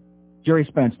 George? Jerry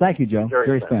Spence. Thank you, Joe.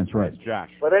 Jerry Spence, right. Josh.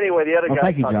 But anyway, the other guy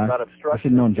thank you, talking Josh. about obstruction. I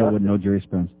should have known Joe would know Jerry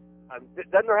Spence.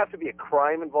 Doesn't there have to be a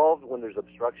crime involved when there's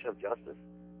obstruction of justice?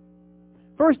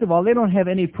 First of all, they don't have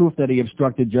any proof that he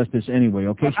obstructed justice anyway,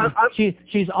 okay?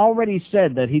 She's already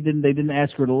said that they didn't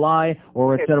ask her to lie,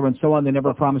 or et cetera and so on. They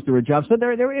never promised her a job. So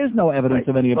there is no evidence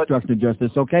of any obstruction of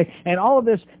justice, okay? And all of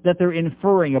this that they're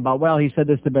inferring about, well, he said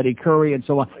this to Betty Curry and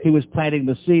so on, he was planting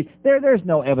the seed. There's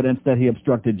no evidence that he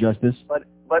obstructed justice.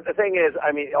 But the thing is,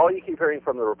 I mean, all you keep hearing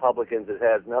from the Republicans, it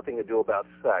has nothing to do about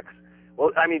sex.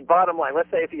 Well, I mean, bottom line, let's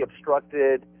say if he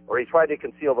obstructed or he tried to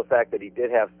conceal the fact that he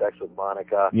did have sex with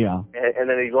Monica, and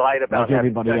then he lied about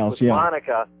having sex with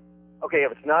Monica. Okay,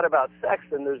 if it's not about sex,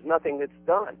 then there's nothing that's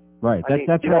done. Right, that's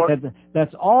right.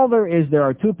 That's all there is. There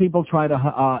are two people trying to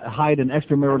hide an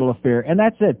extramarital affair, and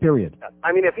that's it, period.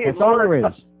 I mean, if he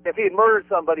had murdered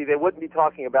somebody, they wouldn't be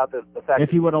talking about the fact. If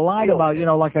he would have lied about,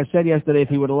 like I said yesterday, if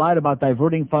he would have lied about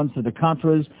diverting funds to the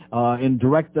Contras in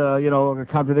direct,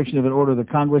 contradiction of an order of the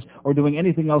Congress, or doing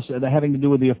anything else having to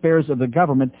do with the affairs of the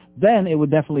government, then it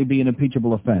would definitely be an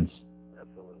impeachable offense.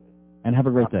 Absolutely. And have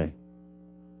a great day.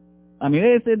 I mean,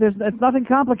 it's nothing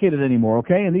complicated anymore,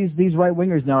 okay? And these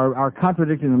right-wingers now are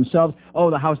contradicting themselves. Oh,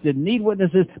 the House didn't need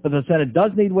witnesses, but the Senate does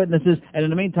need witnesses. And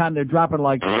in the meantime, they're dropping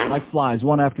like flies,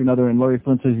 one after another. And Larry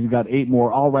Flint says he's got 8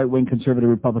 more, all right-wing conservative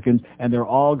Republicans, and they're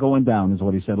all going down, is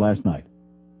what he said last night.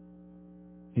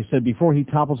 He said before he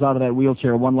topples out of that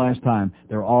wheelchair one last time,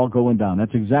 they're all going down.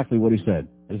 That's exactly what he said,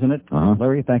 isn't it?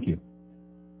 Larry, thank you.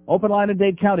 Open line in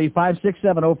Dade County,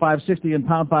 567-0560 and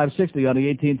pound 560 on the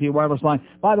AT&T wireless line.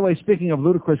 By the way, speaking of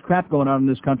ludicrous crap going on in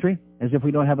this country, as if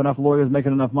we don't have enough lawyers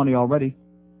making enough money already.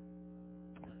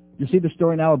 You see the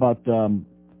story now about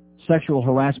sexual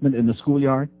harassment in the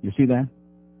schoolyard? You see that?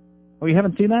 Oh, you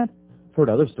haven't seen that? I've heard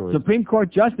other stories. Supreme Court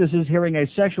Justice is hearing a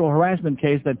sexual harassment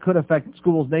case that could affect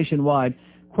schools nationwide.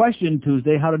 Questioned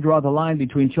Tuesday how to draw the line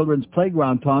between children's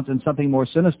playground taunts and something more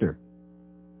sinister.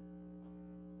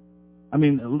 I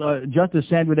mean, Justice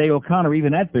Sandra Day O'Connor,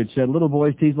 even that bitch, said little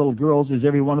boys tease little girls. Is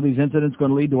every one of these incidents going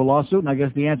to lead to a lawsuit? And I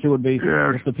guess the answer would be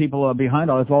if the people behind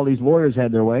if all these lawyers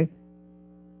had their way.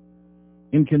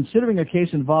 In considering a case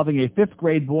involving a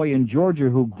 5th-grade boy in Georgia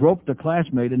who groped a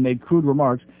classmate and made crude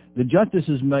remarks, the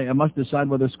justices must decide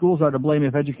whether schools are to blame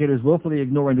if educators willfully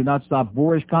ignore and do not stop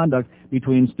boorish conduct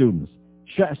between students.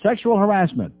 Sexual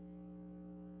harassment.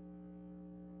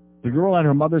 The girl and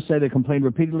her mother say they complained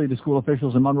repeatedly to school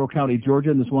officials in Monroe County,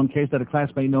 Georgia, in this one case that a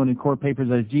classmate known in court papers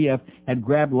as GF had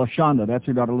grabbed LaShonda, that's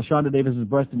her daughter, LaShonda Davis's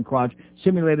breast and crotch,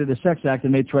 simulated a sex act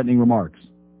and made threatening remarks.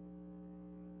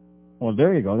 Well,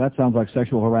 there you go. That sounds like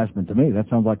sexual harassment to me. That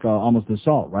sounds like almost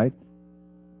assault, right?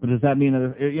 But does that mean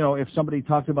that, if somebody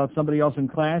talks about somebody else in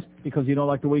class because you don't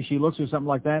like the way she looks or something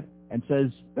like that and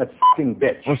says, "That fucking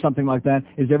bitch," or something like that,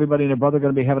 is everybody and their brother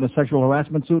going to be having a sexual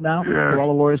harassment suit now? Yes. So all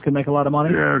the lawyers can make a lot of money?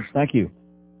 Yes. Thank you.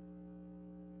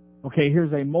 Okay,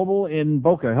 here's a mobile in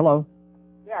Boca. Hello.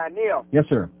 Yeah, Neil. Yes,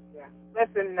 sir. Yeah.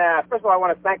 Listen, first of all, I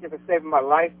want to thank you for saving my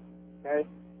life. Okay.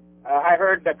 I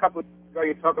heard a couple of weeks ago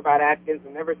you talk about Atkins,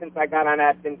 and ever since I got on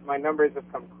Atkins, my numbers have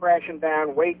come crashing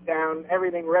down, weight down,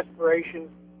 everything, respiration,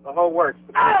 the whole works.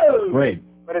 Oh! Great.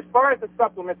 But as far as the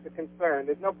supplements are concerned,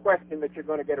 there's no question that you're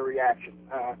going to get a reaction,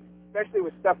 especially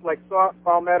with stuff like saw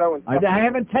palmetto and stuff. I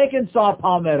haven't taken saw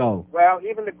palmetto. Well,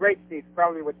 even the grape seeds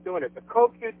probably what's doing it. The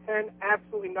CoQ10,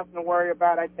 absolutely nothing to worry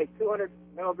about. I take 200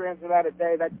 milligrams of that a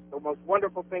day. That's the most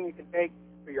wonderful thing you can take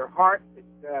for your heart.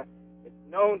 It's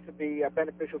known to be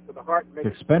beneficial to the heart. It's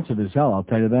expensive as hell, I'll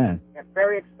tell you that. Yeah,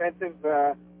 very expensive,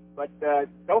 but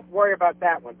don't worry about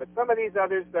that one. But some of these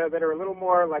others that are a little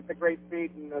more like the grapeseed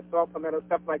and the saw palmetto,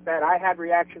 stuff like that, I had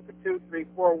reaction for 2, 3,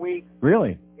 4 weeks.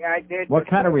 Really? Yeah, I did. What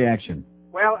kind of reaction?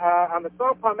 Well, on the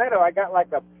saw palmetto, I got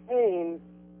like a pain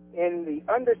in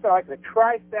the underside, like the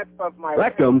tricep of my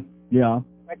rectum. Yeah.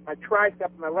 Like my tricep,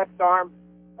 my left arm.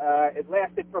 It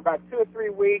lasted for about 2 or 3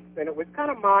 weeks, and it was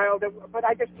kind of mild, but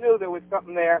I just knew there was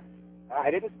something there. I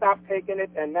didn't stop taking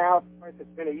it, and now, of course, it's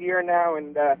been a year now,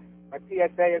 and my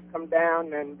PSA has come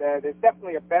down, and there's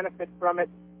definitely a benefit from it.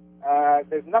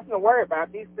 There's nothing to worry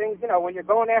about. These things, you know, when you're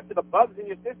going after the bugs in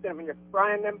your system and you're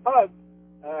frying them bugs,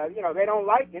 you know, they don't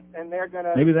like it, and they're going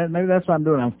to... Maybe that's what I'm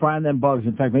doing. I'm frying them bugs.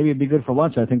 In fact, maybe it'd be good for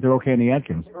lunch. I think they're okay in the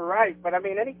Atkins. Right, but I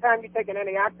mean, anytime you take an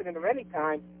antioxidant of any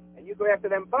kind, and you go after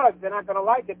them bugs, they're not going to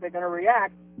like it. They're going to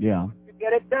react. Yeah. If you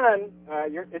get it done,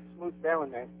 it's smooth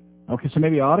sailing, man. Okay, so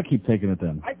maybe I ought to keep taking it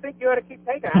then. I think you ought to keep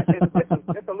taking it.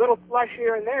 Just a little flush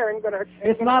here and there ain't going to...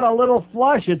 It's not a little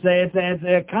flush. It's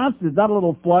a constant. It's not a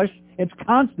little flush. It's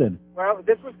constant. Well,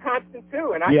 this was constant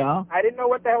too, and I didn't know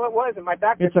what the hell it was, and my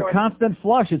doctor... It's a constant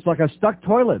flush. It's like a stuck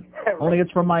toilet. Right. Only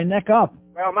it's from my neck up.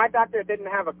 Well, my doctor didn't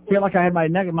have a clue. I feel like I had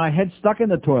my head stuck in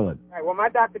the toilet. Right, well, my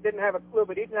doctor didn't have a clue,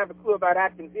 but he didn't have a clue about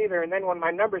Atkins either, and then when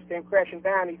my numbers came crashing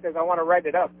down, he says, I want to write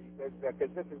it up. He says,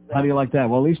 because this is... How do you like that?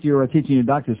 Well, at least you're teaching your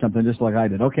doctor something just like I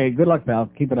did. Okay, good luck, pal.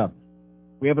 Keep it up.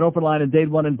 We have an open line in Dade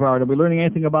 1 in Broward. Are we learning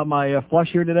anything about my flush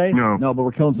here today? No. No, but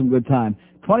we're killing some good time.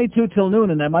 22 till noon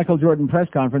in that Michael Jordan press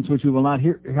conference, which we will not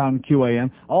hear on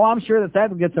QAM. Oh, I'm sure that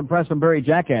would get some press from Barry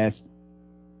Jackass.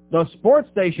 The sports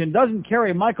station doesn't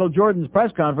carry Michael Jordan's press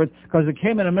conference because it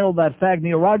came in the middle of that fag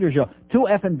Neil Rogers show. Too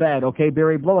effing bad, okay,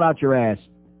 Barry? Blow it out your ass,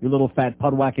 you little fat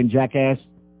pud-whacking jackass.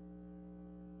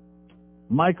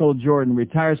 Michael Jordan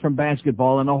retires from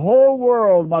basketball, and the whole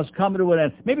world must come to an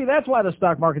end. Maybe that's why the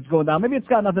stock market's going down. Maybe it's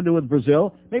got nothing to do with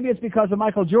Brazil. Maybe it's because of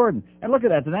Michael Jordan. And look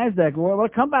at that, the NASDAQ, what a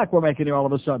comeback we're making here all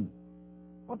of a sudden.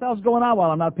 What the hell's going on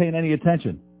while I'm not paying any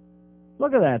attention?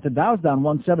 Look at that. The Dow's down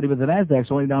 170, but the NASDAQ's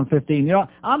only down 15. You know,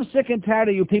 I'm sick and tired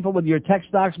of you people with your tech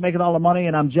stocks making all the money,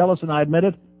 and I'm jealous, and I admit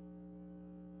it.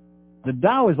 The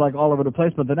Dow is like all over the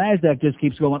place, but the NASDAQ just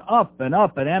keeps going up, and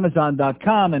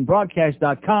Amazon.com, and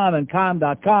Broadcast.com, and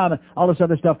Com.com, and all this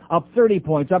other stuff, up 30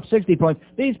 points, up 60 points.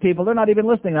 These people, they're not even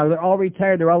listening now. They're all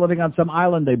retired. They're all living on some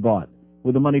island they bought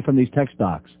with the money from these tech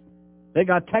stocks. They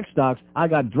got tech stocks. I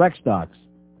got Drex stocks.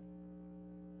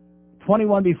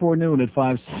 21 before noon at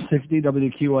 560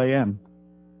 WQAM.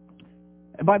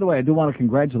 And by the way, I do want to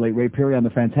congratulate Ray Perry on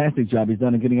the fantastic job he's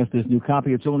done in getting us this new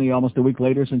copy. It's only almost a week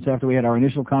later since after we had our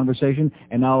initial conversation,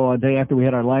 and now a day after we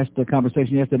had our last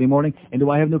conversation yesterday morning. And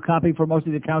do I have a new copy for most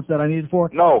of the accounts that I needed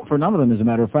for? No. For none of them, as a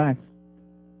matter of fact.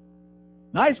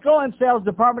 Nice going, sales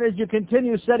department, as you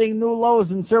continue setting new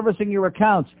lows and servicing your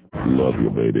accounts. Love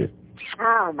you, baby.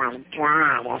 Oh, my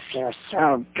God, I feel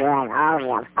so good. Oh,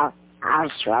 yeah. Oh,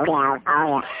 slow down. Oh,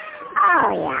 yeah.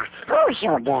 Oh, yeah. Who's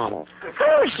your daddy?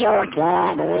 Who's your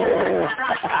daddy?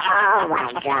 Oh,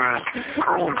 my God.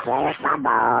 Oh, yeah, play with my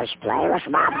balls. Play with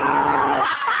my balls.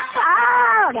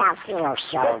 Oh, that feels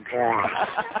so good.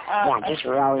 Yeah, just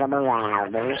roll them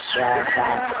around. They're so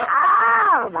good.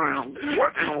 Oh, my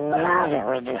God. I love it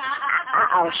when you...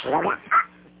 Uh-oh, slow down.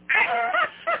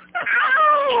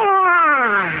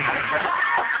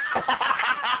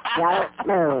 Don't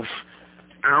move.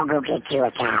 I'll go get you a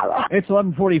towel. It's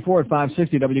 11:44 at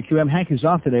 560 WQM. Hank is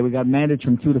off today. We got Mandich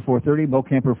from 2 to 4:30, Bo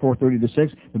Camper 4:30 to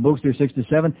 6, the Bookster 6 to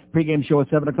 7, pregame show at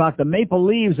 7 o'clock, the Maple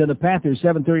Leaves and the Panthers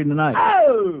 7:30 tonight.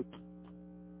 Oh!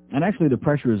 And actually, the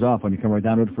pressure is off when you come right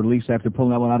down to it for the Leafs after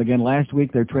pulling that one out again. Last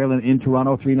week, they're trailing in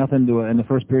Toronto 3-0 in the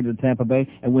first period of Tampa Bay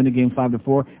and win the game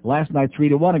 5-4. Last night,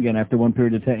 3-1 again after one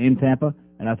period in Tampa.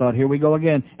 And I thought, here we go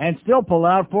again. And still pull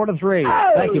out 4-3.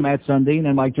 Oh! Thank you, Matt Sundin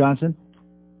and Mike Johnson.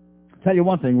 Tell you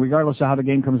one thing, regardless of how the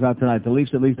game comes out tonight, the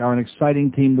Leafs at least are an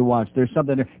exciting team to watch. There's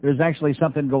actually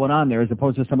something going on there as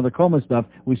opposed to some of the coma stuff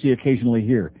we see occasionally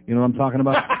here. You know what I'm talking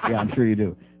about? Yeah, I'm sure you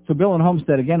do. So Bill in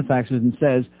Homestead again faxes and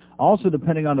says, also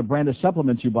depending on the brand of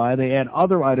supplements you buy, they add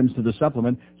other items to the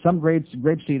supplement. Some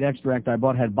grapeseed extract I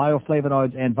bought had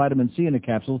bioflavonoids and vitamin C in the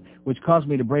capsules, which caused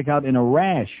me to break out in a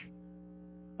rash.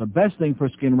 The best thing for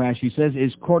skin rash, he says,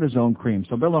 is cortisone cream.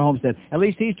 So Bill in Homestead, at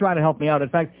least he's trying to help me out. In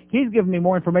fact, he's given me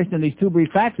more information in these 2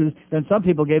 brief faxes than some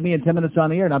people gave me in 10 minutes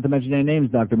on the air, not to mention any names,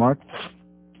 Dr. Mark.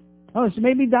 Oh, so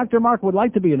maybe Dr. Mark would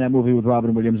like to be in that movie with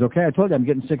Robin Williams. Okay, I told you I'm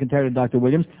getting sick and tired of Dr.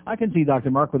 Williams. I can see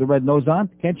Dr. Mark with a red nose on,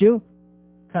 can't you?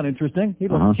 Kind of interesting. He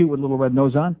looks cute with a little red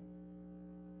nose on.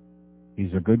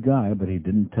 He's a good guy, but he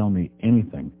didn't tell me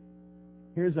anything.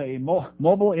 Here's a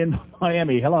mobile in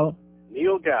Miami. Hello.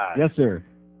 Neil Guy. Yes, sir.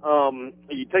 Are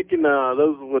you taking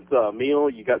those with meal?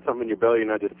 You got something in your belly, you're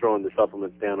not just throwing the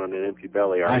supplements down on an empty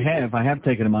belly, are you? I have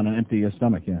taken them on an empty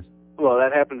stomach, yes. Well,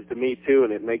 that happens to me, too,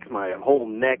 and it makes my whole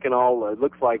neck and all, it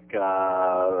looks like,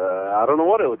 I don't know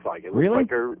what it looks like. It looks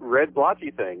like a red blotchy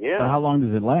thing, yeah. So how long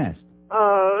does it last?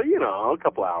 A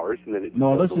couple hours, and then it just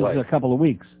No, goes this away. is a couple of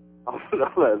weeks. Oh,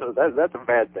 no, that's a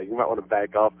bad thing. You might want to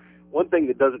back off. One thing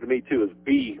that does it to me, too, is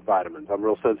B vitamins. I'm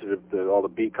real sensitive to all the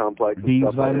B complex and B's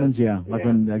stuff vitamins, like yeah. Like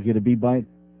when I get a bee bite.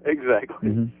 Exactly.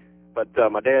 Mm-hmm. But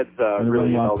my dad's And they're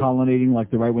really... running out pollinating,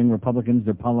 like the right-wing Republicans.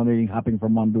 They're pollinating, hopping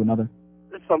from one to another.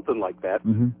 Something like that.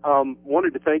 Mm-hmm.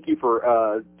 Wanted to thank you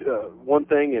for one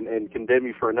thing and condemn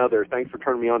you for another. Thanks for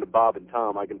turning me on to Bob and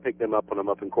Tom. I can pick them up when I'm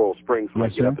up in Coral Springs when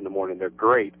Yes, I get sir. up in the morning. They're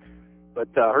great. But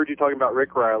I heard you talking about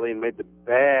Rick Riley and made the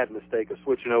bad mistake of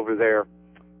switching over there.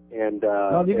 And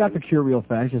well, you got the cure real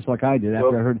fast, just like I did.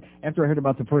 After I heard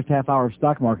about the first half hour of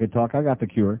stock market talk, I got the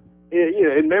cure.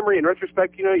 In memory, in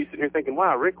retrospect, you sit here thinking,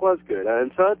 wow, Rick was good.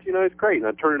 And such, it's great. And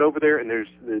I turn it over there, and there's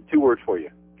the two words for you,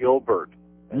 Gilbert.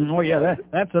 Oh, yeah,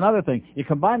 that's another thing. You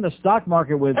combine the stock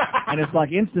market with, and it's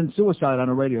like instant suicide on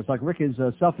the radio. It's like Rick is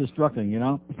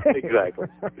self-destructing, Exactly.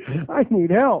 I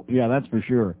need help. Yeah, that's for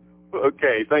sure.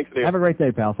 Okay, thanks, Dan. Have a great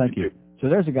day, pal. Thank you. So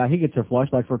there's a guy, he gets her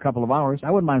flushed like for a couple of hours. I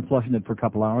wouldn't mind flushing it for a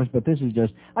couple of hours, but this is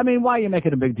just, why are you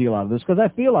making a big deal out of this? Because I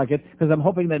feel like it, because I'm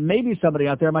hoping that maybe somebody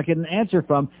out there might get an answer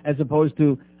from, as opposed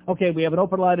to, okay, we have an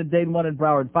open line at Dayton 1 in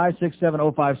Broward,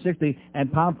 567-0560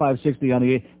 and pound 560 on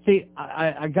the 8. See,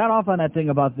 I got off on that thing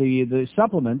about the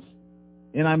supplements,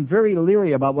 and I'm very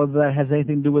leery about whether that has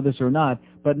anything to do with this or not,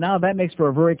 but now that makes for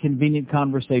a very convenient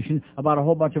conversation about a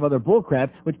whole bunch of other bullcrap,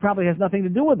 which probably has nothing to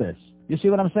do with this. You see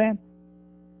what I'm saying?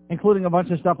 Including a bunch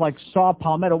of stuff like saw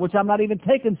palmetto, which I'm not even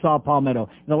taking saw palmetto.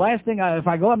 The last thing, if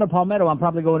I go on the palmetto, I'm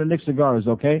probably going to Nick Cigars,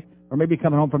 okay? Or maybe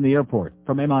coming home from the airport,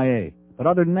 from MIA. But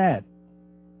other than that,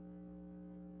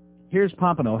 here's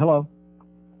Pompano. Hello.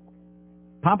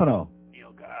 Pompano.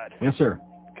 Oh, God. Yes, sir.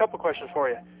 A couple questions for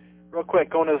you. Real quick,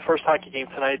 going to the first hockey game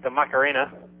tonight, the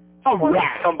Macarena. Oh,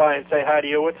 yeah. Come by and say hi to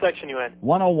you. What section you in?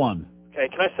 101. Okay,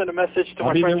 can I send a message to I'll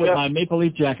my be there friend with Jeff? my Maple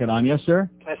Leaf jacket on. Yes, sir?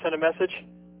 Can I send a message?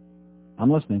 I'm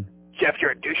listening. Jeff,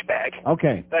 you're a douchebag.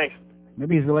 Okay. Thanks.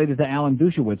 Maybe he's related to Alan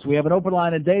Dushewitz. We have an open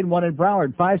line at Dayton, 1 in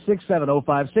Broward,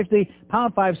 567-0560,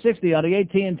 pound 560 on the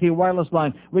AT&T wireless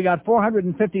line. We got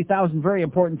 450,000 very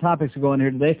important topics to go in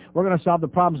here today. We're going to solve the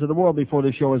problems of the world before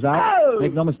the show is out. Oh!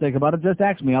 Make no mistake about it. Just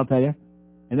ask me, I'll tell you.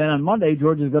 And then on Monday,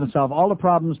 George is going to solve all the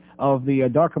problems of the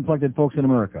dark-complected folks in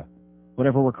America,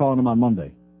 whatever we're calling them on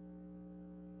Monday.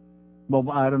 Well,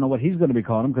 I don't know what he's going to be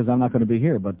calling them because I'm not going to be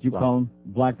here, but you call them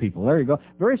black people. There you go.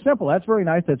 Very simple. That's very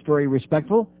nice. That's very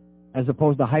respectful, as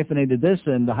opposed to hyphenated this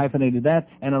and hyphenated that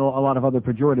and a lot of other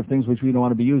pejorative things which we don't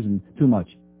want to be using too much.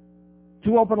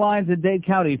 Two open lines in Dade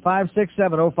County,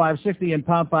 567-0560 and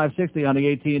pound 560 on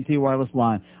the AT&T wireless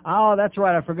line. Oh, that's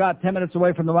right. I forgot. 10 minutes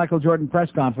away from the Michael Jordan press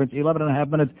conference, 11 and a half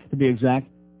minutes to be exact.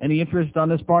 Any interest on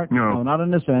this part? No. No, not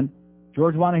on this end.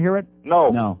 George, want to hear it? No.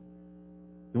 No.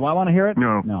 Do I want to hear it?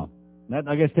 No. No. That,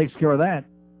 I guess, takes care of that.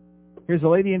 Here's a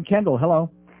lady in Kendall. Hello.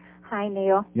 Hi,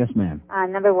 Neil. Yes, ma'am.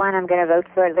 Number one, I'm going to vote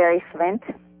for Larry Flint.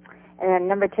 And then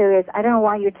number two is, I don't know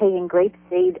why you're taking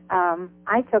grapeseed.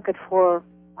 I took it for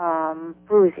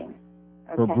bruising.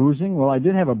 Okay. For bruising? Well, I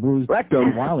did have a bruise a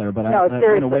while there, but No,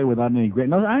 I went away without any grape.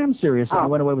 No, I am serious. I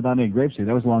went away without any grapeseed.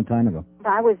 That was a long time ago.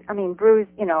 Bruised,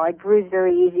 I bruise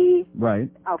very easy. Right.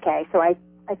 Okay, so I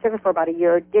took it for about a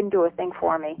year. Didn't do a thing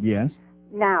for me. Yes.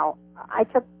 Now, I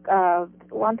took,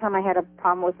 one time I had a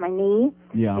problem with my knee.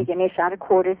 Yeah. They gave me a shot of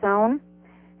cortisone,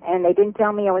 and they didn't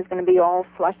tell me I was going to be all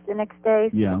flushed the next day.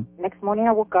 Yeah. Next morning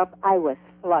I woke up, I was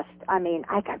flushed. I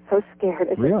got so scared.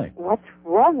 I said, really? What's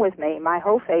wrong with me? My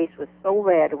whole face was so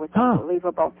red. It was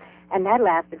unbelievable. And that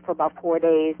lasted for about 4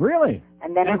 days. Really?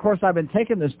 And then, of course, I've been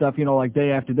taking this stuff, like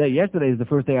day after day. Yesterday is the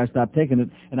first day I stopped taking it,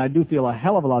 and I do feel a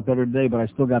hell of a lot better today, but I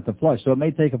still got the flush. So it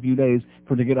may take a few days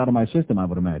for it to get out of my system, I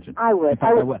would imagine. I would. In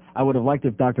fact, I would have liked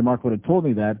if Dr. Mark would have told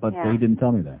me that, but he didn't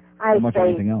tell me that. I much say,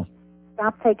 anything else.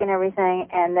 Stop taking everything,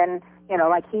 and then,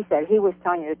 like he said, he was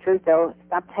telling you the truth, though.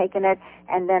 Stop taking it,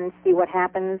 and then see what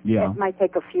happens. Yeah. It might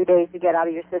take a few days to get out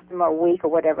of your system, or a week, or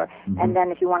whatever. Mm-hmm. And then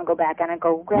if you want to go back on it,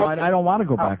 go grab I don't want to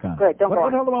go back on it. Good, don't what go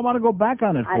the hell do I want to go back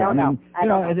on it for? I don't know.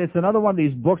 It's another one of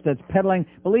these books that's peddling.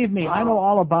 Believe me, I know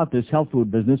all about this health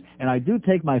food business, and I do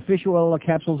take my fish oil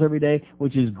capsules every day,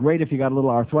 which is great if you got a little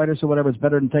arthritis or whatever. It's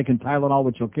better than taking Tylenol,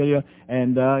 which will kill you.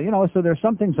 And, so there's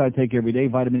some things I take every day,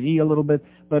 vitamin E a little bit,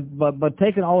 but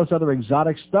taking all this other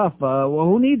exotic stuff,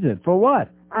 who needs it? For what?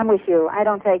 I'm with you. I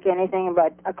don't take anything,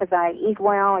 but because I eat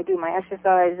well, I do my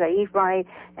exercise, I eat right,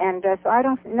 and so I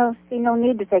don't see no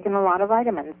need to take in a lot of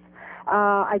vitamins.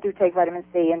 I do take vitamin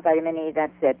C and vitamin E,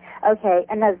 that's it. Okay,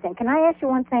 another thing. Can I ask you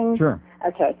one thing? Sure.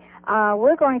 Okay.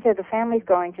 The family's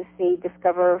going to see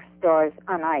Discover Stars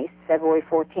on Ice, February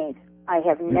 14th. I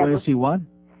have You're never... going to see what?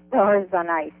 Stars on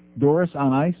Ice. Doris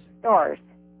on Ice? Stars.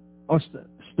 Oh,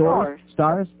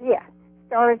 stars? Yeah.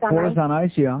 Stars on Stars Ice? on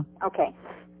Ice, yeah. Okay.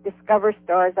 Discover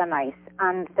Stars on Ice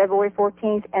on February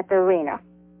 14th at the arena.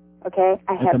 Okay?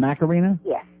 At the Macarena?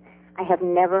 Yes. I have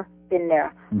never been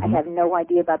there. I have no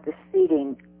idea about the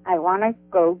seating. I want to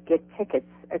go get tickets,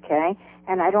 okay?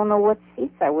 And I don't know what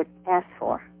seats I would ask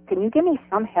for. Can you give me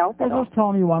some help at all? Just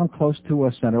tell them you want them close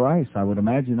to center ice. I would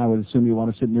assume you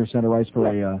want to sit near center ice for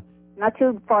a... Not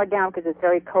too far down because it's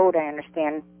very cold, I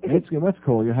understand. It's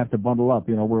cool. You have to bundle up,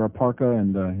 wear a parka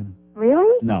and...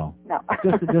 Really? No. No.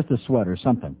 just a sweater,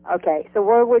 something. Okay, so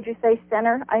where would you say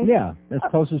center ice? Yeah, as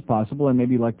close as possible, and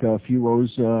maybe like a few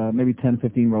rows, maybe 10,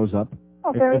 15 rows up,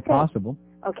 if possible.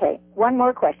 Okay, one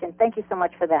more question. Thank you so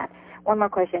much for that. One more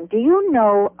question. Do you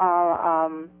know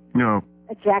No.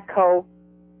 Jack Coe?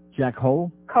 Jack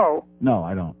Hole? Coe. No,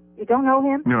 I don't. You don't know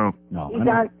him? No. He's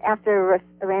on after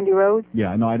Randy Rhoads?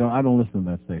 Yeah, no, I don't listen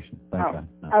to that station. Thank God.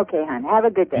 No. Okay, hon. Have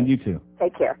a good day. And you too.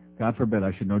 Take care. God forbid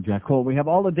I should know Jack Cole. We have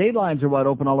all the Dade lines are wide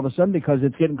open all of a sudden because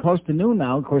it's getting close to noon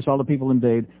now. Of course, all the people in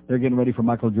Dade, they're getting ready for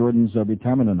Michael Jordan's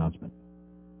retirement announcement.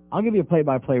 I'll give you a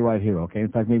play-by-play right here, okay? In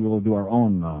fact, maybe we'll do our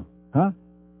own,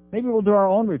 Maybe we'll do our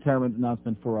own retirement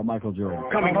announcement for Michael Jordan.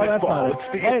 That's not it.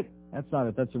 Wait, that's not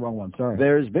it. That's the wrong one. Sorry.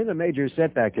 There's been a major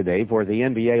setback today for the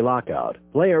NBA lockout.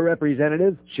 Player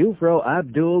representative Shufro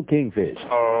Abdul Kingfish.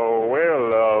 Oh,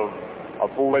 well, I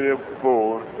play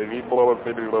ball, and he blows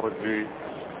maybe a G.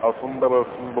 I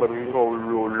somebody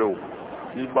low.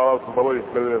 He balls somebody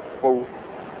play full.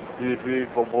 He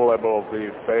for volleyball play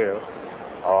fair.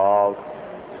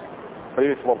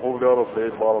 Baseball hold down a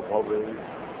baseball probably.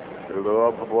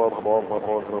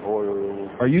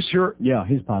 Are you sure? Yeah,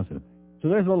 he's positive. So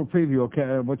there's a little preview,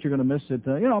 okay, what you're going to miss.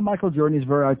 Michael Jordan, he's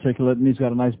very articulate, and he's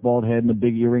got a nice bald head and a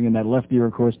big earring in that left ear,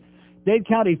 of course. Dade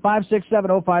County,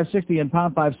 5670560 and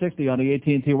pound 560 on the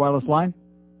AT&T wireless line.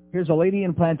 Here's a lady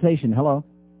in Plantation. Hello.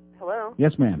 Hello?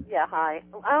 Yes, ma'am. Yeah, hi.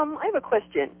 I have a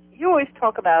question. You always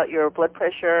talk about your blood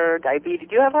pressure, diabetes.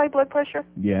 Do you have high blood pressure?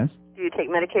 Yes. Do you take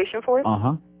medication for it?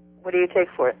 Uh-huh. What do you take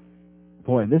for it?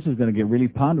 Boy, this is going to get really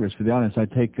ponderous for the audience. I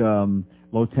take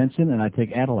low tension and I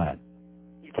take Adalat.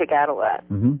 You take Adalat.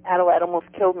 Mm-hmm. Adalat almost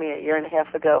killed me a year and a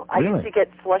half ago. I Really? used to get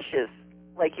flushes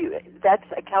like you. That's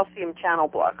a calcium channel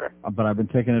blocker. But I've been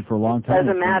taking it for a long time. Doesn't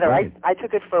It's been matter. great. I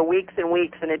took it for weeks and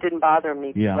weeks, and it didn't bother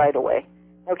me Yeah. right away.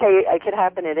 Okay, it could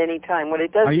happen at any time. What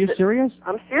it does. Are you serious?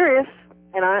 I'm serious,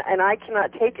 and I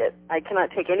cannot take it. I cannot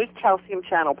take any calcium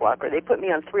channel blocker. They put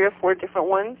me on 3 or 4 different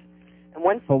ones, and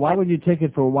once. But why would you take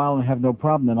it for a while and have no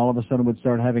problem, then all of a sudden would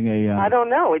start having a... I don't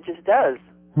know. It just does.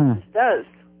 Huh. It just does.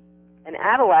 And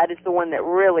Adalat is the one that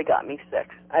really got me sick.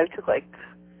 I took I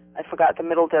forgot the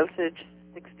middle dosage,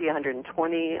 60,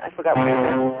 120. I forgot what it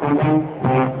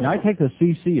was. Yeah, I take the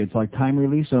CC. It's like time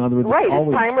release. In other words, Right, it's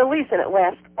always... it's time release, and it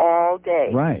lasts all day.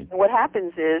 Right. And what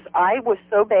happens is I was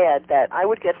so bad that I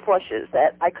would get flushes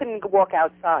that I couldn't walk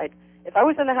outside. If I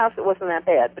was in the house, it wasn't that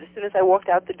bad. But as soon as I walked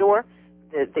out the door,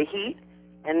 the heat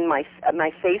and my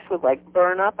face would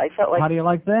burn up. I felt like... How do you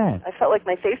like that? I felt like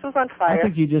my face was on fire. I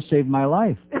think you just saved my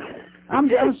life. I'm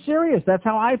serious. That's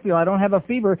how I feel. I don't have a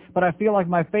fever, but I feel like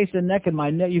my face and neck and my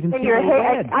neck, you can And see your my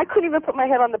head, head. I couldn't even put my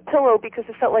head on the pillow because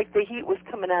it felt like the heat was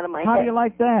coming out of my How head. do you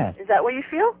like that? Is that what you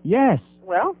feel? Yes.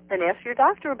 Well, then ask your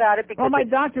doctor about it because... Well, my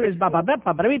doctor is... my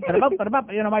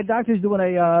doctor's doing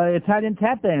a Italian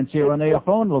tap dance here on the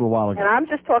phone a little while ago. And I'm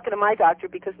just talking to my doctor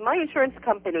because my insurance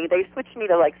company, they switched me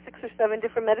to 6 or 7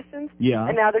 different medicines. Yeah.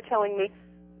 And now they're telling me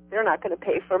they're not going to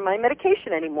pay for my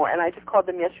medication anymore. And I just called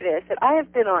them yesterday. I said, I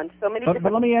have been on so many different...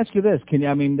 But let me ask you this.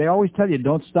 They always tell you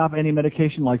don't stop any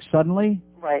medication suddenly.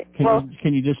 Right.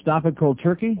 Can you just stop it cold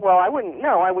turkey? Well, I wouldn't.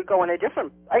 No, I would go in a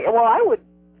different... I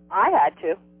had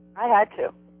to. I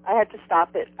had to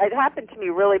stop it. It happened to me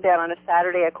really bad on a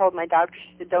Saturday. I called my doctor.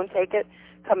 She said, don't take it.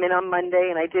 Come in on Monday.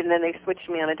 And I did. And then they switched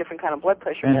me on a different kind of blood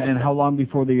pressure medicine. And how long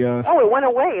before the... Oh, it went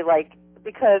away.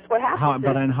 Because what happened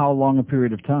But in how long a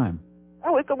period of time?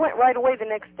 Oh, it went right away the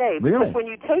next day. Really? Because when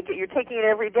you take it, you're taking it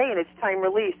every day, and it's time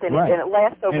released, and, Right. it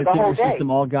lasts over and the it's whole in your day. system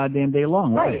all goddamn day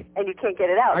long, right? And you can't get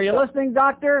it out. Are you listening,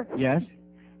 doctor? Yes.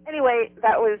 Anyway,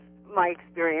 that was my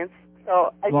experience.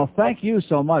 So Thank you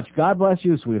so much. God bless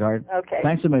you, sweetheart. Okay.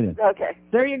 Thanks a million. Okay.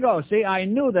 There you go. See, I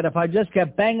knew that if I just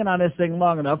kept banging on this thing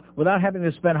long enough without having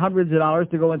to spend hundreds of dollars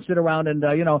to go and sit around and,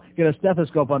 get a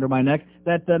stethoscope under my neck,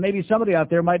 that maybe somebody out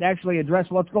there might actually address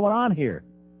what's going on here.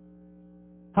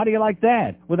 How do you like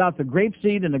that? Without the grape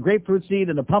seed and the grapefruit seed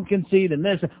and the pumpkin seed and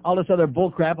all this other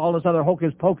bullcrap, all this other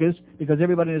hocus pocus, because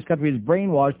everybody in this country is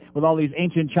brainwashed with all these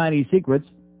ancient Chinese secrets,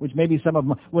 which maybe some of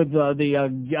them with the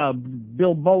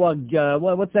Bilboa,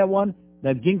 what's that one?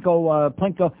 That ginkgo,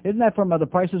 Plinko. Isn't that from The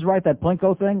Price is Right, that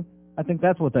Plinko thing? I think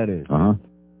that's what that is. Uh-huh.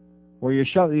 where you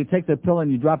take the pill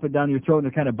and you drop it down your throat and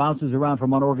it kind of bounces around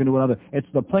from one organ to another. It's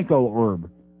the Plinko herb.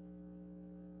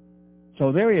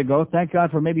 So there you go. Thank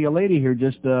God for maybe a lady here,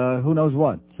 just who knows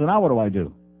what. So now what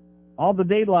do? All the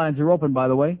date lines are open, by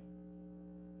the way.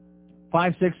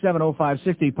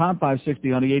 5670560, pound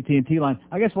 560 on the AT&T line.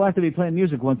 I guess we'll have to be playing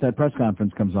music once that press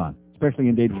conference comes on, especially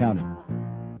in Dade County.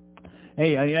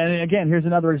 Hey, and again, here's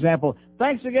another example.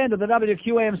 Thanks again to the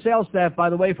WQAM sales staff, by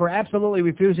the way, for absolutely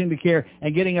refusing to care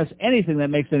and getting us anything that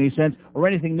makes any sense or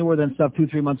anything newer than stuff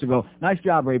 2-3 months ago. Nice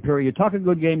job, Ray Perry. You talk a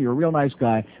good game. You're a real nice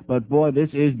guy. But, boy, this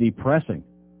is depressing.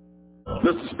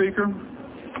 Mr. Speaker,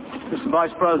 Mr.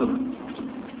 Vice President,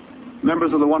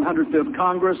 members of the 105th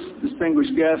Congress,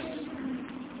 distinguished guests,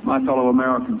 my fellow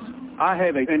Americans, I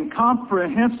have an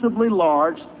incomprehensibly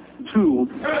large tool.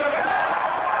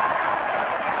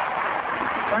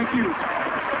 Thank you.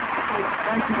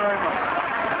 Thank you very much.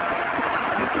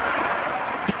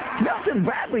 Milton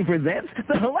Bradley presents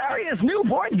the hilarious new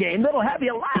board game that'll have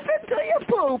you laughing till you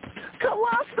poop.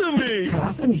 Colostomy.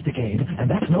 Colostomy's the game, and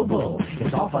that's no bull.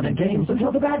 It's all fun and games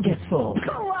until the bag gets full.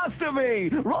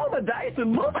 Colostomy. Roll the dice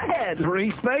and move ahead.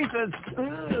 3 spaces.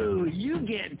 Ooh, you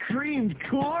get creamed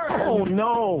corn. Oh,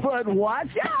 no. But watch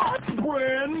out.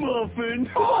 Bran muffin.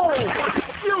 Oh,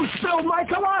 you spilled my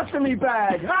colostomy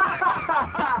bag.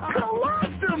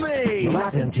 Colostomy.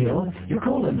 Laugh until your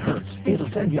colon hurts. It'll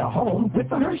send you home with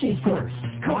the Hershey's first.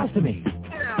 Colostomy.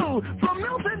 Ew, from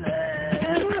Milton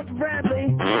Bradley.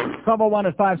 1201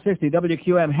 at 560,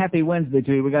 WQM. Happy Wednesday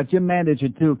to you. We got Jim Mandich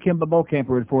at 2, Kimba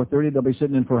Bocamper at 4:30. They'll be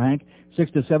sitting in for Hank.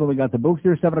 6 to 7, we got the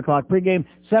Bookster. 7 o'clock pregame.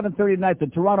 7:30 tonight, the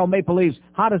Toronto Maple Leafs,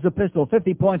 hot as a pistol.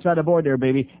 50 points on the board there,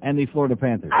 baby. And the Florida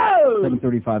Panthers. Oh!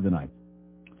 7:35 tonight.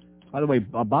 By the way,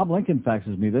 Bob Lincoln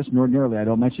faxes me this. Ordinarily, I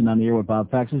don't mention on the air what Bob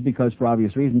faxes because for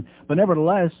obvious reasons. But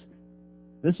nevertheless,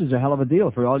 this is a hell of a deal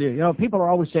for all you. You know, people are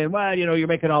always saying, well, you know, you're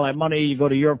making all that money. You go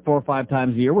to Europe 4 or 5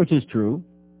 times a year, which is true.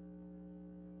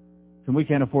 And we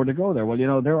can't afford to go there. Well, you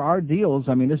know, there are deals.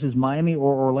 I mean, this is Miami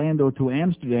or Orlando to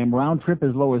Amsterdam. Round trip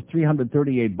as low as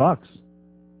 $338.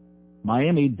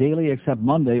 Miami daily except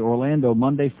Monday. Orlando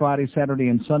Monday, Friday, Saturday,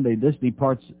 and Sunday. This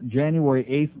departs January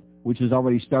 8th, which has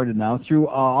already started now, through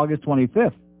August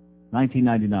 25th,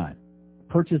 1999.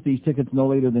 Purchase these tickets no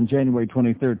later than January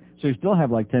 23rd. So you still have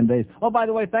like 10 days. Oh, by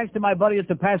the way, thanks to my buddy at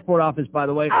the passport office, by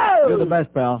the way. Oh! You're the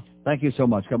best, pal. Thank you so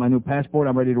much. Got my new passport.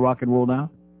 I'm ready to rock and roll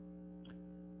now.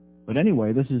 But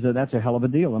anyway, that's a hell of a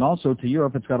deal. And also to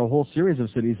Europe, it's got a whole series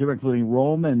of cities here, including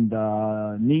Rome and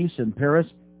Nice and Paris,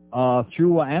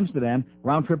 through Amsterdam.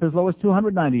 Round trip as low as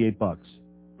 $298.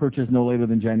 Purchase no later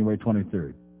than January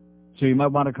 23rd. So you might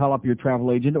want to call up your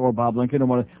travel agent or Bob Lincoln.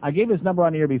 I gave his number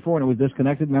on the air before, and it was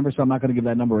disconnected, remember, so I'm not going to give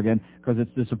that number again because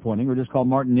it's disappointing. Or just call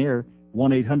Martin Neer,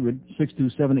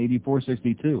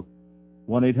 1-800-627-8462.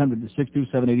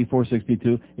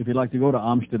 1-800-627-8462 if you'd like to go to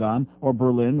Amsterdam or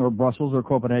Berlin or Brussels or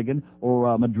Copenhagen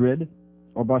or Madrid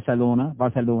or Barcelona,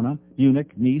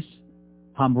 Munich, Nice,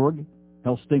 Hamburg,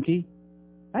 Helsinki.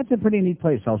 That's a pretty neat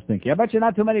place, Helsinki. I bet you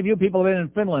not too many of you people have been in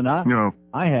Finland, huh? No.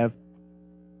 I have.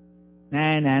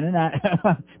 Nah.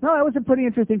 No, it was a pretty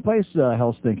interesting place,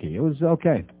 Helsinki. It was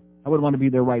okay. I wouldn't want to be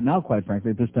there right now, quite frankly,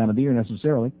 at this time of the year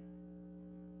necessarily.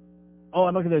 Oh,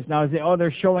 and look at this. Now,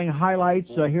 they're showing highlights.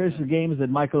 Here's the games that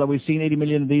Michael, we've seen 80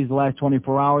 million of these the last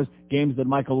 24 hours. Games that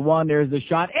Michael won. There's the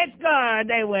shot. It's good.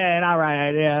 They win. All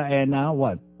right. Yeah. And now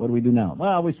what? What do we do now?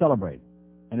 Well, we celebrate.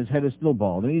 And his head is still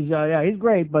bald. And he's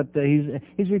great, but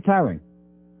he's retiring.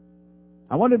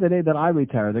 I wonder the day that I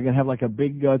retire, they're going to have like a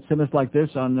big Simmons like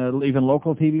this on even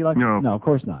local TV like No. No, of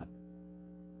course not.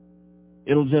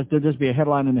 There'll just be a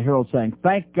headline in the Herald saying,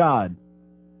 thank God.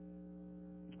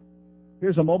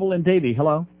 Here's a mobile in Davie.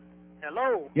 Hello?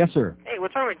 Hello? Yes, sir. Hey,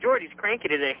 what's wrong with George? He's cranky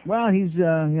today. Well, he's,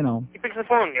 He picks the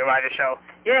phone, you're by the show.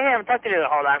 Yeah, I haven't talked to you the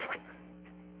whole time.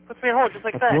 Puts me on hold just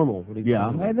like that. normal.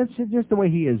 Yeah, that's just the way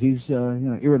he is. He's,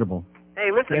 irritable. Hey,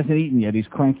 listen. He hasn't eaten yet. He's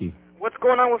cranky. What's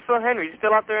going on with Phil Henry? Is he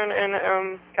still out there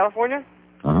in California?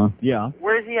 Uh-huh. Yeah.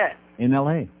 Where is he at? In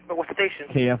L.A. But what station?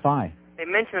 KFI. They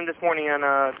mentioned him this morning on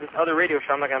this other radio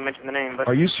show. I'm not going to mention the name, but...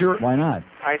 Are you sure? Why not?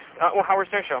 Howard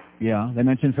Stern show. Yeah, they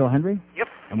mentioned Phil Henry? Yep.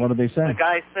 And what did they say? The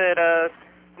guy said,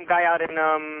 some guy out in,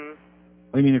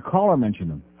 Oh, you mean a caller mentioned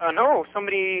him? No,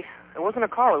 somebody, it wasn't a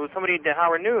caller, it was somebody that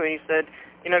Howard knew, and he said,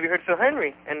 have you heard Phil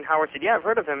Henry? And Howard said, yeah, I've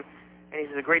heard of him. And he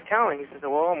says, a great talent. He says,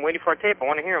 well, I'm waiting for a tape, I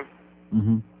want to hear him.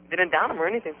 Mm-hmm. Didn't down him or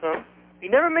anything, so... He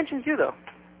never mentions you, though.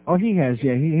 Oh, he has,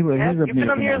 yeah. He ripped me. You've been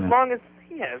on here as long as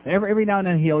he has. Every now and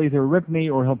then he'll either rip me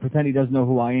or he'll pretend he doesn't know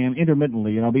who I am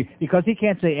intermittently, because he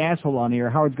can't say asshole on here.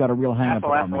 Howard's got a real hang-up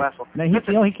on me. Asshole.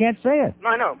 No, he can't say it. No,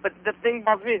 I know, but the thing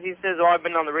bothers me is he says, I've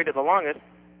been on the radio the longest.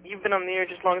 you've been on the air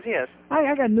just as long as he has.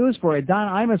 I got news for you. Don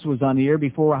Imus was on the air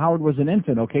before Howard was an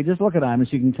infant, okay? Just look at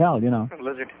Imus, you can tell, you know.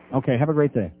 Lizard. Okay, have a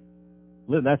great day.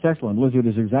 That's excellent. Lizard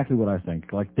is exactly what I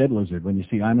think, like dead lizard when you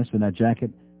see Imus in that jacket.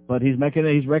 But he's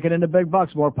raking in the big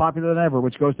bucks, more popular than ever,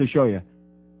 which goes to show you.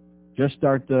 Just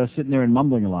start sitting there and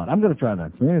mumbling a lot. I'm going to try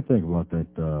that. What do you think about that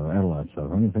Adelaide stuff?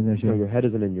 I don't think I should. No, your head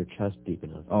isn't in your chest deep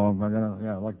enough. Oh, am I going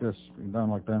to, like this,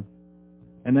 down like that.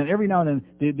 And then every now and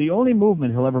then, the only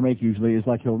movement he'll ever make usually is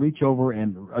like he'll reach over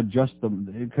and adjust them,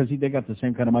 because they got the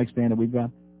same kind of mic stand that we've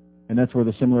got. And that's where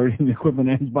the similarity in the equipment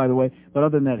ends, by the way. But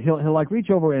other than that, he'll like reach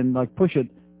over and like push it.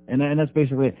 And that's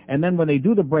basically it. And then when they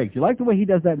do the break, you like the way he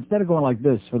does that? Instead of going like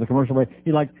this for the commercial break,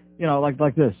 he like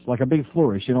this, like a big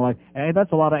flourish, and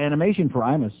that's a lot of animation for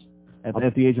Imus.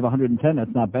 At the age of 110,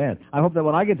 that's not bad. I hope that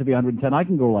when I get to be 110, I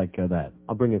can go like that.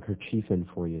 I'll bring a kerchief in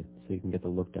for you so you can get the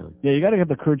look down. Yeah, you got to get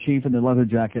the kerchief and the leather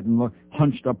jacket and look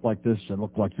hunched up like this and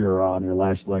look like you're on your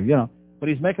last leg, But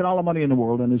he's making all the money in the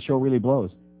world, and his show really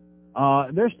blows.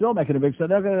 They're still making a big set.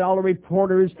 They've got all the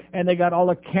reporters, and they got all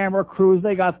the camera crews.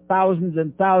 They got thousands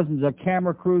and thousands of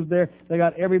camera crews there. They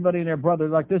got everybody and their brother.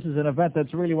 Like, this is an event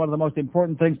that's really one of the most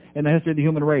important things in the history of the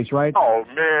human race, right? Oh,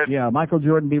 man. Yeah, Michael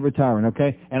Jordan be retiring,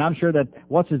 okay? And I'm sure that,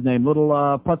 what's his name, little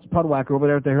Pudwacker over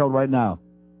there at the Herald right now.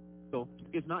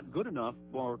 Is not good enough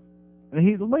for...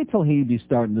 Wait till he be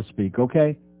starting to speak,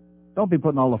 okay? Don't be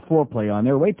putting all the foreplay on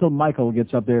there. Wait till Michael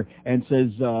gets up there and says,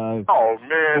 oh,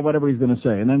 man. whatever he's going to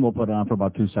say, and then we'll put it on for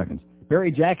about 2 seconds.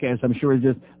 Barry Jackass, I'm sure, is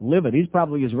just livid. He's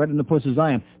probably as red in the puss as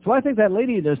I am. So I think that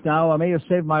lady just now may have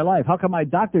saved my life. How come my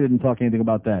doctor didn't talk anything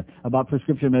about that, about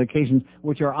prescription medications,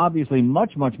 which are obviously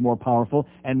much, much more powerful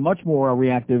and much more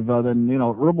reactive than,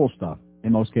 herbal stuff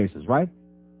in most cases, right?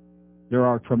 There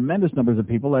are tremendous numbers of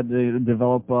people that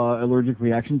develop allergic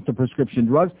reactions to prescription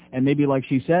drugs, and maybe, like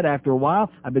she said, after a while,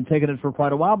 I've been taking it for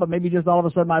quite a while, but maybe just all of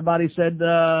a sudden my body said,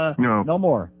 no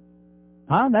more.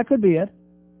 Huh? That could be it.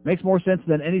 Makes more sense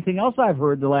than anything else I've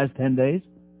heard the last 10 days.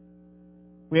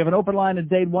 We have an open line at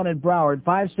Dade 1 in Broward,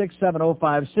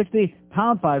 5670560,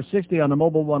 pound 560 on the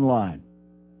Mobile 1 line.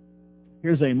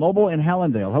 Here's a mobile in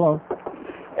Hallandale. Hello.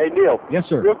 Hey, Neil. Yes,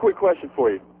 sir. Real quick question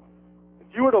for you.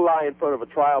 If you were to lie in front of a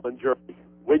trial in Germany,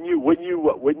 wouldn't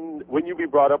you be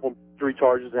brought up on 3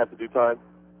 charges and have to do time?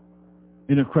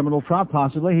 In a criminal trial,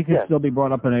 possibly. He could still be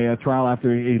brought up in a trial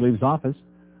after he leaves office.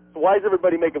 So why is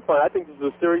everybody making fun? I think this is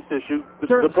a serious issue.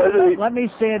 Sir, let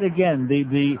me say it again.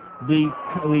 The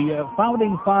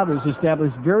founding fathers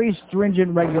established very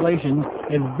stringent regulations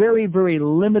and very, very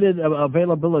limited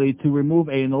availability to remove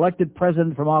an elected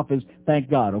president from office, thank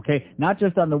God, okay? Not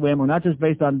just on the whim, or not just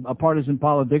based on partisan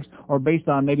politics, or based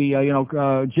on maybe,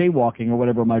 jaywalking or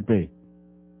whatever it might be.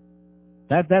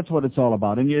 That's what it's all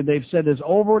about. And they've said this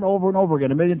over and over and over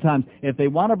again 1,000,000 times. If they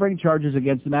want to bring charges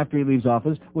against him after he leaves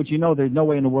office, which there's no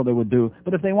way in the world they would do,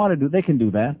 but if they want to do, they can do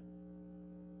that.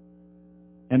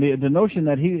 And the notion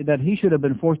that he should have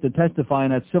been forced to testify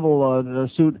in that civil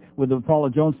suit with the Paula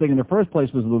Jones thing in the first place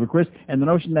was ludicrous, and the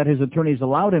notion that his attorneys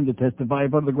allowed him to testify in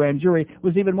front of the grand jury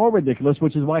was even more ridiculous,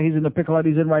 which is why he's in the pickle that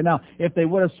he's in right now. If they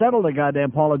would have settled the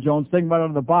goddamn Paula Jones thing right out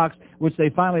of the box, which they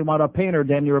finally wound up paying her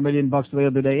damn near $1 million the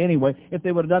other day anyway, if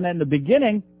they would have done that in the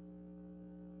beginning,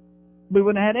 we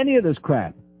wouldn't have had any of this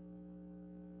crap.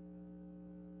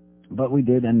 But we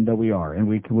did, and we are, and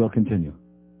we will continue.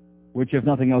 Which, if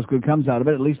nothing else good comes out of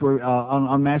it, at least we're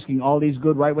unmasking all these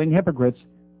good right-wing hypocrites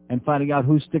and finding out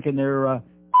who's sticking their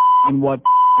in what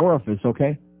orifice,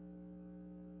 okay?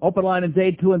 Open line in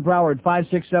Dade 2 in Broward,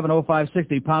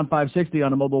 5670560, pound 560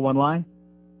 on the Mobile 1 line.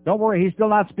 Don't worry, he's still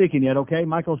not speaking yet, okay?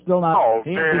 Michael's still not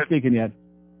he ain't speaking yet.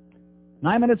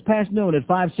 9 minutes past noon at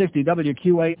 560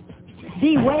 WQA.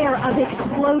 Beware of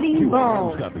exploding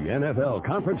balls. Got the NFL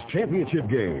Conference Championship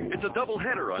game. It's a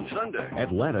doubleheader on Sunday.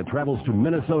 Atlanta travels to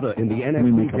Minnesota in the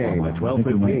NFC game at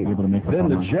 12:15. Then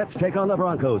the Jets take on the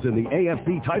Broncos in the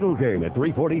AFC title game at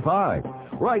 3:45.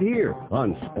 Right here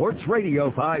on Sports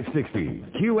Radio 560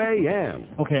 QAM.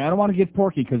 Okay, I don't want to get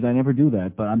porky because I never do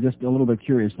that, but I'm just a little bit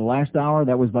curious. The last hour,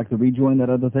 that was like the rejoin, that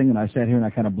other thing, and I sat here and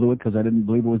I kind of blew it because I didn't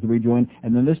believe it was the rejoin.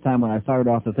 And then this time when I fired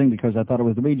off the thing because I thought it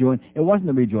was the rejoin, it wasn't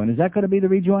the rejoin. Is that going to be the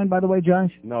rejoin, by the way,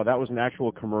 Josh? No, that was an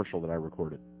actual commercial that I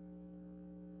recorded.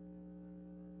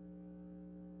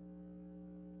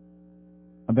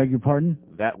 I beg your pardon?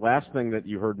 That last thing that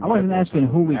you heard... I wasn't asking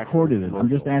who recorded it. I'm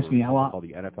just asking how... It's called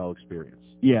the NFL Experience.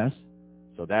 Yes.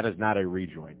 So that is not a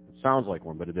rejoin. It sounds like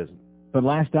one, but it isn't. But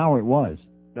last hour it was.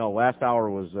 No, last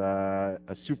hour was a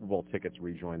Super Bowl tickets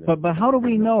rejoin. But how do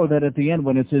we know that at the end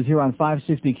when it says here on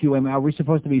 560 QM, are we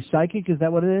supposed to be psychic? Is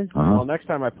that what it is? Well, next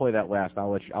time I play that last, I'll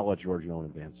let George know in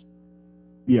advance.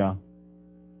 Yeah.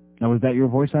 Now, was that your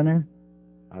voice on there?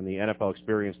 on the NFL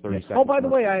Experience 30 Seconds. Oh, by the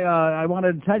way, I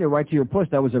wanted to tell you right to your push,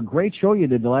 that was a great show you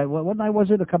did. What night was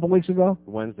it? A couple weeks ago?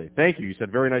 Wednesday. Thank you. You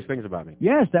said very nice things about me.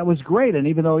 Yes, that was great. And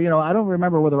even though, I don't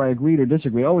remember whether I agreed or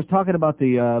disagreed. I was talking about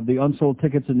the unsold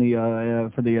tickets in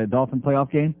the for the Dolphin playoff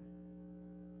game.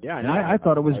 Yeah, and I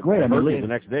thought it was great. I heard it the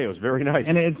next day. It was very nice.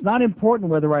 And it's not important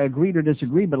whether I agreed or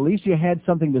disagreed, but at least you had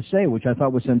something to say, which I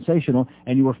thought was sensational,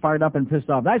 and you were fired up and pissed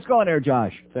off. Nice going there,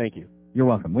 Josh. Thank you. You're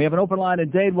welcome. We have an open line in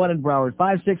Dade, one in Broward,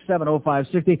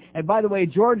 5670560. And by the way,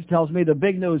 George tells me the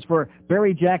big news for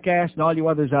Barry Jackass and all you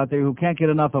others out there who can't get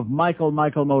enough of Michael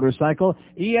Motorcycle,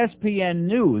 ESPN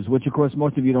News, which of course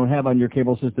most of you don't have on your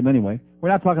cable system anyway. We're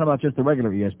not talking about just the regular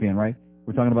ESPN, right?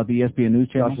 We're talking about the ESPN News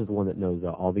channel. Josh is the one that knows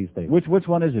all these things. Which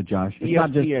one is it, Josh? It's ESPN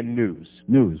not just News.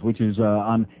 News, which is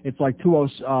on, it's like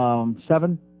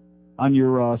 207 on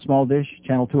your small dish,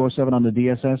 channel 207 on the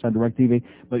DSS, on DirecTV,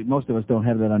 but most of us don't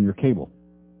have that on your cable.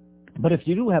 But if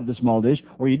you do have the small dish,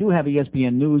 or you do have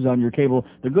ESPN News on your cable,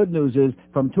 the good news is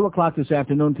from 2 o'clock this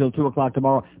afternoon till 2 o'clock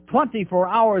tomorrow, 24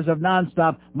 hours of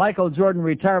nonstop Michael Jordan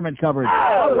retirement coverage.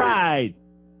 All right.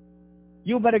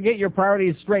 You better get your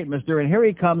priorities straight, mister. And here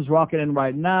he comes walking in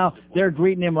right now. They're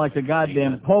greeting him like the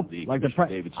goddamn Pope. Like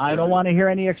I don't want to hear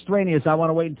any extraneous. I want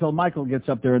to wait until Michael gets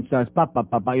up there and starts, pop, pop,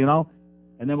 pop,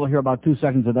 And then we'll hear about 2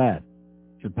 seconds of that.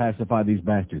 Should pacify these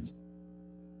bastards.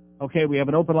 Okay, we have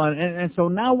an open line. And so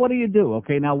now what do you do?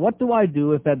 Okay, now what do I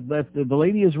do if the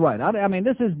lady is right? I mean,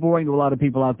 this is boring to a lot of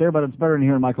people out there, but it's better than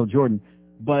hearing Michael Jordan.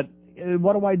 But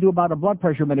what do I do about a blood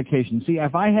pressure medication? See,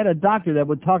 if I had a doctor that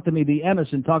would talk to me, the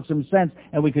Emerson, and talk some sense,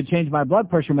 and we could change my blood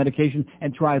pressure medication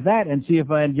and try that and see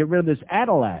if I can get rid of this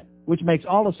Adalat, which makes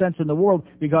all the sense in the world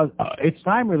because it's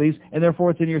time release, and therefore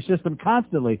it's in your system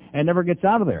constantly and never gets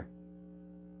out of there.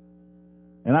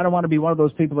 And I don't want to be one of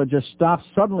those people that just stops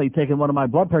suddenly taking one of my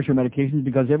blood pressure medications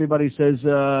because everybody says,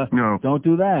 no, don't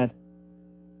do that.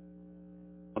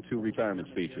 2 retirement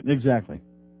speeches. Exactly.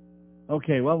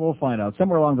 Okay, well, we'll find out.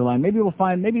 Somewhere along the line.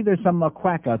 Maybe there's some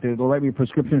quack out there that'll write me a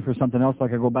prescription for something else,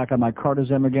 like I go back on my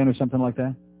Cardizem again or something like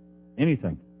that.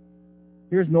 Anything.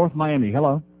 Here's North Miami.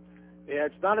 Hello. Yeah,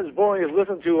 it's not as boring as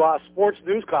listening to sports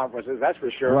news conferences, that's for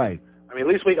sure. Right. I mean, at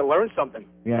least we can learn something.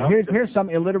 Yeah, here's some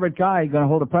illiterate guy going to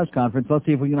hold a press conference. Let's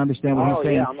see if we can understand what he's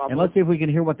saying. Yeah, and let's see if we can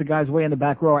hear what the guys way in the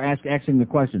back row are asking the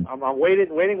questions. I'm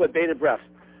waiting with bated breath.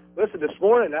 Listen, this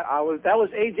morning, that was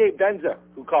A.J. Benza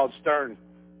who called Stern.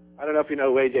 I don't know if you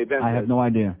know who A.J. Benza is. I have no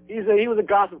idea. He was a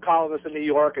gossip columnist in New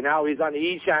York, and now he's on the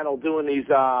E! Channel doing these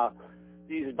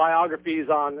biographies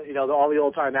on, all the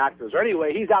old-time actors. Or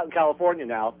anyway, he's out in California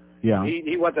now. Yeah.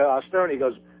 He went to Stern. He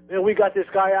goes, we got this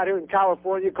guy out here in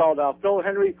California called Phil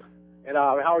Henry. And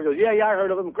Howard goes, yeah, I heard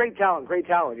of him. Great talent.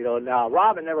 And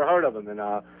Robin never heard of him. And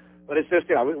but it's just,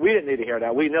 we didn't need to hear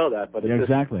that. We know that. But it's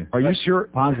exactly. Are you sure?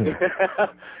 Positive.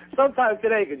 Sometime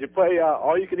today, could you play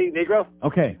All You Can Eat Negro?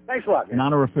 Okay. Thanks a lot, man.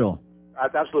 Non or refill?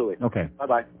 Absolutely. Okay.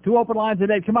 Bye-bye. 2 open lines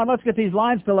today. Come on, let's get these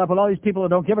lines filled up with all these people that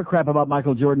don't give a crap about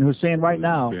Michael Jordan who's saying right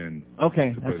now.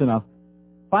 Okay, that's enough.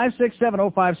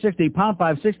 5670560, pound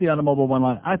 560 on the mobile one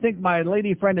line. I think my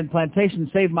lady friend in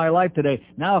Plantation saved my life today.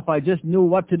 Now if I just knew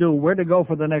what to do, where to go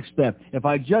for the next step, if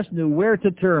I just knew where to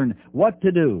turn, what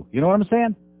to do. You know what I'm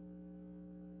saying?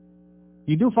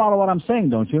 You do follow what I'm saying,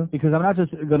 don't you? Because I'm not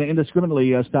just going to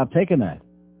indiscriminately stop taking that.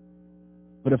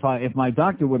 But if my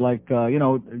doctor would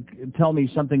tell me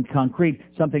something concrete,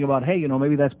 something about, hey,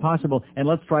 maybe that's possible, and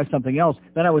let's try something else,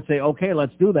 then I would say, okay,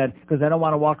 let's do that, because I don't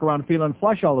want to walk around feeling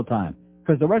flush all the time.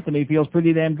 Because the rest of me feels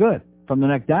pretty damn good from the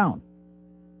neck down.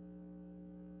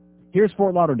 Here's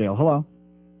Fort Lauderdale. Hello.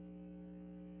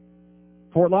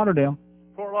 Fort Lauderdale.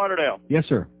 Fort Lauderdale. Yes,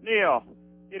 sir. Neil,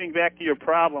 getting back to your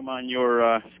problem on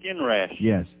your skin rash.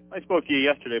 Yes. I spoke to you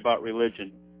yesterday about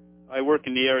religion. I work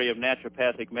in the area of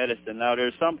naturopathic medicine. Now,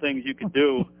 there's some things you could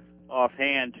do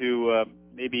offhand to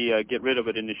maybe get rid of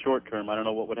it in the short term. I don't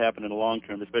know what would happen in the long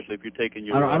term, especially if you're taking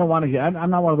your... I don't want to. I'm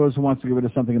not one of those who wants to get rid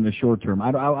of something in the short term.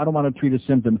 I don't want to treat a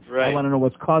symptom. Right. I want to know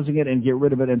what's causing it and get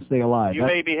rid of it and stay alive. You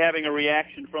may be having a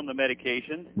reaction from the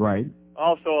medication. Right.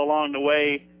 Also, along the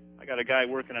way, I got a guy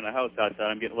working in a house outside.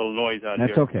 I'm getting a little noise out here.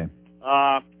 That's okay.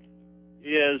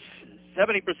 Is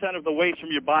 70% of the waste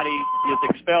from your body is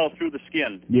expelled through the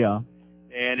skin. Yeah.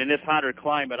 And in this hotter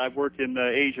climate, I've worked in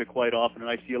Asia quite often, and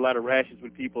I see a lot of rashes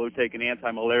with people who are taking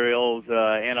anti-malarials,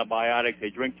 antibiotics. They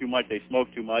drink too much, they smoke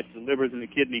too much. The livers and the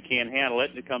kidney can't handle it,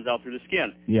 and it comes out through the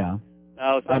skin. Yeah.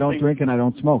 Now, I don't drink and I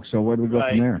don't smoke, so where do we go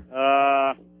from there?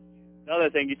 Another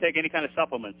thing, you take any kind of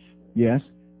supplements. Yes.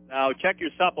 Now, check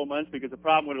your supplements, because the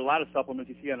problem with a lot of supplements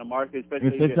you see on the market, especially...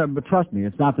 But trust me,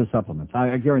 it's not the supplements.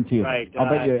 I guarantee you. Right. I'll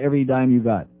bet you every dime you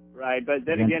got. Right, but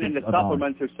then against again, in the a dollar.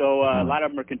 supplements or so, a lot of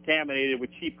them are contaminated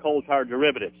with cheap coal tar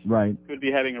derivatives. Right. Could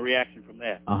be having a reaction from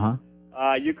that. Uh-huh.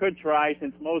 You could try,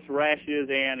 since most rashes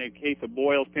and in case of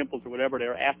boils, pimples, or whatever,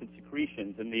 they're acid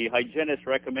secretions, and the hygienists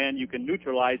recommend you can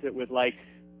neutralize it with, like,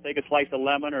 take a slice of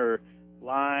lemon or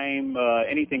lime,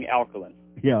 anything alkaline.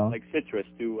 Yeah. Like citrus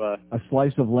to... A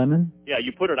slice of lemon? Yeah,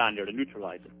 you put it on there to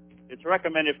neutralize it. It's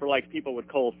recommended for, like, people with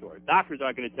cold sores. Doctors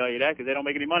aren't going to tell you that because they don't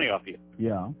make any money off you.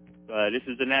 Yeah. This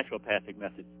is the naturopathic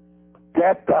method.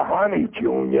 Get the honey,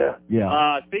 Junior.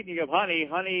 Yeah. Speaking of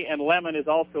honey and lemon is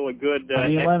also a good...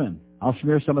 honey and lemon. I'll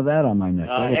smear some of that on my neck.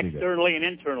 That'll be good. Externally and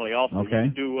internally also. Okay. You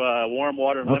can do warm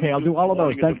water and lemon Okay, I'll juice do all of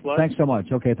those. morning of the Thanks so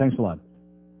much. Okay, thanks a lot.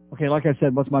 Okay, like I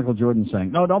said, what's Michael Jordan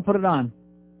saying? No, don't put it on.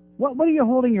 What are you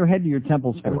holding your head to your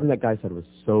temples for? Everything that guy said was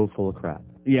so full of crap.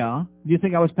 Yeah? Do you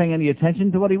think I was paying any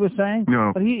attention to what he was saying?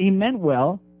 No. But he meant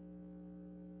well.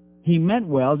 He meant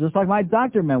well, just like my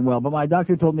doctor meant well, but my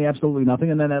doctor told me absolutely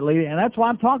nothing, and then that lady, and that's why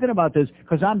I'm talking about this,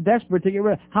 because I'm desperate to get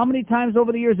rid of. How many times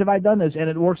over the years have I done this, and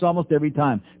it works almost every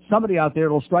time? Somebody out there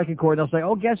will strike a chord, and they'll say,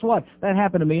 oh, guess what? That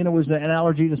happened to me, and it was an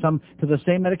allergy to the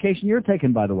same medication you're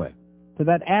taking, by the way, to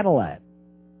that Adalat.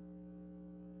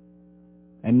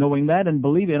 And knowing that and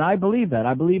believing, and I believe that.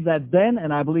 I believe that then,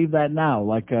 and I believe that now,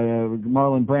 like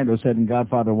Marlon Brando said in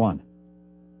Godfather 1.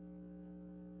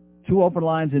 2 open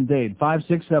lines in Dade,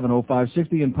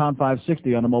 5670560 and pound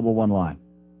 560 on the mobile 1 line.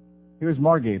 Here's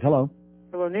Margate. Hello.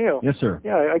 Hello, Neil. Yes, sir.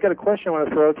 Yeah, I got a question I want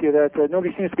to throw out to you that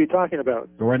nobody seems to be talking about.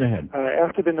 Go right ahead.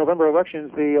 After the November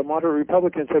elections, the moderate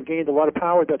Republicans have gained a lot of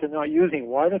power that they're not using.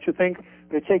 Why don't you think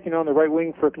they're taking on the right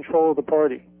wing for control of the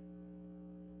party?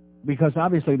 Because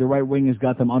obviously the right wing has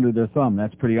got them under their thumb.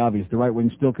 That's pretty obvious. The right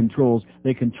wing still controls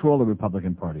the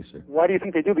Republican Party, sir. Why do you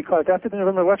think they do? Because after the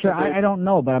November elections... Sir, I don't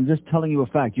know, but I'm just telling you a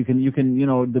fact. You can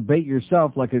debate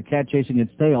yourself like a cat chasing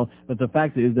its tail, but the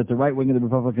fact is that the right wing of the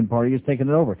Republican Party has taken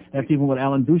it over. That's even what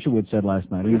Alan Dershowitz said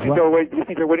last night. Do you think they're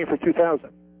waiting for 2000?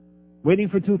 Waiting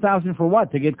for 2000 for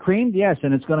what? To get creamed? Yes,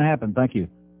 and it's going to happen. Thank you.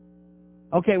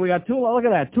 Okay, we got look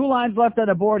at that. 2 lines left on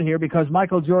the board here because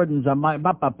Michael Jordan's isn't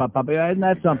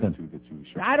that something?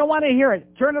 I don't want to hear it.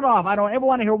 Turn it off. I don't ever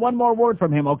want to hear one more word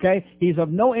from him, okay? He's of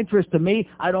no interest to me.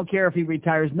 I don't care if he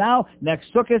retires now,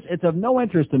 next Sukkot. It's of no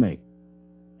interest to me.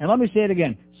 And let me say it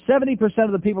again. 70%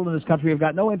 of the people in this country have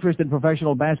got no interest in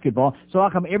professional basketball, so how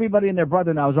come everybody and their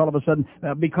brother now is all of a sudden,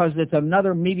 because it's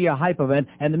another media hype event,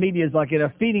 and the media is like in a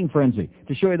feeding frenzy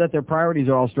to show you that their priorities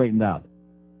are all straightened out.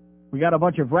 We got a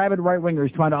bunch of rabid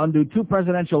right-wingers trying to undo 2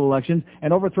 presidential elections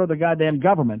and overthrow the goddamn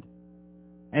government.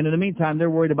 And in the meantime, they're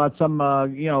worried about some,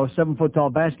 7-foot-tall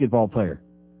basketball player.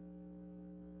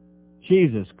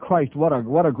 Jesus Christ, what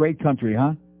a great country,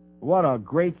 huh? What a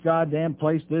great goddamn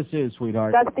place this is,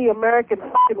 sweetheart. That's the American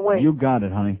fucking way. You got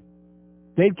it, honey.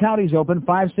 Dade County's open,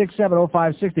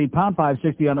 5670560, pound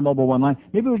 560 on the mobile 1 line.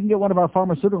 Maybe we can get one of our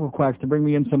pharmaceutical quacks to bring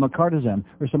me in some Cardizem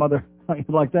or some other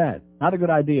like that. Not a good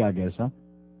idea, I guess, huh?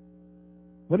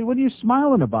 What are you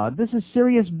smiling about? This is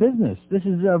serious business. This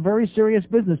is a very serious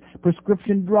business.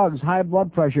 Prescription drugs, high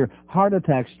blood pressure, heart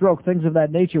attack, stroke, things of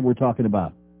that nature we're talking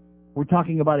about. We're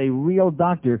talking about a real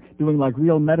doctor doing like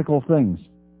real medical things.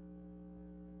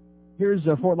 Here's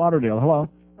Fort Lauderdale. Hello.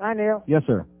 Hi, Neil. Yes,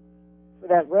 sir. For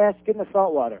that rash, get in the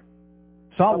salt water.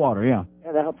 Salt water, yeah.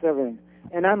 Yeah, that helps everything.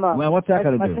 And I'm well, what's that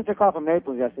got to do? My sister called from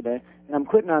Naples yesterday, and I'm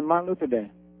quitting on Martin Luther Day.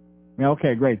 Yeah,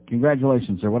 okay, great.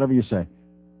 Congratulations, sir. Whatever you say.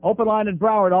 Open line in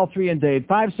Broward, all 3 in Dade.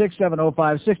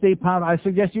 5670560, pound. I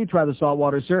suggest you try the salt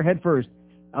water, sir. Head first.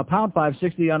 Pound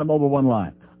 560 on a mobile 1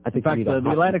 line. In fact, the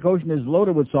Atlantic Ocean is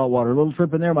loaded with salt water. A little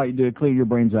trip in there might do it. Clear your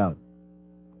brains out.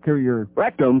 Clear your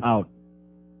rectum out.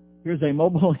 Here's a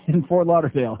mobile in Fort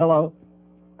Lauderdale. Hello.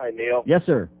 Hi, Neil. Yes,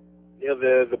 sir. Neil,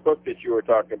 the book that you were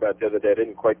talking about the other day, I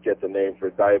didn't quite get the name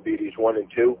for Diabetes 1 and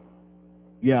 2.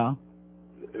 Yeah.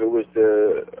 Who was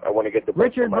I want to get the book.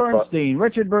 Richard Bernstein.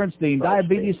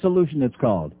 Diabetes Solution, it's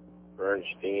called.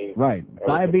 Bernstein. Right.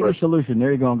 Diabetes Solution.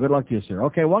 There you go. Good luck to you, sir.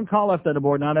 Okay, 1 call left on the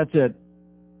board. Now that's it.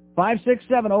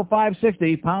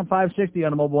 5670560, pound 560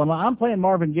 on the mobile 1 line. I'm playing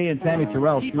Marvin Gaye and Tammy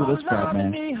Terrell. Screw this crap,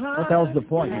 man. What the hell's the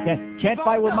point? You can't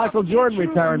fight with Michael Jordan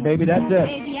retiring, baby. That's it.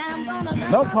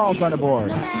 No calls on the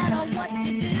board. I'm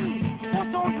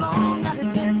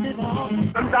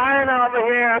dying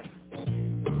over here.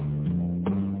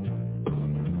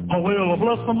 Oh, well,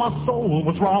 bless my soul,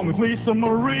 what's wrong with Lisa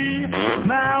Marie?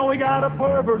 Now we got a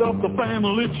pervert up the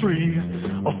family tree.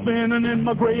 A spinning in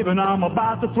my grave and I'm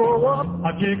about to throw up.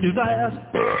 I'd kick his ass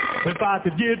if I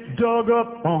could get dug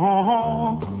up.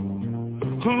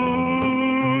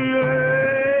 Ooh,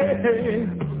 yeah.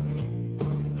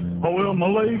 Oh, well, my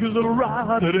leg is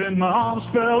rotted and my arms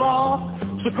fell off.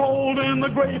 So cold in the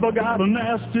grave, I got a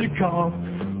nasty cough.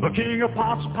 The king of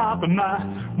pops popping my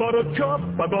buttercup,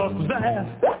 I bust his ass.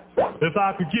 If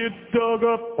I could get dug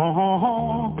up,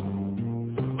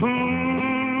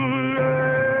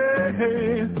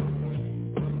 yeah.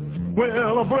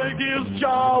 Well, I'll break his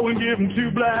jaw and give him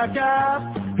 2 black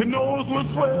eyes. His nose will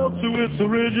swell to its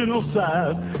original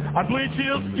size. I bleach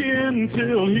his skin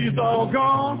until he's all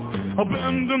gone. I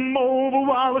bend him over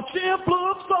while the chimp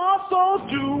looks off. So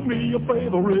do me a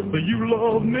favor if you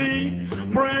love me.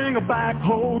 Bring a back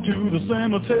hoe to the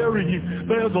cemetery.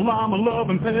 There's a llama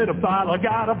loving pedophile I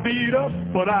gotta beat up,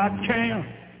 but I can't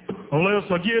unless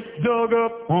I get dug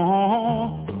up.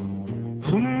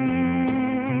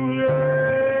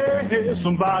 Yeah,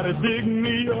 somebody dig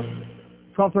me up.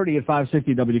 1230 at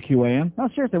 560 WQAM. No,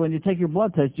 seriously, when you take your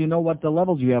blood test, you know what the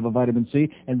levels you have of vitamin C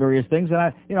and various things.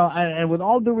 And and with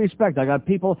all due respect, I got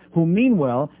people who mean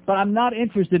well, but I'm not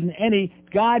interested in any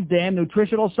goddamn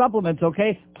nutritional supplements,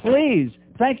 okay? Please.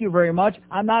 Thank you very much.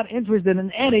 I'm not interested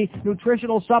in any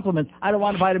nutritional supplements. I don't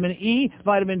want vitamin E,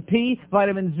 vitamin P,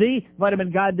 vitamin Z, vitamin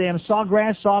goddamn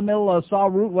sawgrass, sawmill, saw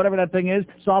root, whatever that thing is,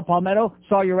 saw palmetto,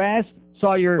 saw your ass,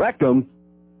 saw your rectum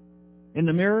in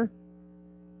the mirror.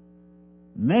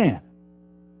 Man,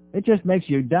 it just makes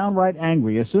you downright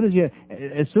angry. As soon as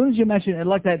you mention it,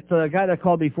 like that guy that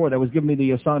called before that was giving me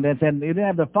the song dance, and he didn't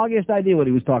have the foggiest idea what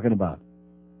he was talking about.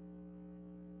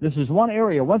 This is one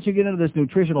area. Once you get into this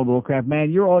nutritional bullcrap,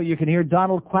 man, you can hear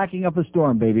Donald quacking up a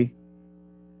storm, baby.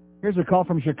 Here's a call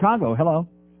from Chicago. Hello.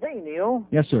 Hey, Neil.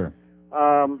 Yes, sir.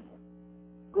 Go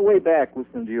way back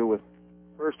listening to you.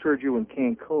 First heard you in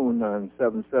Cancun on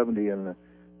 770 and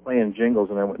playing jingles,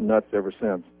 and I went nuts ever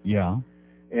since. Yeah.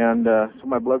 And so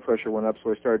my blood pressure went up,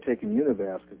 so I started taking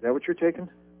Univasc. Is that what you're taking?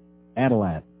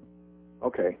 Adalat.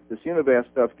 Okay. This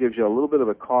Univasc stuff gives you a little bit of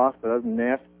a cough, but other than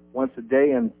that, once a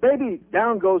day, and baby,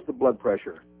 down goes the blood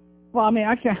pressure. Well, I mean,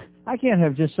 I can't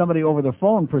have just somebody over the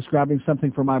phone prescribing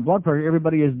something for my blood pressure.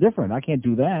 Everybody is different. I can't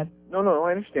do that. No,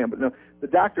 I understand, but no, the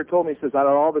doctor told me, he says, out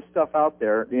of all the stuff out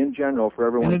there, in general, for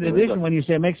everyone. And in addition, when you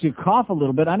say it makes you cough a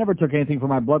little bit, I never took anything for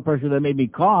my blood pressure that made me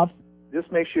cough. This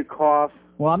makes you cough.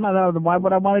 Well, I'm not. Why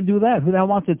would I want to do that? Who the hell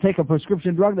wants to take a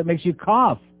prescription drug that makes you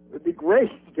cough? It'd be great.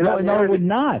 No, it would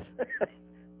not.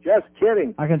 Just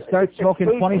kidding. I can start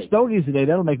smoking 20 stogies a day.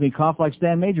 That'll make me cough like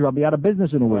Stan Major. I'll be out of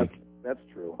business in a week. That's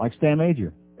true. Like Stan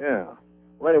Major. Yeah.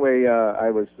 Well, anyway,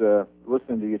 I was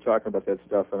listening to you talking about that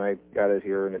stuff, and I got it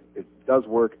here, and it does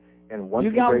work. And once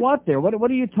you got what there?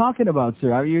 What are you talking about,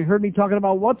 sir? You heard me talking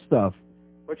about what stuff?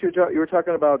 What you were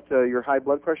talking about your high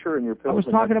blood pressure and your pills? I was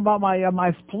talking about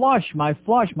my flush,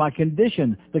 my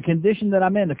condition, the condition that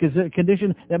I'm in, the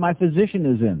condition that my physician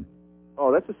is in.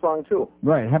 Oh, that's a song, too.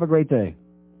 Right. Have a great day.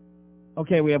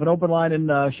 Okay, we have an open line in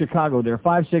Chicago there,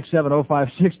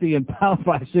 567-0560 and pound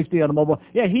 560 on the mobile.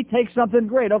 Yeah, he takes something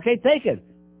great. Okay, take it.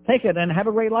 Take it and have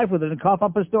a great life with it and cough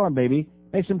up a storm, baby.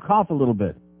 Makes him cough a little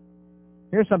bit.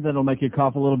 Here's something that'll make you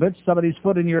cough a little bit. Somebody's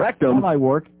foot in your rectum. That might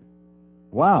work.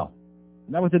 Wow.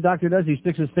 Isn't that what the doctor does? He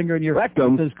sticks his finger in your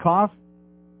rectum. Says cough.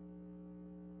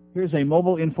 Here's a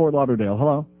mobile in Fort Lauderdale.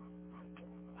 Hello.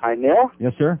 Hi, Neil.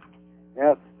 Yes, sir.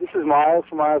 Yeah, this is Miles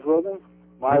from Miles Wilden.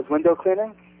 Miles Window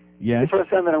Cleaning. Yes. The first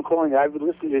time that I'm calling you, I've been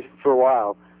listening to you for a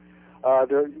while. I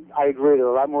agree. There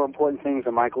are a lot more important things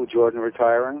than Michael Jordan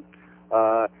retiring.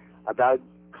 About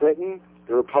Clinton,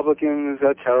 the Republicans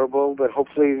are terrible, but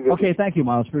hopefully... Okay, thank you,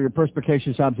 Miles, for your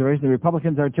perspicacious observation. The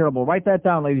Republicans are terrible. Write that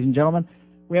down, ladies and gentlemen.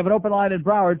 We have an open line in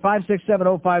Broward,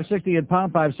 567-0560 and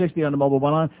pound 560 on the mobile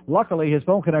one line. Luckily, his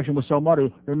phone connection was so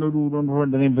muddy, the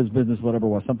name of his business, whatever it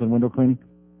was, something window cleaning.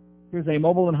 Here's a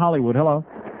mobile in Hollywood. Hello.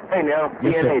 Hey, Neil.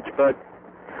 Yes, but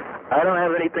I don't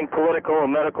have anything political or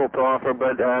medical to offer,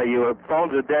 but your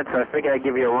phones are dead, so I figured I'd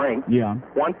give you a ring. Yeah.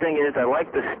 One thing is, I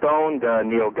like the stoned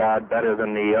Neil God better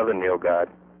than the other Neil God.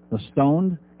 The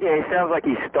stoned? Yeah, he sounds like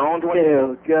he's stoned.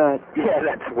 Neil God. Yeah,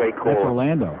 that's way cool. That's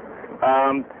Orlando.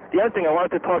 The other thing I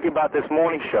wanted to talk to you about this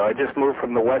morning show. I just moved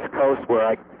from the West Coast where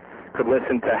I could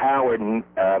listen to Howard, and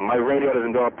my radio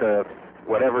doesn't go up to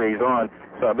whatever he's on.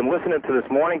 So I've been listening to this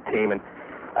morning team, and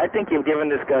I think you've given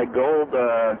this guy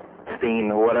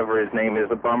Goldstein, or whatever his name is,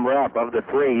 a bum rap. Of the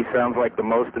three, he sounds like the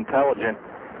most intelligent.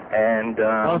 And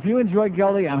well, if you enjoy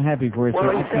Goldie, I'm happy for you. Well,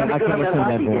 I can't listen to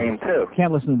that game voice. too.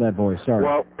 Can't listen to that voice. Sorry.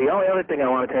 Well, the only other thing I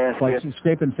wanted to ask like you,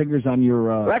 scraping fingers on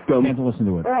your rectum. Can't listen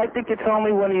to it. Well, I think it's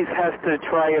only when he has to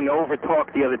try and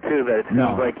overtalk the other two that it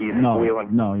sounds like he's squealing.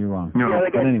 No, you're wrong. Yeah,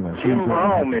 they got but anyway, Jim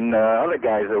Rome and other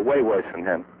guys are way worse than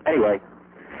him. Anyway,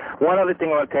 one other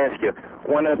thing I wanted to ask you: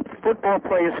 when a football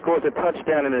player scores a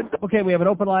touchdown in a okay, we have an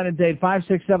open line in date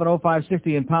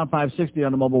 567-0560 and pound 560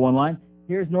 on the mobile one line.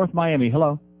 Here's North Miami.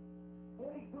 Hello.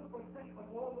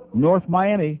 North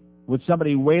Miami, with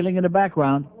somebody wailing in the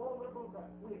background.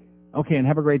 Okay, and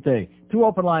have a great day. 2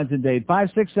 open lines in Dade,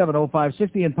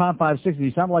 5670560 and pound 560.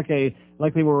 You sound like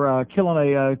they were killing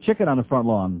a chicken on the front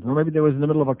lawn. Or maybe they was in the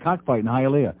middle of a cockfight in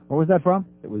Hialeah. Where was that from?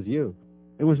 It was you.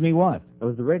 It was me what? It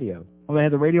was the radio. Oh, they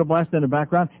had the radio blast in the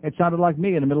background? It sounded like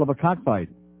me in the middle of a cockfight.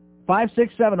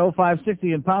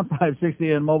 5670560 and pound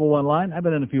 560 and mobile one line. I've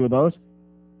been in a few of those.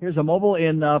 Here's a mobile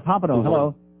in Pompano.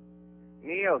 Hello.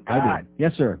 Neil, I God. did.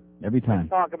 Yes, sir. Every time. Let's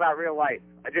talk about real life.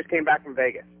 I just came back from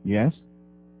Vegas. Yes?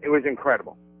 It was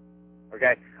incredible.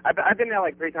 Okay? I've been there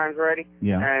like 3 times already.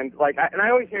 Yeah. And I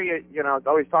always hear you know,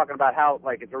 always talking about how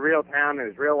like it's a real town and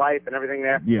it's real life and everything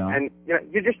there. Yeah. And you know,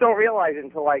 you just don't realize it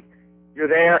until like you're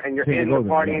there and you're in the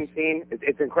partying scene.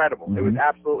 It's incredible. Mm-hmm. It was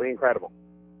absolutely incredible.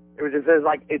 It was just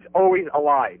like it's always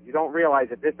alive. You don't realize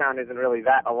that this town isn't really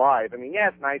that alive. I mean, yeah,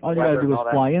 it's nice. All you got to do is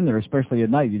fly in there, especially at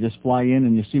night. You just fly in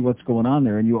and you see what's going on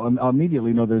there, and you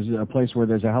immediately know there's a place where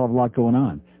there's a hell of a lot going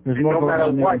on. There's more going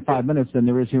on there in 5 minutes than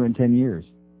there is here in 10 years.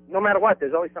 No matter what,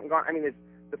 there's always something going on. I mean,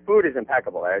 the food is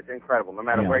impeccable there. It's incredible, no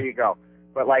matter where you go.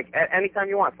 But, like, anytime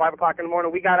you want, 5 o'clock in the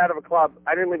morning, we got out of a club.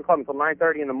 I didn't leave the club until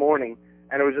 9:30 in the morning.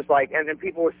 And it was just like, and then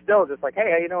people were still just like,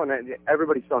 hey, how you doing? And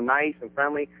everybody's so nice and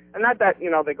friendly. And not that, you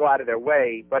know, they go out of their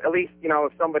way, but at least, you know,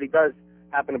 if somebody does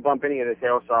happen to bump into you, they say,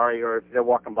 oh, sorry, or if they're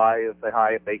walking by, they'll say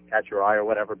hi if they catch your eye or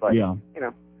whatever. But, you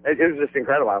know, it was just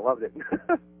incredible. I loved it.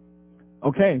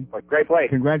 Okay. Like, great place.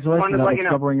 Congratulations on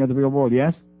discovering of the real world,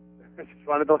 yes? Just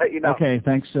wanted to let you know. Okay,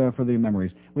 thanks for the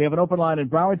memories. We have an open line in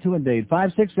Broward 2 and Dade,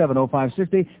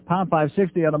 5670560, pound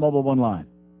 560 on the mobile one line.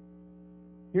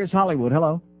 Here's Hollywood.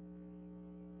 Hello.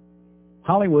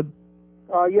 Hollywood.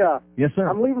 Yeah. Yes, sir.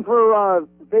 I'm leaving for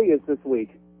Vegas this week,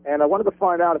 and I wanted to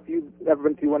find out if you've ever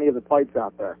been to any of the fights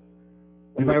out there.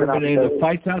 Have I ever been to any of the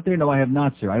fights out there? No, I have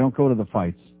not, sir. I don't go to the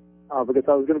fights. Oh, because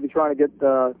I was going to be trying to get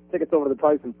tickets over to the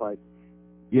Tyson fight.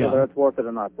 Yeah. Whether that's worth it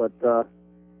or not. But, so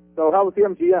how was the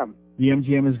MGM? The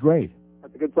MGM is great.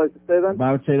 That's a good place to stay then?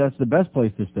 I would say that's the best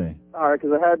place to stay. All right,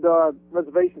 because I had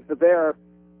reservations for there,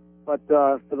 but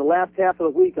for the last half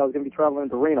of the week, I was going to be traveling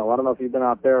to Reno. I don't know if you've been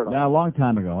out there or not. Yeah, a long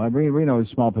time ago. Reno is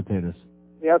small potatoes.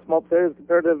 Yeah, small potatoes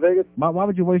compared to Vegas? Why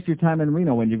would you waste your time in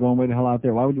Reno when you're going way the hell out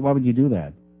there? Why would you do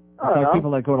that? It's like people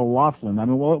that go to Laughlin. I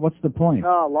mean, what's the point?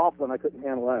 No, Laughlin, I couldn't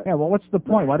handle that. Yeah, well, what's the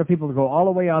point? Why do people go all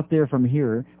the way out there from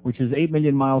here, which is 8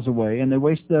 million miles away, and they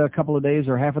waste a couple of days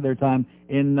or half of their time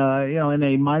in, in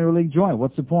a minor league joint?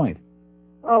 What's the point?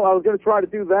 Oh, I was going to try to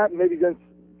do that, and maybe then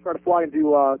try to fly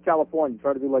into California,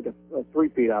 try to do like a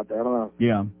 3-peat out there. I don't know.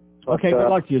 Yeah. Okay, good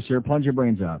luck to you, sir. Plunge your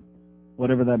brains out,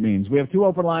 whatever that means. We have 2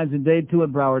 open lines in Dade, 2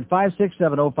 in Broward,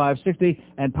 5670560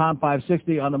 and pound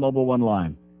 560 on the mobile one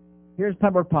line. Here's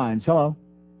Pembroke Pines. Hello.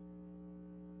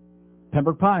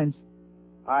 Pembroke Pines.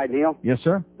 Hi, Neil. Yes,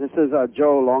 sir. This is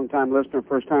Joe, long-time listener,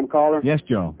 first-time caller. Yes,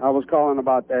 Joe. I was calling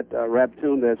about that rap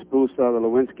tune that spoofs the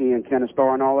Lewinsky and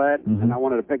Kennistar and all that, and I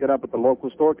wanted to pick it up at the local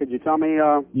store. Could you tell me?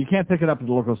 You can't pick it up at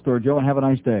the local store, Joe, and have a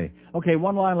nice day. Okay,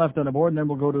 1 line left on the board, and then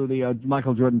we'll go to the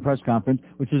Michael Jordan press conference,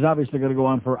 which is obviously going to go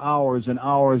on for hours and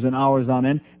hours and hours on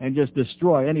end and just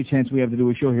destroy any chance we have to do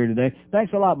a show here today.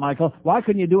 Thanks a lot, Michael. Why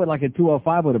couldn't you do it like at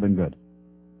 2:05 would have been good?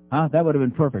 Huh? That would have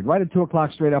been perfect. Right at 2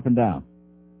 o'clock straight up and down.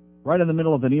 Right in the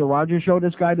middle of the Neil Rogers show,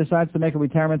 this guy decides to make a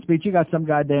retirement speech. You got some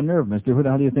goddamn nerve, mister. Who the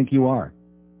hell do you think you are?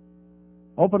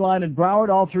 Open line in Broward,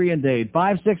 all 3 in Dade.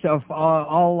 56,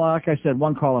 like I said,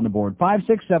 1 call on the board.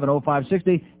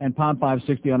 5670560 and pound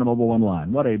 560 on the mobile one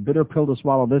line. What a bitter pill to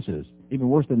swallow this is. Even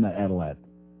worse than the Adelaide.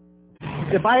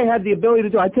 If I had the ability to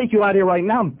do, I'd take you out here right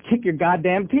now and kick your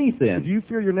goddamn teeth in. Do you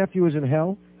fear your nephew is in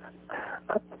hell?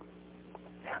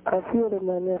 I feel that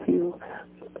my nephew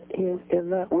is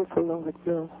not with the Lord,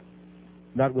 no.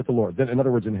 Not with the Lord. Then, in other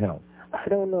words, in hell. I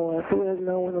don't know. I feel he's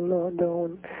not with the Lord,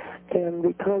 though. And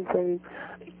because they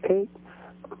ate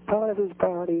part of his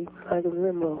body like a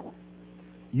limbo.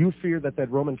 You fear that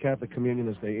Roman Catholic communion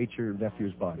is they ate your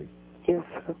nephew's body? Yes,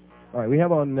 sir. All right, we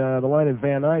have on the line in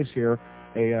Van Nuys here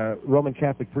a Roman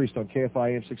Catholic priest on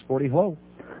KFI AM 640. Hello.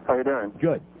 How you doing?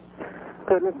 Good.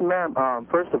 Good. Listen, ma'am,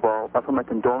 first of all, I offer my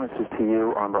condolences to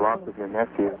you on the loss of your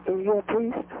nephew. Are you a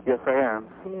priest? Yes, I am.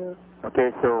 Yeah.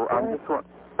 Okay, so I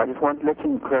just want to let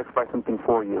you clarify something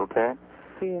for you, okay?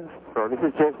 Yes. So this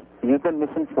is just, you've been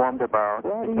misinformed about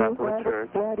the Catholic Church.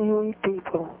 Why do you eat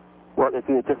people? Well, if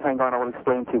you just hang on, I will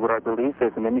explain to you what our belief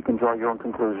is, and then you can draw your own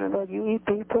conclusion. Why do you eat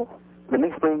people? Let me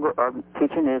explain what our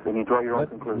teaching is, and you draw your own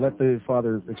conclusion. Let the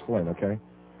father explain, okay?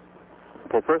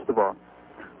 Okay, first of all,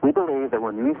 we believe that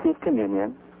when we receive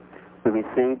communion, we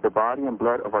receive the body and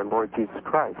blood of our Lord Jesus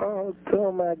Christ. Oh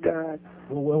my God.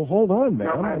 Well, hold on, man.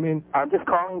 No, I'm just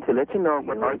calling to let you know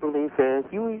what our belief is.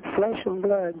 You eat flesh and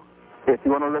blood. If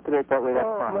you want to look at it that way, that's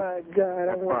fine. Oh, my God.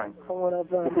 That's fine. I want to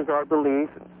vomit. This is our belief,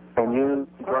 and you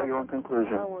draw your own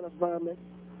conclusion. I want to vomit.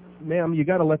 Ma'am, you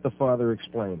got to let the father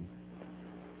explain.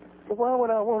 Why would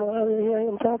I want to hear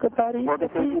him talk about it? Well,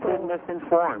 because you've been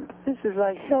misinformed. This is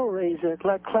like Hellraiser,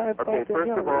 like Clive Okay, Barker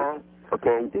first of all,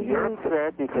 you're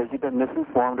upset because you've been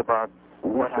misinformed about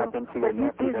what happened to your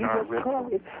nephew in our ritual.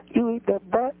 You eat the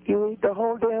butt, you eat the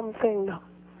whole damn thing.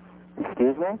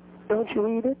 Excuse me? Don't you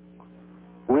eat it?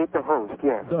 We eat the host,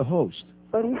 yes. The host.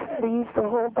 But he said he eats the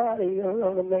whole body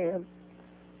of a man.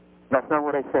 That's not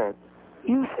what I said.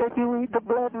 You said you eat the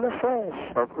blood and the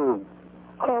flesh. Of who?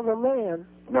 Of a man.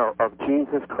 No, of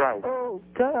Jesus Christ. Oh,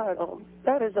 God.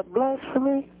 That is a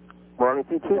blasphemy. Well, if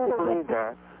you choose to believe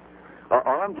that,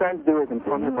 all I'm trying to do is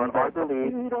inform you about our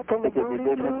belief because you've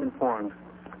been misinformed.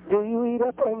 Do you eat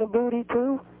up on the booty,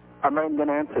 too? I'm not even going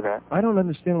to answer that. I don't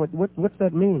understand. What's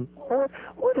that mean?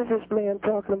 What is this man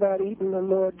talking about eating the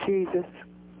Lord Jesus?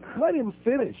 Let him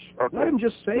finish. Okay. Let him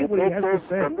just say what he has to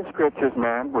say. From the scriptures,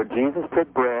 man, where Jesus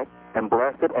took bread and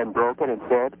blessed it and broke it and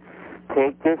said,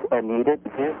 take this and eat it.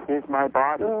 This is my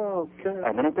body. Oh, God.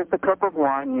 And then he took the cup of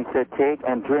wine and he said, take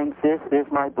and drink. This is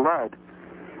my blood.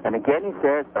 And again he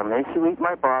says, unless you eat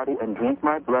my body and drink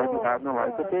my blood, you have no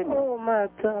life within you. Oh, my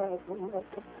God.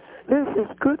 This is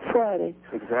Good Friday.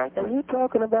 Exactly. And you're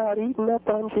talking about eating up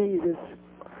on Jesus.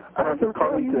 I'm just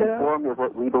calling to inform you of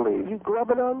what we believe. You're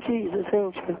grubbing on Jesus,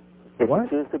 ain't you? If you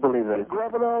choose to believe that. You're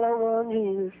grubbing all over on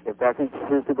Jesus. If that's what you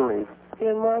choose to believe.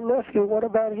 And my nephew, what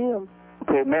about him?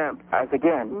 Okay, ma'am, as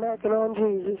again. Macking on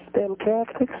Jesus. Them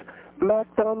Catholics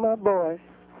macked on my boy.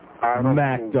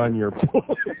 Macked on your boy.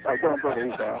 I don't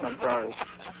believe that. I'm sorry.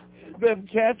 Them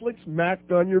Catholics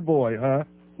macked on your boy, huh?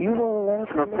 You want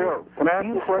to laugh at me? Phil, can I ask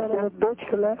you a question? You son of a bitch,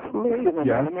 you laugh at me?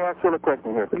 Yeah. Let me ask you a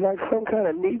question here. It's like some kind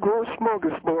of Negro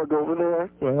smorgasbord over there.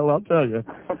 Well, I'll tell you.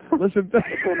 Listen.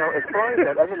 You know, as far as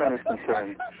that other man is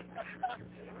concerned.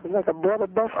 It's like a brother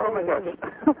buffalo. Oh, my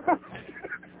gosh.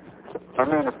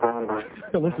 I'm on the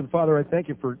phone. Listen, Father, I thank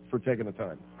you for taking the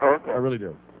time. Okay. I really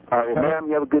do. Ma'am,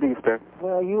 you have a good Easter.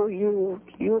 Well, you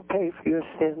pay for your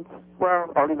sins.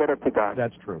 Well, I'll leave that up to God.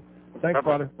 That's true. Thanks,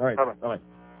 Father. All right. Bye-bye.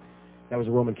 That was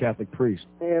a Roman Catholic priest.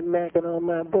 They're macking on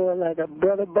my boy like a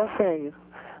brother buffet.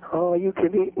 Oh, you can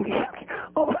eat me.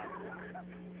 Oh.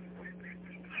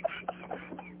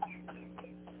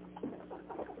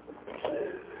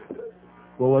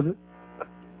 What was it?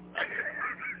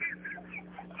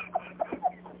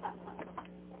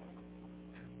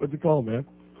 What's it called, man?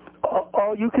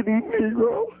 Oh, you can eat me,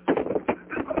 bro.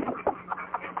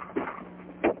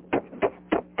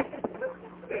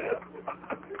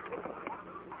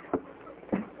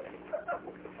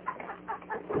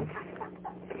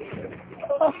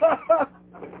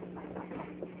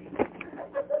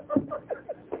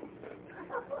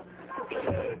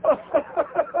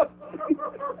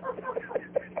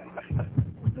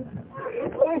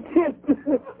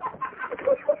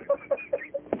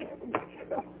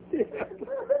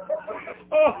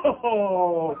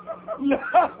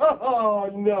 Oh,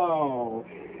 no.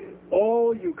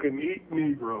 Oh, you can eat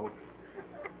Negro.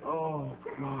 Oh,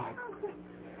 God.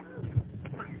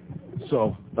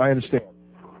 So, I understand.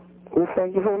 Well,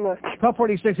 thank you very much.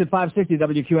 1246 at 560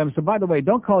 WQM. So, by the way,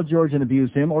 don't call George and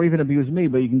abuse him, or even abuse me,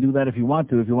 but you can do that if you want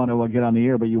to get on the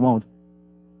air, but you won't.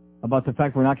 About the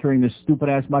fact we're not hearing this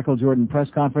stupid-ass Michael Jordan press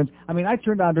conference. I mean, I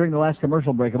turned on during the last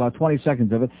commercial break about 20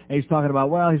 seconds of it, and he's talking about,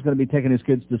 well, he's going to be taking his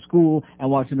kids to school and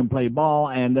watching them play ball,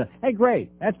 and, hey, great.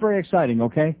 That's very exciting,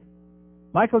 okay?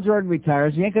 Michael Jordan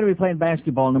retires. He ain't going to be playing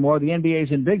basketball anymore. The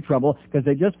NBA's in big trouble because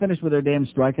they just finished with their damn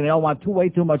strike, and they all want way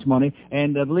too much money,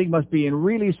 and the league must be in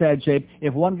really sad shape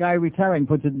if one guy retiring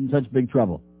puts it in such big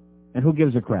trouble. And who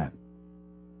gives a crap?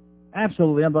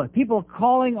 Absolutely unbelievable. People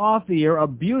calling off the air,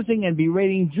 abusing and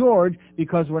berating George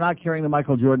because we're not carrying the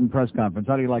Michael Jordan press conference.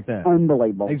 How do you like that?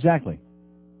 Unbelievable. Exactly.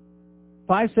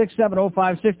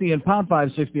 5670560 and pound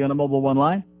 560 on the mobile one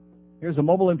line. Here's a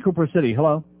mobile in Cooper City.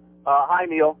 Hello. Hi,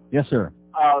 Neil. Yes, sir.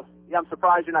 Yeah, I'm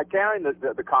surprised you're not carrying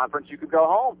the conference. You could go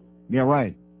home. Yeah,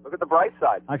 right. Look at the bright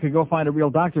side. I could go find a real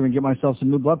doctor and get myself some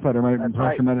new blood pressure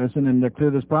medicine and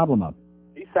clear this problem up.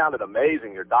 He sounded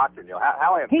amazing, your doctor, Neil.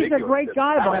 How ambiguous. He's a great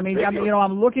guy, but I mean,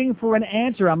 I'm looking for an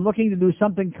answer. I'm looking to do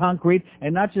something concrete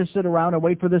and not just sit around and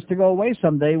wait for this to go away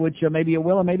someday, which maybe it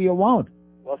will and maybe it won't.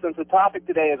 Well, since the topic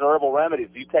today is herbal remedies,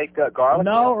 do you take garlic?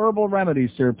 No herbal remedies,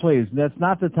 sir, please. That's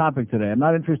not the topic today. I'm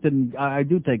not interested in, I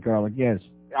do take garlic, yes.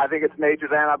 I think it's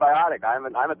nature's antibiotic. I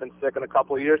haven't been sick in a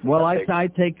couple of years. Well, I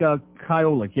take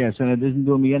Kyolic, yes, and it isn't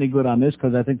doing me any good on this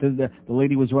because I think the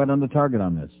lady was right on the target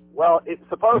on this. Well, it's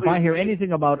supposedly... If I hear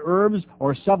anything about herbs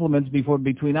or supplements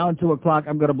between now and 2 o'clock,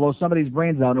 I'm going to blow somebody's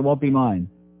brains out and it won't be mine.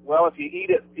 Well, if you eat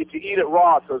it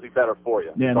raw, it's supposed to be better for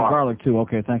you. Yeah, and the garlic too.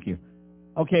 Okay, thank you.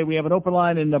 Okay, we have an open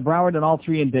line in Broward and all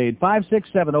three in Dade.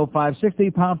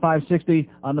 5670560 pound 560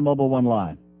 on the mobile one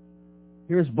line.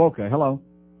 Here's Boca. Hello.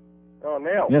 Oh,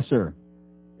 Neil. Yes, sir.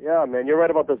 Yeah, man, you're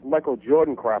right about this Michael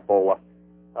Jordan crapola.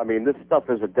 I mean, this stuff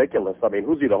is ridiculous. I mean,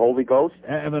 who's he, the Holy Ghost?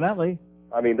 Evidently.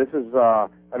 I mean, this is,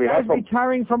 He's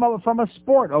retiring from a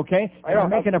sport, okay? And they're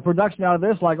making a production out of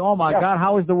this like, oh, my God,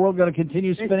 how is the world going to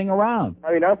continue spinning around?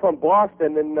 I mean, I'm from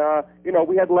Boston, and,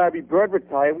 we had Larry Bird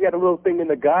retire. We had a little thing in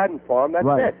the garden farm. That's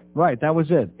it. Right, that was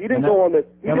it. He didn't go on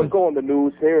the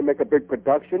news here and make a big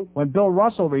production. When Bill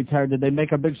Russell retired, did they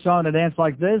make a big song and dance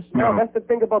like this? No, that's the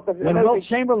thing about the... When Wilt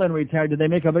Chamberlain retired, did they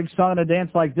make a big song and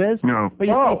dance like this? No. But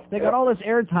they got all this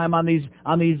airtime on these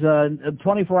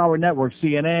 24-hour networks,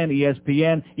 CNN,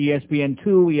 ESPN,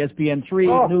 ESPN2,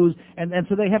 ESPN3, News, and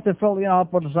so they have to fill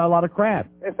up with a lot of crap.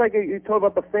 It's like you talk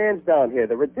about the fans down here.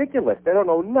 They're ridiculous. They don't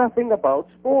know nothing about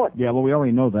sports. Yeah, well, we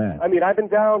already know that. I mean, I've been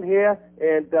down here,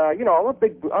 and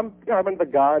I'm in the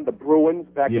Gone, the Bruins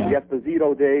back in the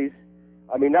Esposito days.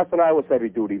 I mean, that's when I was heavy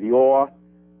duty. The Orr,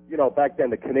 back then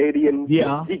the Canadian.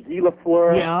 Yeah. Guy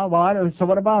Lafleur. Yeah. Well, so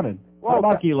what about it? What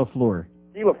about Guy Lafleur?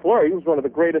 Guy Lafleur, he was one of the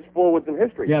greatest forwards in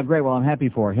history. Yeah, great. Well, I'm happy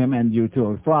for him and you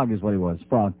too. Frog is what he was.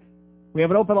 Frog. We have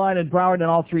an open line in Broward and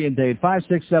all three in Dade.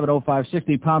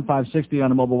 5670560 pound 560 on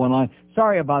the mobile one line.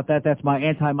 Sorry about that. That's my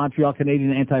anti-Montreal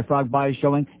Canadian anti-frog bias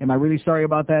showing. Am I really sorry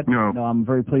about that? No. No, I'm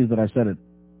very pleased that I said it.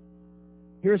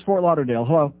 Here's Fort Lauderdale.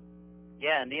 Hello.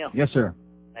 Yeah, Neil. Yes, sir.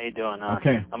 How you doing?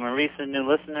 Okay. I'm a recent new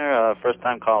listener,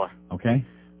 first-time caller. Okay.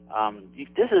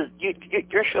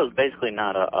 Your show is basically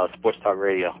not a sports talk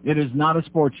radio. It is not a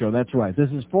sports show. That's right. This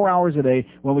is 4 hours a day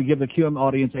when we give the QM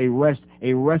audience a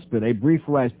respite, a brief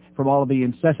rest from all of the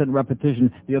incessant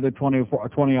repetition the other 20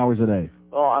 hours a day.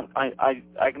 Well, I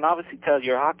can obviously tell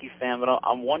you're a hockey fan, but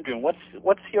I'm wondering what's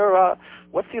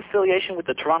the affiliation with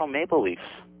the Toronto Maple Leafs?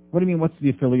 What do you mean, what's the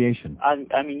affiliation?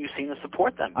 I mean, you seem to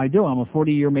support them. I do. I'm a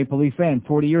 40-year Maple Leaf fan.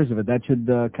 40 years of it. That should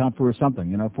count for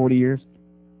something, 40 years.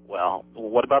 Well,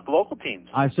 what about the local teams?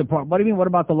 I support. What do you mean, what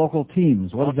about the local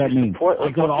teams? What does that mean? I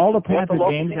go to all the Panther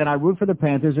games, and I root for the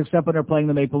Panthers, except when they're playing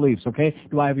the Maple Leafs, okay?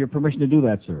 Do I have your permission to do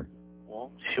that, sir? Well,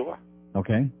 sure.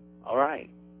 Okay. All right.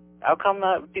 How come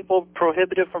people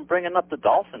prohibited from bringing up the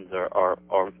Dolphins or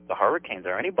the Hurricanes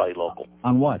or anybody local?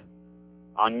 On what?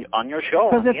 On your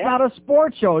show. Because it's not a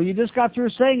sports show. You just got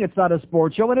through saying it's not a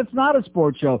sports show, and it's not a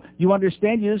sports show. You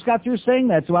understand? You just got through saying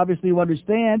that, so obviously you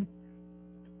understand.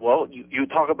 Well, you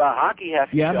talk about hockey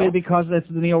half your show. Yeah, because it's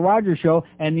the Neil Rogers show,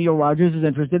 and Neil Rogers is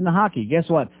interested in the hockey. Guess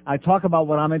what? I talk about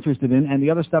what I'm interested in, and the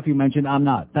other stuff you mentioned, I'm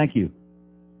not. Thank you.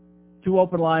 2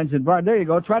 open lines in There you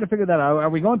go. Try to figure that out. Are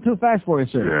we going too fast for you,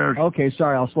 sir? Yes. Okay,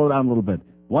 sorry. I'll slow down a little bit.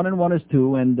 1 and 1 is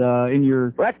 2, and in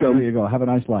your... Rectum. There you go. Have a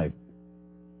nice life.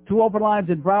 2 open lines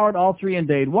in Broward, all 3 in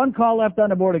Dade. 1 call left on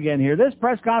the board again here. This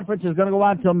press conference is going to go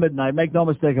on until midnight. Make no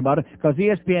mistake about it, because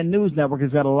ESPN News Network has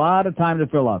got a lot of time to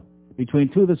fill up. Between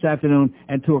 2 this afternoon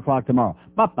and 2 o'clock tomorrow.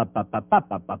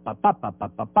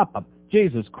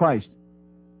 Jesus Christ.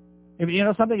 If you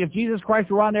know something, if Jesus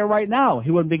Christ were on there right now,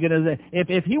 he wouldn't be going to...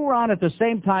 If he were on at the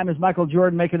same time as Michael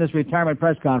Jordan making this retirement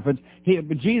press conference,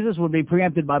 Jesus would be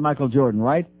preempted by Michael Jordan,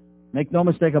 right? Make no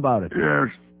mistake about it. Yes.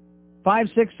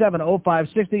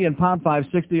 5670560 and pound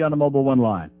 560 on the mobile one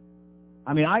line.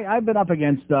 I mean, I've been up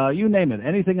against, you name it,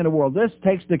 anything in the world. This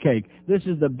takes the cake. This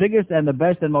is the biggest and the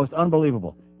best and most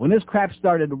unbelievable. When this crap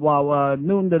started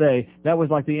noon today, that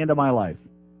was like the end of my life.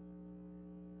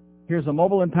 Here's a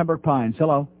mobile in Pembroke Pines.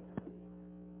 Hello.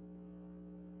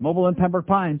 Mobile in Pembroke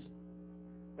Pines.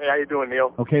 Hey, how you doing,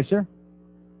 Neil? Okay, sir.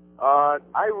 I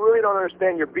really don't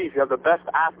understand your beef. You have the best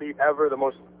athlete ever, the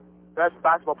best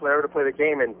basketball player ever to play the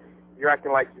game, and you're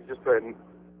acting like he's just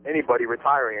anybody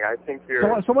retiring. I think you're...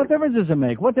 So what difference does it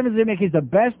make? What difference does it make? He's the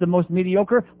best, the most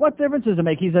mediocre? What difference does it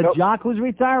make? He's a jock who's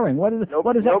retiring. What does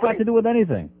that got to do with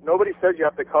anything? Nobody says you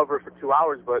have to cover it for 2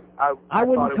 hours, but I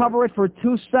wouldn't cover it for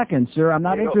 2 seconds, sir. I'm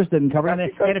not interested in covering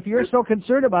it. And if you're so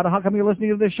concerned about it, how come you're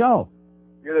listening to this show?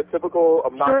 You're the typical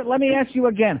obnoxious... Sir, let me ask you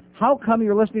again. How come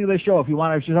you're listening to this show if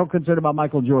you're so concerned about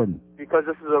Michael Jordan? Because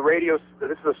this is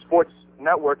a sports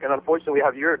network, and unfortunately we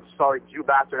have your sorry Jew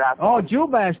bastard ass. Oh, Jew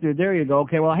bastard. There you go.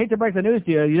 Okay, well, I hate to break the news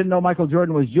to you. You didn't know Michael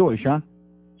Jordan was Jewish, huh?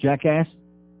 Jackass.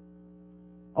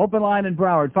 Open line in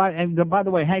Broward. And by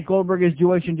the way, Hank Goldberg is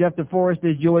Jewish, and Jeff DeForest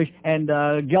is Jewish, and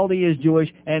Geldy is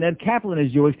Jewish, and Ed Kaplan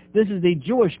is Jewish. This is the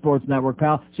Jewish Sports Network,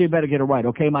 pal, so you better get it right,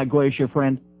 okay, my Goyish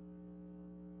friend?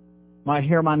 My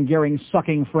Hermann Goering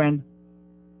sucking friend.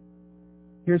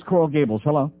 Here's Coral Gables.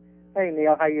 Hello. Hey,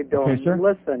 Neil, how you doing? Okay, sir.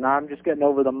 Listen, I'm just getting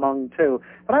over the mung, too.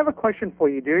 But I have a question for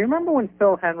you. Do you remember when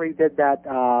Phil Henry did that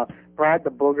Brad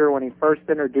the Booger when he first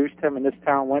introduced him and this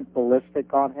town went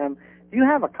ballistic on him? Do you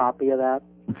have a copy of that?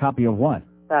 A copy of what?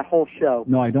 That whole show.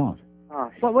 No, I don't.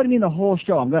 Oh, What do you mean the whole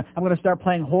show? I'm gonna start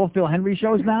playing whole Phil Henry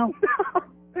shows now?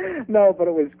 no, but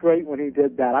it was great when he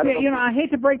did that. I hate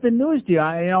to break the news to you.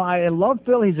 I love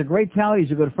Phil. He's a great talent.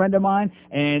 He's a good friend of mine,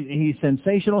 and he's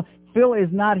sensational. Phil is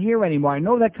not here anymore. I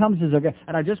know that comes as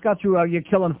and I just got through you're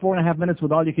killing 4.5 minutes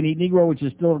with All You Can Eat Negro, which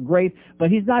is still great, but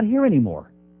he's not here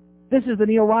anymore. This is the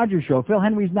Neil Rogers Show. Phil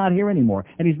Henry's not here anymore,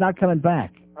 and he's not coming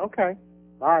back. Okay.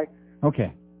 Bye.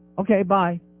 Okay. Okay,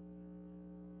 bye.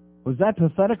 Was that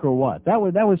pathetic or what? That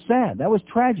was sad. That was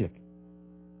tragic.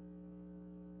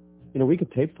 We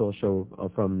could tape Phil's show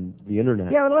from the internet.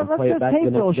 Yeah, let's just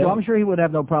tape Phil's show. I'm sure he would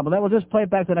have no problem with that. We'll just play it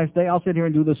back the next day. I'll sit here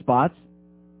and do the spots.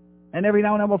 And every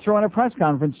now and then we'll throw in a press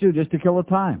conference, too, just to kill the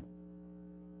time.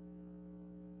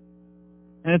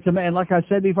 And and like I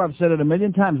said before, I've said it a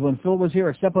million times, when Phil was here,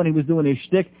 except when he was doing his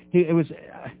shtick, he would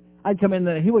come in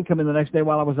the next day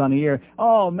while I was on the air.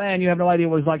 Oh, man, you have no idea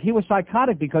what it was like. He was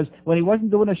psychotic because when he wasn't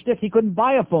doing a shtick, he couldn't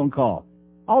buy a phone call.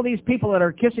 All these people that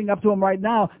are kissing up to him right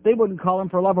now, they wouldn't call him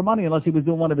for love or money unless he was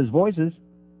doing one of his voices.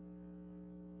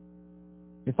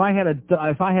 If I had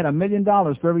 $1 million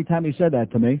for every time he said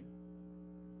that to me.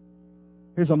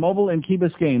 Here's a mobile in Key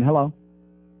Biscayne. Hello.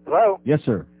 Hello. Yes,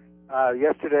 sir.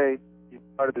 Yesterday, you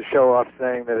started the show off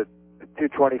saying that at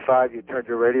 2:25 you turned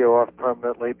your radio off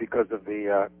permanently because of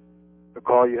the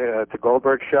call you had to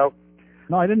Goldberg's show.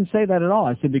 No, I didn't say that at all.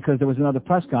 I said because there was another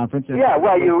press conference. Yeah,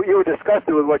 well, you were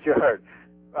disgusted with what you heard.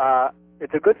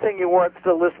 It's a good thing you weren't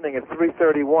still listening at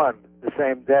 3:31 the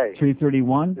same day.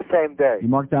 3:31? The same day. You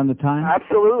marked down the time?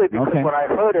 Absolutely, because okay. When I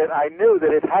heard it, I knew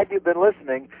that had you been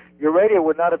listening, your radio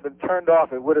would not have been turned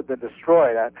off. It would have been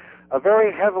destroyed. A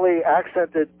very heavily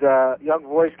accented young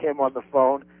voice came on the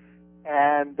phone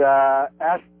and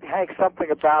asked Hank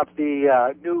something about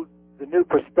the new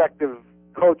prospective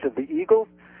coach of the Eagles,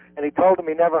 and he told him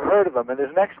he never heard of him. And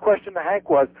his next question to Hank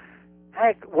was,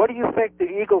 Hank, what do you think the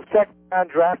Eagles'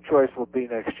 second-round draft choice will be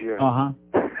next year?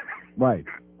 Right.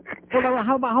 Well,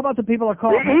 how about the people that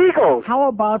call the Eagles? How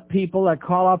about people that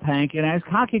call up Hank and ask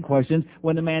hockey questions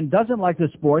when the man doesn't like the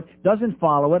sport, doesn't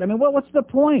follow it? I mean, what's the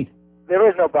point? There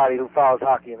is nobody who follows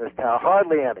hockey in this town.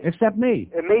 Hardly any. Except me.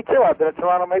 And me, too. I've been a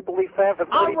Toronto Maple Leaf fan for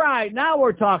 30 All right, now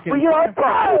we're talking. Well, you heard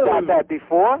about that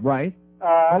before. Right.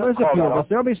 Well, there's a few of us.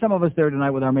 There'll be some of us there tonight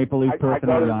with our Maple Leaf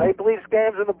paraphernalia. I go to the Maple Leafs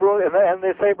games and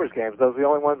the Sabres games. Those are the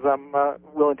only ones I'm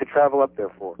willing to travel up there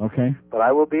for. Okay. But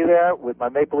I will be there with my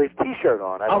Maple Leaf T-shirt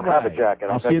on. I don't have a jacket.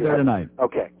 I'll see you there tonight.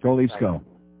 Okay. Go Leafs, go.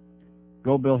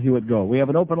 Go Bill Hewitt, go. We have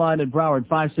an open line at Broward,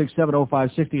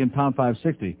 567-0560 and pound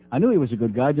 560. I knew he was a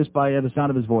good guy just by the sound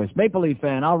of his voice. Maple Leaf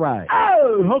fan, all right.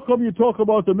 Oh, how come you talk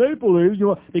about the Maple Leafs?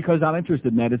 Because I'm interested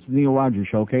in that. It's the Neil Rogers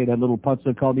Show, okay? That little putz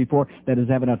that called before that is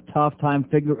having a tough time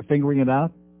figuring it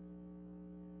out.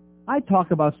 I talk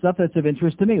about stuff that's of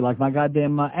interest to me, like my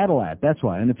goddamn Adalat. That's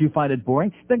why. And if you find it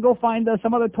boring, then go find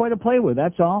some other toy to play with.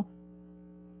 That's all.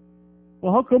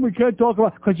 Well, how come we can't talk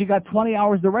about... Because you got 20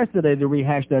 hours the rest of the day to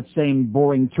rehash that same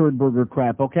boring turd burger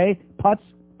crap, okay?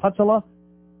 Putzela?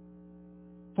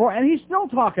 And he's still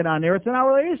talking on there. It's an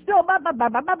hour later. He's still...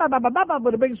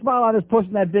 with a big smile on his puss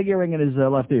and that big earring in his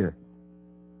left ear.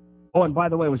 Oh, and by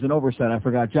the way, it was an oversight. I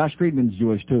forgot. Josh Friedman's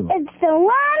Jewish, too. It's the 1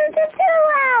 to 2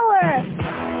 hour.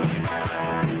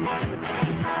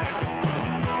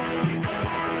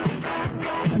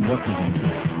 And what's his name?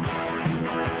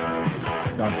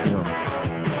 Josh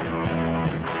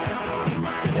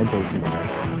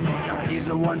He's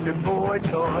a wonder boy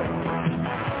toy.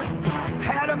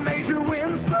 Had a major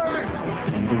wind spurt.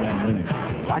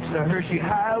 Watch the Hershey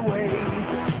Highway.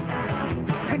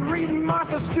 And reading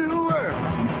Martha Stewart.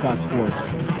 And Scott Sports.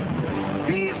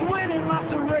 He's winning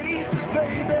lots of races,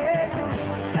 baby.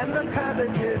 And the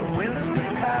coveted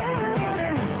Winston Cup.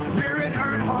 Spirit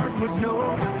Earnhardt was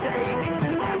no mistake.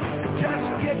 Just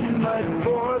getting mud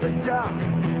for the duck.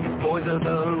 Boys of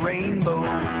the rainbow.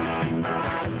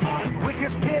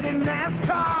 Quickest kid in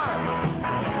NASCAR.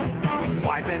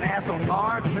 Wiping ass on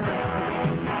Martin.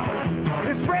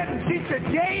 It's Fred and Chicha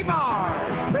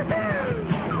J-Bar. The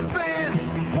fans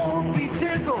won't be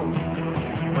tickled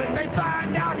when they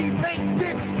find out he makes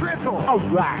Dick trickle. All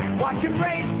right. Watch him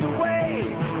race away.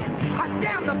 Hot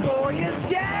damn, the boy is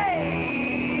gay.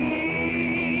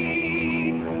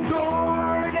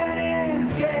 Jordan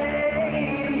is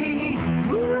gay.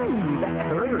 Woo, that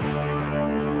hurts.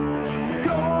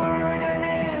 Jordan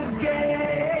is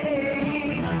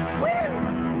gay. Woo,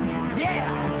 yeah.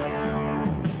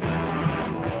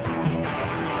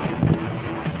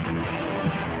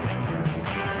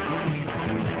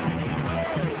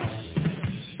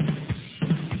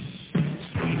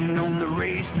 Speeding on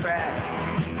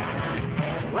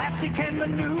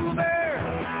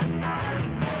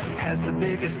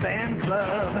biggest fan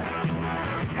club.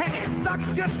 And it sucks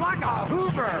just like a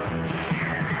Hoover.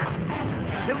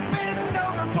 He'll bend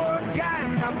over for a guy,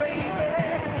 my baby.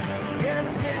 Yes,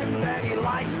 that he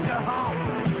likes to haunt.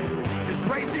 His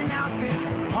racing outfit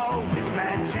always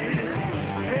matches.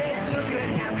 Hey, look at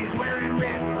him, he's wearing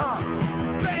red.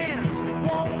 Fans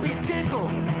won't be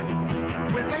tickled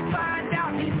when they find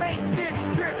out he makes it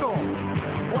trickle.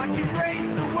 Watch him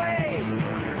race away.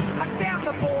 Like down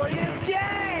the boy is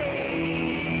gay.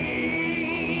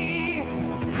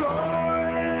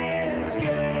 Gordon is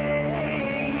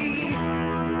gay.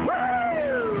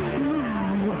 Woo!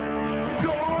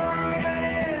 Gordon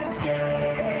is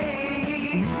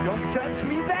gay. Don't touch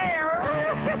me there.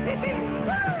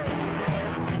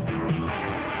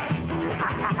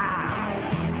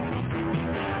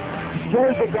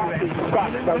 Jersey Gothy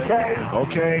sucks, okay?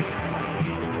 Okay.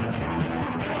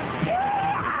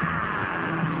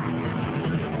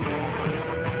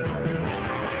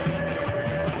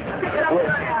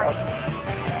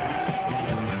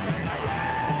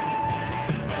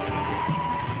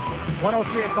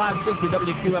 at 560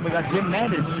 WQM. We got Jim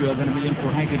Mandage going to be in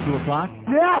for Hank at 2 o'clock.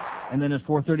 Yeah. And then at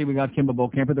 4:30 we got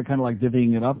Kimba Camper. They're kind of like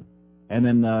divvying it up. And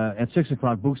then at 6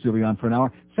 o'clock, Books will be on for an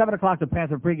hour. 7 o'clock, the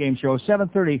Panther pregame show.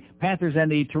 7:30, Panthers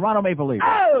and the Toronto Maple Leafs.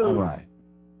 Oh! All right.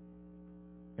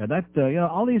 Yeah, that,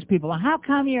 all these people, how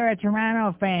come you're a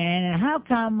Toronto fan, and how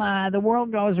come the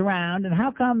world goes around, and how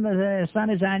come the sun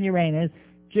is on Uranus?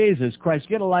 Jesus Christ,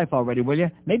 get a life already, will you?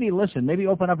 Maybe listen. Maybe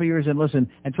open up your ears and listen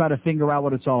and try to figure out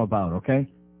what it's all about, okay?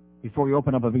 Before you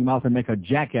open up a big mouth and make a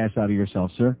jackass out of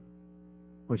yourself, sir.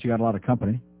 Of course, you got a lot of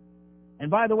company. And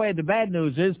by the way, the bad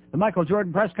news is the Michael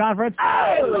Jordan press conference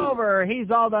is over. He's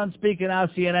all done speaking now.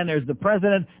 CNN, there's the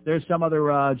president. There's some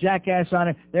other jackass on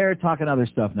it. They're talking other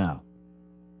stuff now.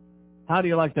 How do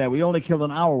you like that? We only killed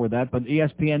an hour with that, but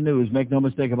ESPN News, make no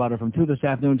mistake about it, from 2 this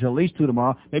afternoon till at least 2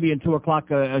 tomorrow, maybe in 2 o'clock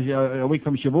a week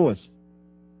from Shavuos.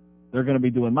 They're going to be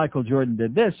doing Michael Jordan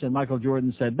did this, and Michael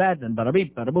Jordan said that, and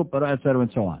bada-beep, bada-boop, et cetera,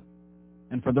 and so on.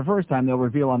 And for the first time, they'll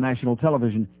reveal on national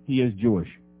television he is Jewish.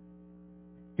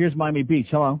 Here's Miami Beach.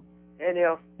 Hello. Hey,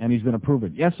 Neil. And he's going to prove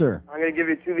it. Yes, sir. I'm going to give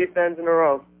you 2 Leaf fans in a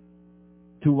row.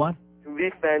 2 what? 2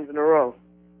 Leaf fans in a row.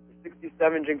 The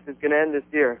 67 jinx is going to end this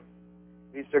year.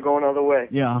 Leafs are going all the way.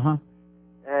 Yeah, uh-huh.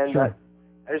 And sure.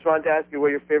 I just wanted to ask you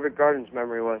what your favorite Gardens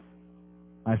memory was.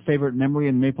 My favorite memory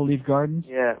in Maple Leaf Gardens?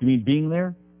 Yeah. You mean being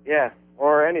there? Yeah,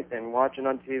 or anything, watching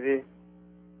on TV.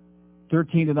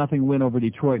 13-0 win over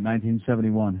Detroit,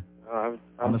 1971.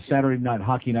 On a Saturday night,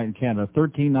 hockey night in Canada.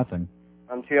 13-0.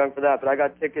 I'm too young for that, but I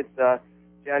got tickets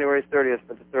January 30th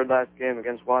for the third last game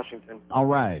against Washington. All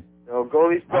right. So go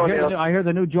Leafs go, Neil. I hear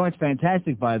the new joint's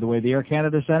fantastic, by the way, the Air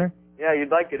Canada Center. Yeah,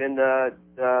 you'd like it. In the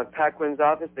Pat Quinn's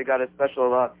office, they got a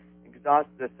special exhaust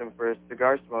system for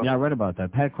cigar smoke. Yeah, I read about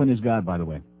that. Pat Quinn is God, by the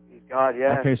way. He's God,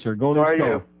 yeah. Okay, sir. Go How are Leafs go.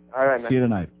 you? All right, man. See you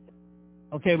tonight.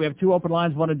 Okay, we have 2 open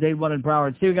lines, 1 in Dade, 1 in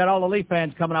Broward. See, we got all the Leaf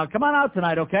fans coming out. Come on out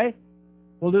tonight, okay?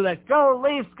 We'll do that. Go,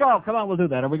 Leafs, go. Come on, we'll do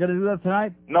that. Are we going to do that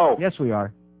tonight? No. Yes, we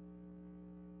are.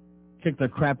 Kick the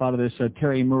crap out of this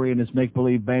Terry Murray and this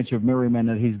make-believe bench of Murray men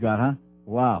that he's got, huh?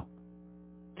 Wow.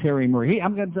 Terry Murray.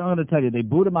 I'm going to tell you, they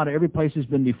boot him out of every place he's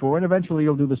been before, and eventually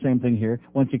he'll do the same thing here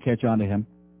once you catch on to him.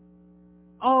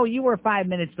 Oh, you were 5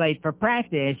 minutes late for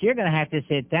practice. You're going to have to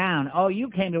sit down. Oh,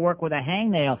 you came to work with a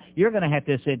hangnail. You're going to have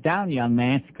to sit down, young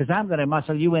man, because I'm going to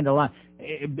muscle you into line.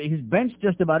 He's benched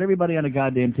just about everybody on the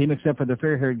goddamn team except for the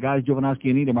fair-haired guys, Jovanovski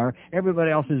and Niedermeyer.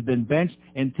 Everybody else has been benched,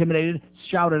 intimidated,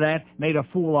 shouted at, made a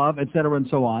fool of, et cetera, and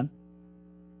so on.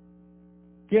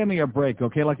 Give me a break,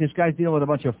 okay? Like this guy's dealing with a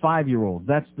bunch of 5-year-olds.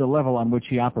 That's the level on which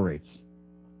he operates.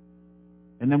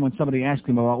 And then when somebody asks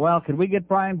him about, well, could we get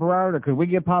Brian Berard or could we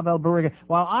get Pavel Bure?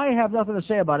 Well, I have nothing to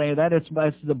say about any of that. It's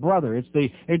the brother. It's the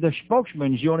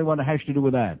spokesman's the only one that has to do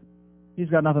with that. He's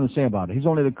got nothing to say about it. He's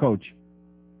only the coach.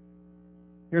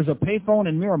 Here's a payphone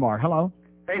in Miramar. Hello.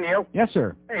 Hey, Neil. Yes,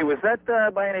 sir. Hey, was that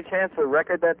by any chance a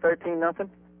record, that 13-0? An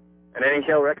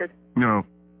NHL record? No.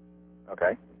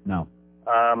 Okay. No.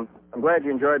 I'm glad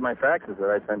you enjoyed my faxes that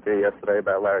I sent to you yesterday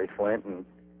about Larry Flint and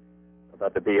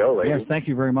about the B.O. lady. Yes, thank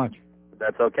you very much.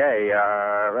 That's okay.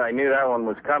 I knew that one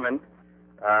was coming.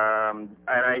 And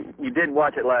you did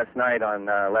watch it last night on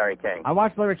Larry King. I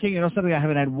watched Larry King. You know something? I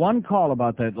haven't had one call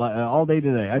about that all day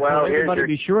today. I told everybody to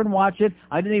be sure and watch it.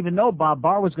 I didn't even know Bob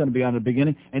Barr was going to be on at the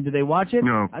beginning. And did they watch it?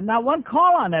 No. Not one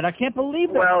call on that. I can't believe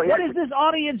that. Well, what does this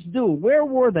audience do? Where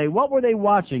were they? What were they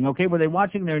watching? Okay, were they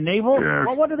watching their navel? Yes.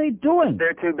 Well, what are they doing?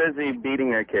 They're too busy beating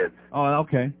their kids. Oh,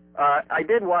 okay. I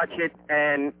did watch it,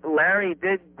 and Larry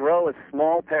did grow a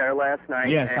small pair last night.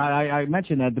 Yes, I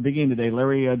mentioned that at the beginning today.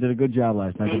 Larry did a good job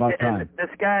last night. About time. This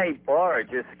guy, Barr,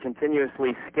 just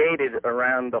continuously skated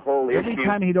around the whole issue. Every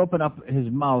time he'd open up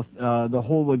his mouth, the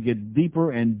hole would get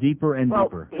deeper and deeper and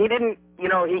deeper. He didn't,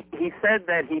 he said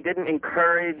that he didn't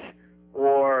encourage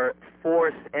or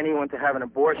force anyone to have an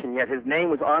abortion, yet his name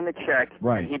was on the check,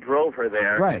 right. And he drove her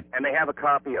there, right. And they have a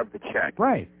copy of the check.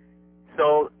 Right.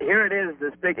 So here it is,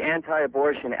 this big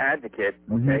anti-abortion advocate,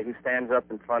 okay, who stands up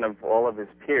in front of all of his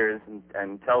peers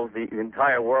and tells the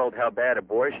entire world how bad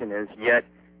abortion is, yet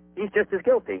he's just as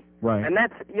guilty. Right. And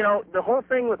that's, the whole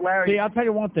thing with Larry... See, I'll tell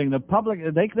you one thing. The public,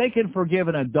 they can forgive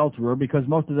an adulterer because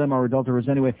most of them are adulterers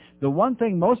anyway. The one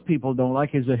thing most people don't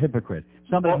like is a hypocrite.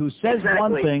 Somebody who says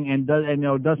one thing and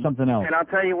does something else. And I'll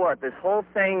tell you what, this whole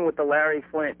thing with the Larry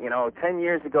Flint, 10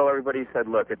 years ago everybody said,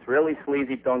 look, it's really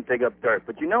sleazy, don't dig up dirt.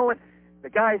 But you know what? The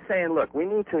guy's saying, look, we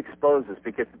need to expose this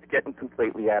because it's getting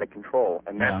completely out of control.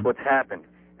 And that's what's happened.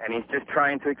 And he's just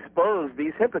trying to expose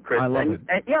these hypocrites. I love it.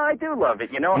 And, yeah, I do love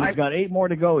it. And he's got 8 more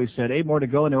to go, he said. 8 more to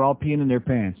go, and they're all peeing in their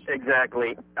pants.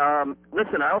 Exactly.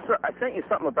 Listen, I sent you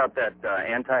something about that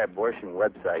anti-abortion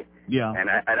website. Yeah. And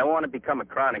I don't want to become a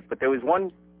chronic, but there was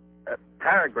one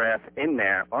paragraph in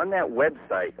there on that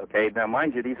website, okay? Now,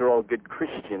 mind you, these are all good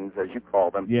Christians, as you call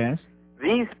them. Yes.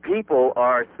 These people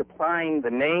are supplying the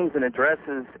names and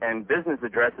addresses and business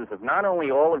addresses of not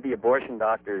only all of the abortion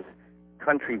doctors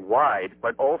countrywide,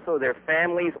 but also their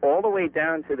families all the way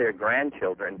down to their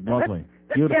grandchildren. Lovely.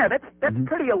 That's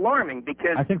pretty alarming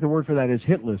because... I think the word for that is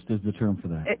hit list is the term for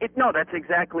that. No, that's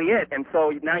exactly it. And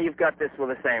so now you've got this where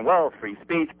they're saying, well, free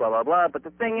speech, blah, blah, blah. But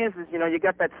the thing is you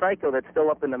got that psycho that's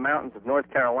still up in the mountains of North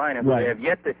Carolina who they have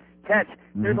yet to catch.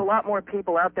 There's a lot more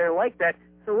people out there like that.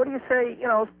 So what do you say,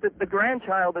 the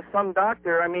grandchild of some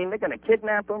doctor, they're going to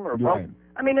kidnap him or... Right.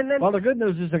 And then... Well, the good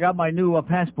news is I got my new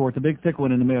passport, the big thick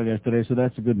one in the mail yesterday, so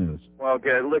that's the good news. Well,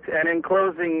 good. Look, and in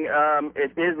closing,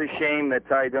 it is a shame that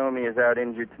Ty Domi is out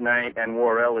injured tonight and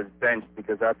Worrell is benched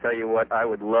because I'll tell you what, I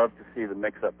would love to see the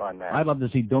mix-up on that. I'd love to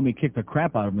see Domi kick the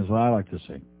crap out of him is what I like to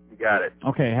see. You got it.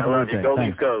 Okay, have a great day. Go,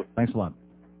 Thanks. Go. Thanks a lot.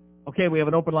 Okay, we have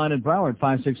an open line in Broward,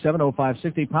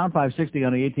 567-0560, pound 560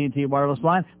 on the AT&T wireless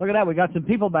line. Look at that, we got some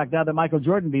people back now that Michael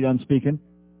Jordan be done speaking.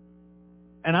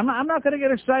 And I'm not going to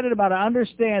get excited about it. I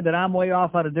understand that I'm way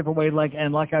off on a different wavelength,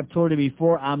 and like I've told you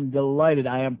before, I'm delighted.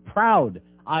 I am proud.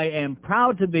 I am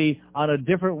proud to be on a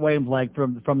different wavelength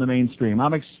from the mainstream.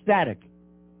 I'm ecstatic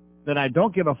that I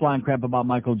don't give a flying crap about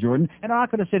Michael Jordan, and I'm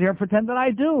not going to sit here and pretend that I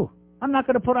do. I'm not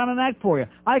going to put on an act for you.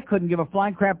 I couldn't give a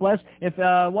flying crap less if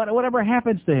whatever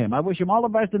happens to him. I wish him all the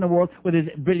best in the world with his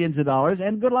billions of dollars,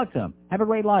 and good luck to him. Have a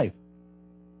great life.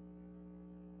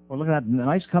 Well, look at that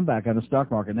nice comeback on the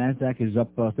stock market. NASDAQ is up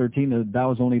 13. The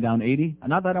Dow is only down 80.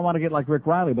 Not that I want to get like Rick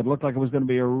Riley, but it looked like it was going to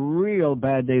be a real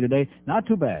bad day today. Not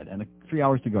too bad, and 3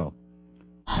 hours to go.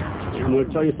 I'm going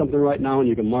to tell you something right now, and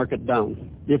you can mark it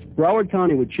down. If Broward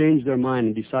County would change their mind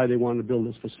and decide they wanted to build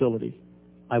this facility,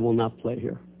 I will not play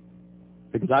here.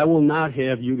 Because I will not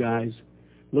have you guys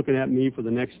looking at me for the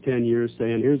next 10 years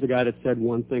saying, here's the guy that said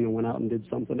one thing and went out and did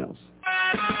something else.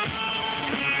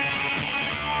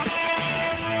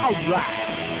 All right.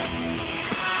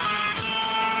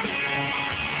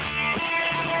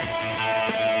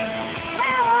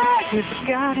 This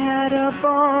guy had a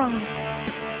bomb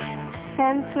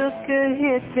and took a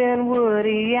hit, then would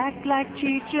he act like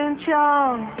Cheech and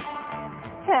Chong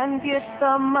and get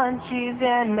the munchies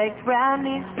and make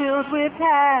brownies filled with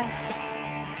hash?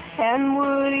 And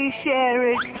would he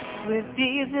share it with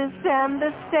Jesus and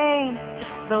the saints,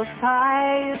 those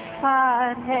pious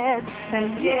potheads?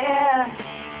 And yeah,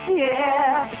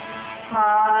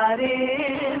 heart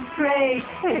is great.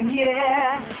 And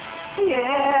yeah,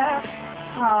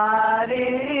 heart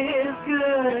is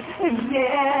good. And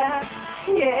yeah.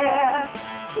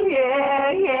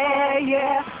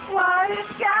 What if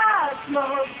God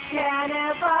smokes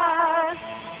cannabis,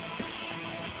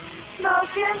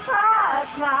 smoking pot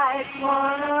like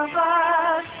one of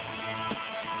us,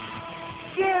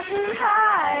 getting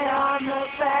high on the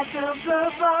back of the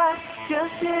bus,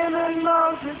 just him and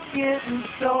Moses getting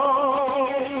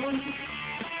stoned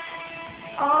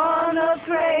on a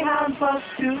Greyhound bus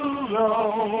to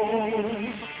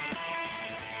roam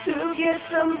to get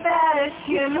some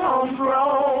Vatican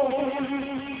homegrown,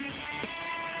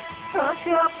 a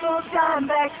couple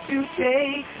dimebacks to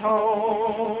take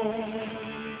home.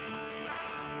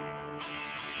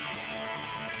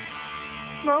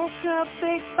 Smoke a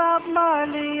big Bob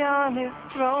Marley on his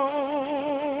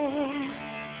throne.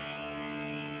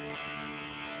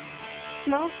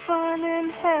 No fun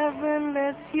in heaven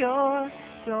unless you're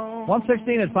so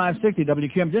 116 at 560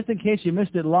 WQM. Just in case you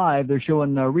missed it live, they're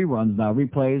showing reruns now,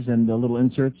 replays and little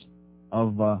inserts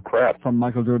of crap from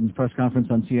Michael Jordan's press conference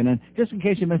on CNN. Just in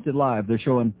case you missed it live, they're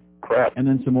showing crap and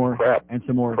then some more crap and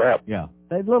some more crap. Yeah,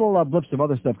 they have little blips of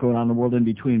other stuff going on in the world in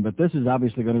between, but this is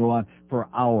obviously going to go on for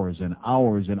hours and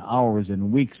hours and hours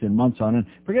and weeks and months on end.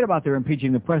 Forget about their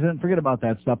impeaching the president. Forget about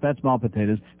that stuff. That's small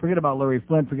potatoes. Forget about Larry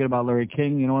Flint. Forget about Larry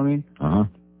King. You know what I mean? Uh-huh.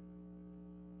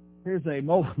 Here's a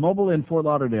mobile in Fort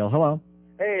Lauderdale. Hello.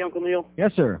 Hey, Uncle Neil.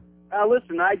 Yes, sir.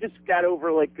 Listen, I just got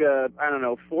over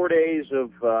 4 days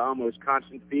of almost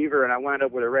constant fever, and I wound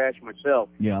up with a rash myself.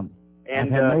 Yeah.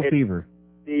 And I've had no fever.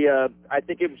 I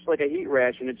think it was like a heat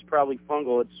rash, and it's probably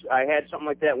fungal. I had something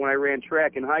like that when I ran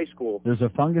track in high school. There's a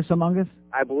fungus among us?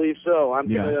 I believe so. I'm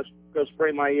gonna go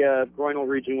spray my groinal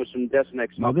region with some Desinex.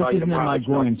 No, this isn't in my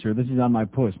groin, sir. This is on my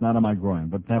puss, not on my groin.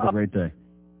 But have a great day.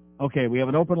 Okay, we have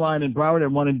an open line in Broward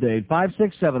and one in Dade.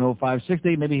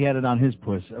 5670560. Maybe he had it on his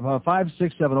puss.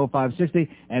 5670560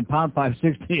 and pound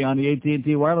 560 on the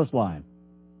AT&T wireless line.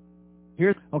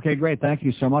 Okay, great. Thank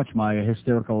you so much, my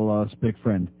hysterical spick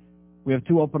friend. We have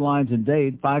two open lines in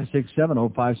Dade,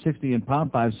 5670560 and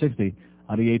pound 560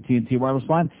 on the AT&T wireless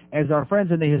line, as our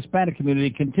friends in the Hispanic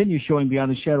community continue showing beyond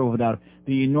the shadow of a doubt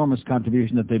the enormous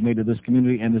contribution that they've made to this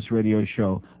community and this radio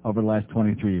show over the last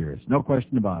 23 years. No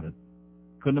question about it.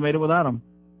 Couldn't have made it without them.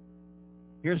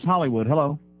 Here's Hollywood.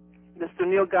 Hello. Mr.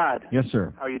 Neil God. Yes,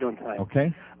 sir. How are you doing tonight?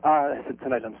 Okay. I said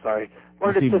tonight, I'm sorry.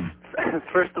 First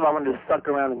of all, I wanted to suck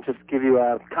around and just give you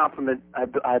a compliment.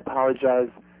 I apologize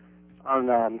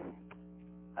on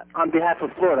behalf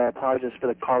of Florida. I apologize for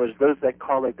the callers. Those that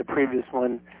call like the previous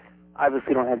one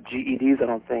obviously don't have GEDs, I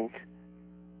don't think.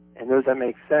 And those that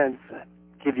make sense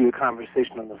give you a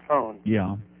conversation on the phone.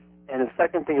 Yeah. And the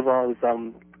second thing of all is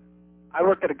I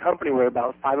work at a company where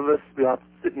about 5 of us, we all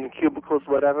sit in cubicles,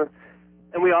 whatever,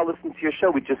 and we all listen to your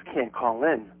show. We just can't call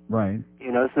in. Right.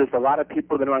 You know, so there's a lot of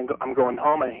people that I'm going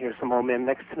home. I hear some old man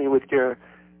next to me with your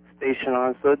station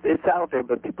on. So it's out there,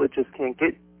 but people just can't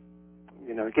get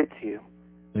to you.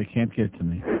 They can't get to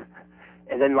me.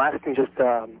 And then last thing, just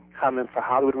comment for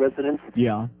Hollywood residents.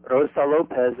 Yeah. Rosa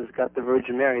Lopez has got the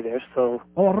Virgin Mary there, so...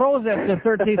 Oh, Rosa, it's the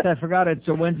 13th. I forgot it's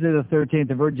Wednesday the 13th,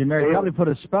 the Virgin Mary. Probably put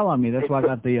a spell on me. That's why I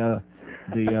got the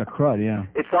crud, yeah.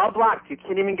 It's all blocked. You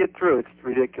can't even get through. It's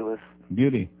ridiculous.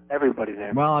 Beauty. Everybody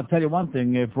there. Well, I'll tell you one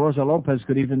thing. If Rosa Lopez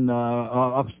could even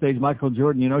upstage Michael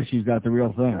Jordan, you know she's got the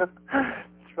real thing.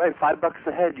 That's right. $5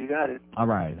 a head. You got it. All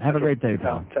right. Have a great day,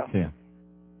 pal. Ciao. See ya.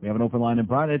 We have an open line in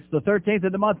Broward. It's the 13th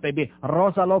of the month, baby.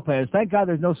 Rosa Lopez. Thank God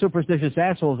there's no superstitious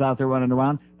assholes out there running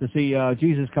around to see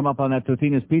Jesus come up on that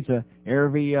Totino's pizza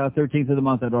every 13th of the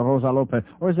month at Rosa Lopez.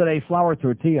 Or is it a flour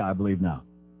tortilla, I believe now?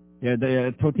 Yeah,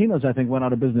 the Totino's, I think, went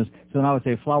out of business, so now it's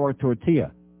a flour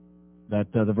tortilla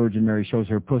that the Virgin Mary shows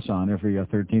her puss on every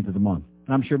 13th of the month.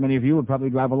 And I'm sure many of you would probably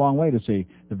drive a long way to see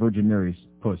the Virgin Mary's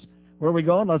puss. Where are we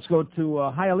going? Let's go to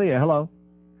Hialeah. Hello.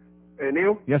 Hey,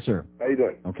 Neil. Yes, sir. How you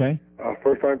doing? Okay.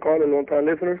 First-time caller, long-time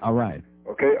listener. All right.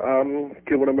 Okay, I'm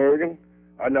Cuban American.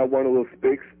 I'm not one of those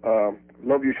spics.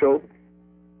 Love your show.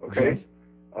 Okay.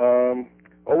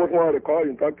 Always wanted to call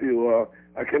you and talk to you.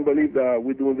 I can't believe that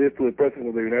we're doing this to the President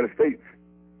of the United States.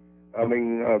 I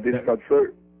mean, this is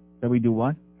absurd. That we do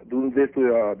what? Doing this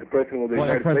to the President of the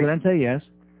United Presidente, States. Yes.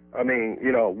 I mean,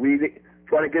 we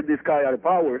try to get this guy out of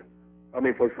power. I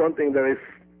mean, for something that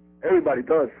everybody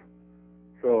does.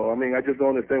 So, I mean, I just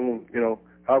don't understand,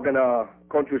 how can a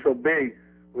country so big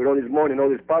with all this money and all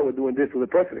this power doing this to the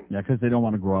president? Yeah, because they don't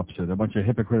want to grow up, sir. They're a bunch of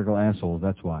hypocritical assholes.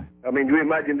 That's why. I mean, do you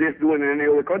imagine this doing in any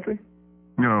other country?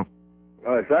 No.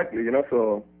 Exactly,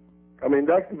 so, I mean,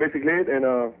 that's basically it. And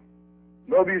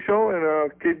love your show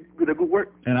and keep with the good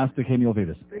work. And hasta que mil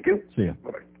vidas. Thank you. See ya.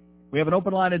 Bye-bye. We have an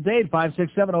open line at Dade,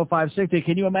 5670560.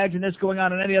 Can you imagine this going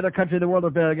on in any other country in the world?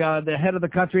 If the head of the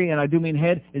country, and I do mean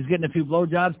head, is getting a few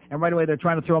blowjobs, and right away they're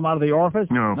trying to throw him out of the office?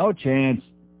 No. No chance.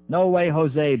 No way,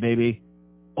 Jose, baby.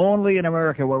 Only in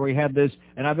America where we have this.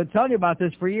 And I've been telling you about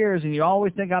this for years, and you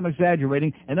always think I'm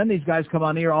exaggerating. And then these guys come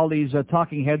on here, all these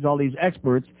talking heads, all these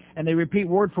experts, and they repeat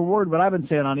word for word what I've been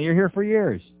saying on here for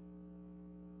years.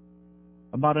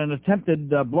 About an attempted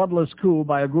bloodless coup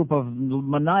by a group of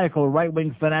maniacal,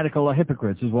 right-wing, fanatical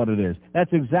hypocrites is what it is.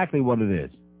 That's exactly what it is.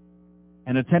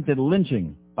 An attempted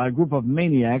lynching by a group of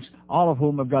maniacs, all of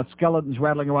whom have got skeletons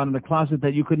rattling around in the closet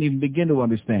that you couldn't even begin to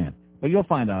understand. But you'll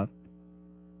find out.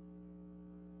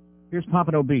 Here's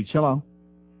Pompano Beach. Hello.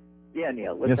 Yeah,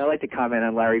 Neil. Listen, Yes. I'd like to comment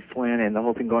on Larry Flynn and the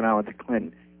whole thing going on with the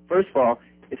Clinton. First of all,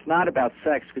 It's not about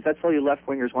sex, because that's all you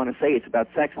left-wingers want to say. It's about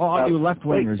sex. All you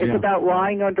left-wingers, It's about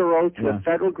lying under oath to a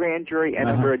federal grand jury and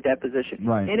under a deposition.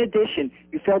 Right. In addition,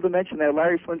 you failed to mention that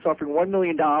Larry Flynt's offering $1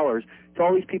 million to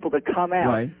all these people to come out.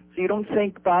 Right. So you don't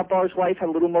think Bob Barr's wife had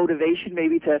a little motivation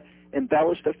maybe to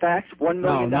embellish the facts? $1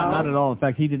 million? No, not at all. In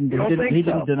fact, he didn't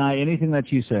deny anything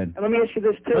that you said. And let me ask you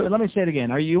this, too. Let me say it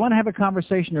again. You want to have a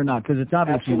conversation or not? Because it's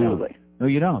obvious Absolutely. you don't. No,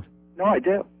 you don't. No, I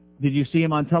do. Did you see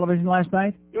him on television last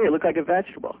night? Yeah, he looked like a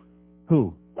vegetable.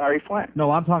 Who? Larry Flynt. No,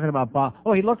 I'm talking about Bob.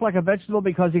 Oh, he looked like a vegetable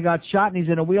because he got shot and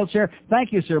he's in a wheelchair?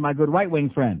 Thank you, sir, my good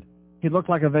right-wing friend. He looked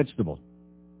like a vegetable.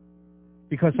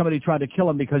 Because somebody tried to kill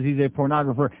him because he's a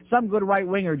pornographer. Some good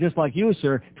right-winger, just like you,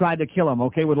 sir, tried to kill him,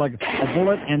 okay, with like a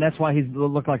bullet, and that's why he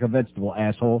looked like a vegetable,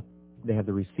 asshole. They have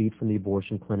the receipt from the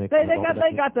abortion clinic. They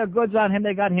got the goods on him.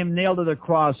 They got him nailed to the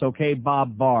cross, okay,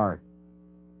 Bob Barr.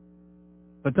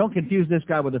 But don't confuse this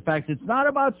guy with the facts. It's not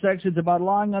about sex. It's about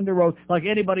lying under oath like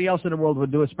anybody else in the world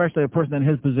would do, especially a person in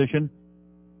his position.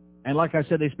 And like I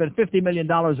said, they spent $50 million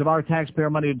of our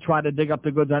taxpayer money to try to dig up the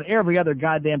goods on every other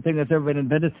goddamn thing that's ever been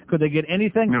invented. Could they get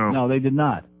anything? No, they did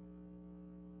not.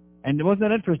 And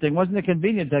wasn't it interesting? Wasn't it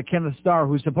convenient that Kenneth Starr,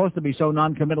 who's supposed to be so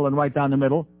non-committal and right down the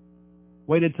middle,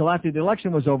 waited till after the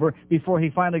election was over before he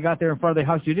finally got there in front of the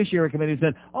House Judiciary Committee and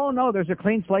said, oh, no, there's a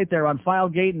clean slate there on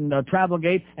Filegate and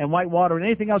Travelgate and Whitewater and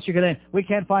anything else you can name. We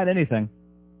can't find anything,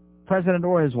 president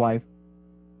or his wife.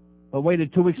 But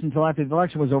waited 2 weeks until after the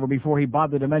election was over before he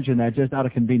bothered to mention that, just out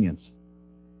of convenience.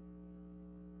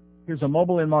 Here's a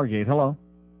mobile in Margate. Hello.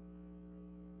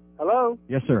 Hello?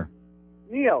 Yes, sir.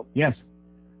 Neil. Yes.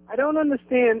 I don't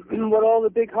understand what all the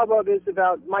big hubbub is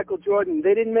about Michael Jordan.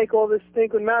 They didn't make all this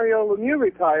stink when Mario Lemieux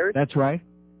retired. That's right.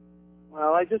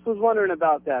 Well, I just was wondering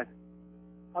about that.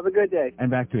 Have a good day.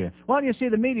 And back to you. Well, you see,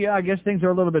 the media, I guess things are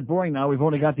a little bit boring now. We've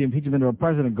only got the impeachment of a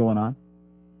president going on.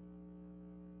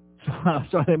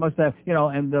 So they must have,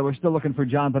 and we're still looking for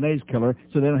John Bonet's killer,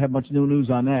 so they don't have much new news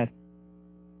on that.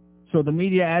 So the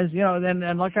media,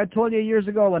 and like I told you years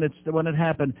ago when it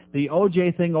happened, the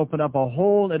OJ thing opened up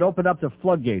the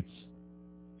floodgates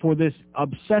for this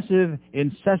obsessive,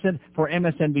 incessant, for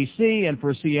MSNBC and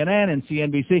for CNN and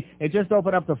CNBC. It just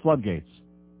opened up the floodgates.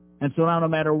 And so now no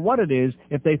matter what it is,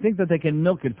 if they think that they can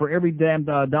milk it for every damn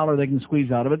dollar they can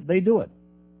squeeze out of it, they do it.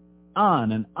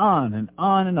 On and on and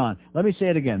on and on. Let me say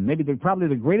it again. Probably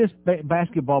the greatest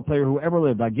basketball player who ever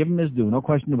lived. I give him his due, no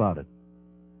question about it.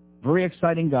 Very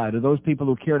exciting guy to those people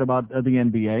who cared about the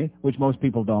NBA, which most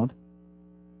people don't.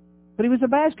 But he was a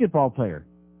basketball player,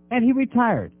 and he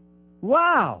retired.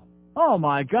 Wow! Oh,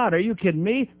 my God, are you kidding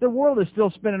me? The world is still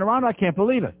spinning around. I can't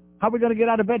believe it. How are we going to get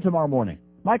out of bed tomorrow morning?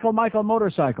 Michael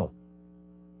motorcycle.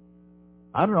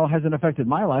 I don't know. It hasn't affected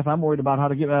my life. I'm worried about how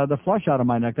to get the flush out of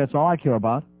my neck. That's all I care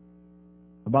about.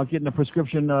 About getting a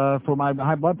prescription for my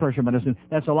high blood pressure medicine.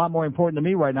 That's a lot more important to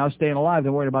me right now, staying alive,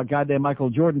 than worrying about goddamn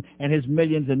Michael Jordan and his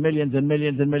millions and millions and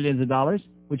millions and millions of dollars,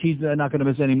 which he's not going to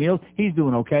miss any meals. He's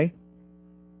doing okay.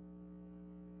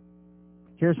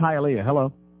 Here's Hialeah.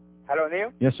 Hello. Hello,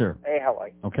 Neil? Yes, sir. Hey, how are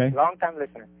you? Okay. Long-time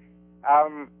listener.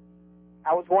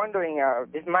 I was wondering,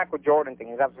 this Michael Jordan thing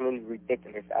is absolutely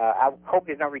ridiculous. I hope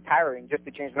he's not retiring just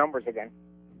to change numbers again.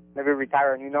 Maybe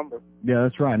retire a new number. Yeah,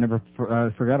 that's right. I never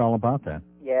forgot all about that.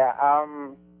 Yeah,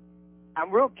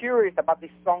 I'm real curious about these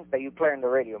songs that you play on the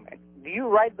radio, man. Do you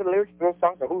write the lyrics to those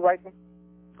songs, or who writes them?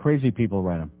 Crazy people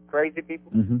write them. Crazy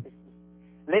people? Mm-hmm.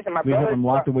 Listen, my we brother... have them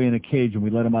locked away in a cage, and we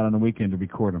let them out on the weekend to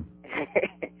record them.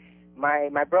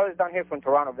 My brother's down here from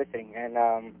Toronto visiting,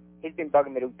 and he's been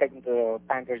bugging me to take him to the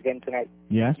Panthers game tonight.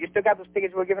 Yes? You still got those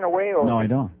tickets we're giving away? Or? No, I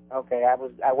don't. Okay,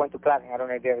 I went to Platinum. I don't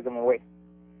know if they ever give them away.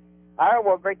 All right,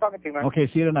 well, great talking to you, man. Okay,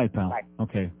 see you tonight, pal. Bye.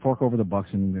 Okay, fork over the bucks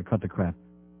and cut the crap.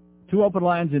 2 open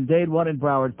lines in Dade, 1 in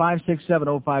Broward,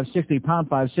 5670560, pound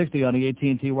 560 on the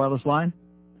AT&T wireless line.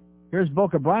 Here's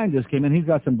Boca. Brian just came in. He's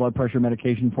got some blood pressure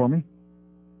medication for me.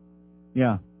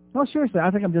 Yeah. No, seriously,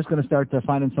 I think I'm just going to start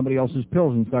finding somebody else's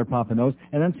pills and start popping those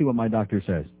and then see what my doctor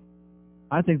says.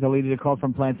 I think the lady that called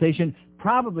from Plantation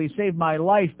probably saved my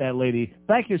life, that lady.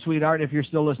 Thank you, sweetheart, if you're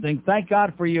still listening. Thank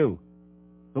God for you.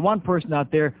 The one person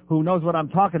out there who knows what I'm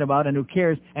talking about and who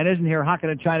cares and isn't here hocking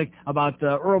and china about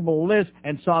herbal this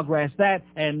and sawgrass that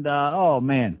and, oh,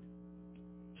 man,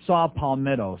 saw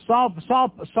palmetto. Saw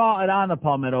it on the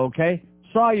palmetto, okay?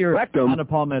 Saw your on the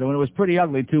palmetto, and it was pretty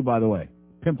ugly, too, by the way.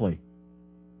 Pimply.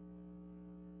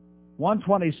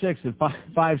 126 at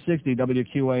 560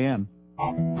 WQAM.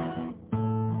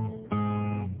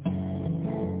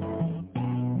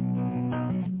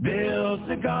 Bill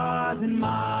cigars in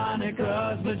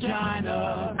Monica's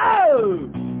vagina. Oh!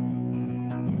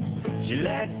 She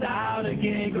lets out a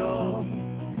giggle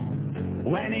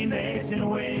when he makes it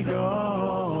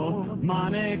wiggle.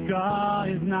 Monica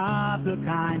is not the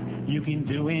kind you can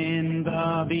do in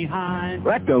the behind.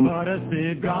 Rectum. But a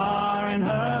cigar in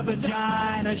her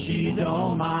vagina, she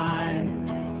don't mind.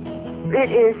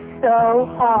 It is so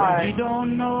hard. You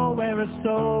don't know where a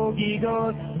stogie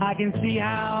goes. I can see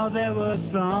how there was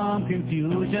some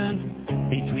confusion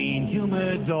between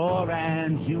humidor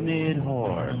and humid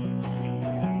whore.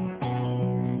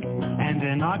 And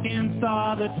in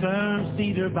Arkansas, the term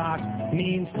cedar box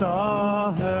means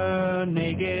saw her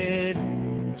naked.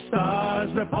 Stars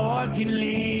report can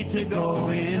lead to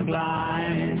going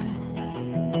blind.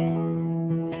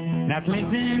 Now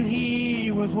Clinton,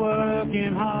 he was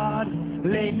working hard,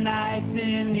 late nights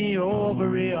in the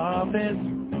Ovary office,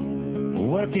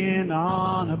 working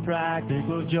on a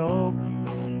practical joke.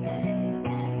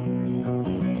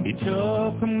 He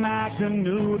took a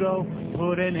Macanudo,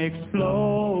 put an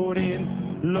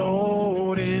exploding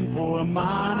load in. Poor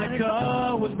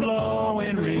Monica was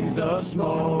blowing rings of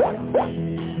smoke.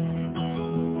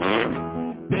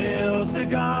 Bill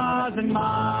cigars in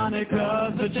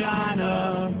Monica's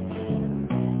vagina.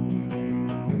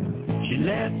 She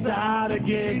lets out a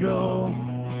giggle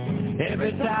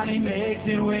every time he makes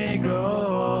it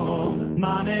wiggle.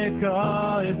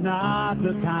 Monica is not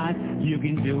the kind you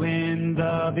can do in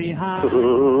the behind,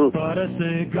 but a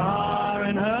cigar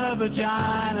in her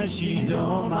vagina, she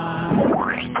don't mind.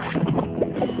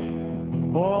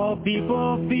 Oh,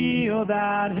 people feel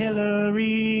that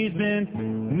Hillary's been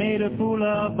made a fool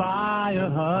of by her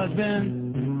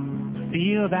husband.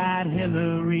 Feel that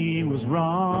Hillary was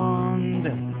wronged.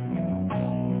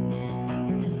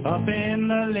 Up in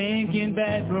the Lincoln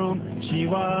bedroom, she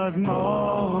was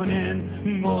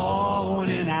moaning,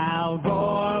 moaning. Al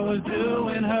Gore was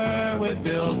doing her with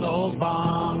Bill's old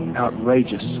bong.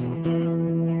 Outrageous.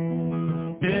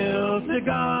 Bill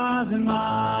cigars in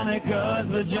Monica's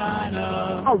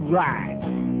vagina. All right.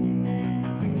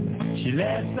 She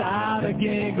lets out a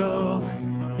giggle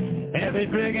every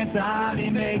friggin' time he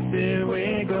makes it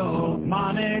wiggle.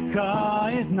 Monica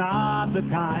is not the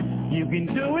kind you can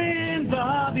do in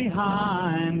the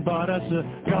behind, but a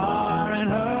cigar in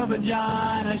her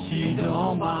vagina, she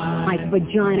don't mind. My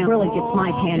vagina really gets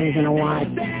my panties in a wad.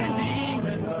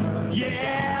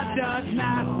 Yeah, Dutch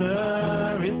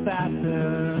master is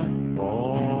faster.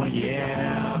 Oh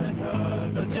yeah.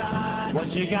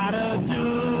 What you gotta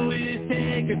do is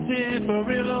take a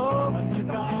Tiparillo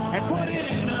and put it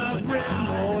in a brim.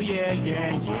 Oh yeah,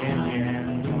 yeah, yeah,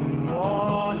 yeah.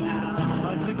 Oh now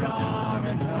a cigar.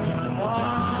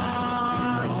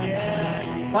 Oh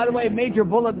yeah. By the way, Major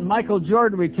Bulletin, Michael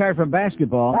Jordan retired from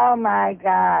basketball. Oh, my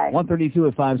God. 132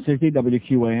 at 560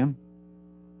 WQAM.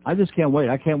 I just can't wait.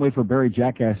 I can't wait for Barry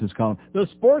Jackass's column. The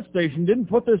sports station didn't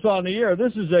put this on the air.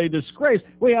 This is a disgrace.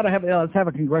 We ought to have, let's have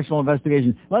a congressional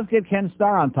investigation. Let's get Ken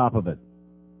Starr on top of it.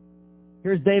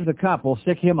 Here's Dave the cop. We'll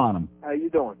stick him on him. How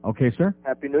you doing? Okay, sir.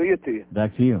 Happy New Year to you.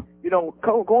 Back to you. You know,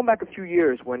 going back a few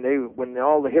years when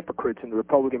all the hypocrites in the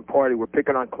Republican Party were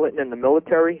picking on Clinton and the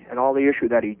military and all the issue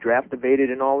that he draft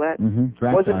evaded and all that.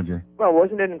 Draft dodger. Well,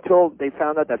 wasn't it until they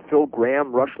found out that Phil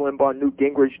Graham, Rush Limbaugh, Newt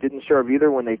Gingrich didn't serve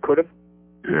either when they could have?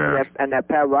 Yeah. And that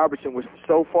Pat Robertson was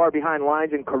so far behind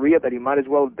lines in Korea that he might as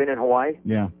well have been in Hawaii.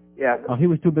 Yeah. Yeah. Oh, he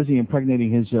was too busy impregnating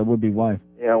his would-be wife.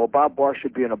 Yeah, well, Bob Barr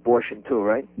should be an abortion too,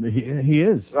 right? He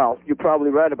is. Well, you're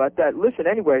probably right about that. Listen,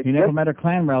 anyway. He never met a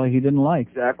Klan rally he didn't like.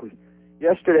 Exactly.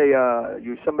 Yesterday,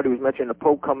 somebody was mentioning the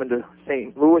Pope coming to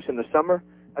St. Louis in the summer.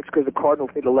 That's because the Cardinals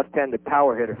need a left-handed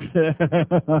power hitter. Hey,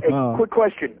 quick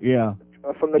question. Yeah.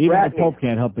 From the Even Gratney. the Pope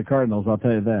can't help the Cardinals, I'll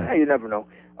tell you that. Hey, you never know.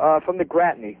 From the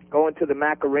Gratney, going to the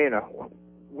Macarena,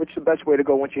 what's the best way to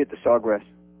go once you hit the Sawgrass?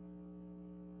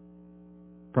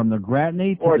 From the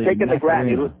Gratney to Or the taking the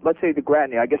Macarena. Gratney, let's say the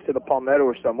Gratney, I guess to the Palmetto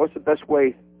or something. What's the best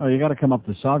way? Oh, you got to come up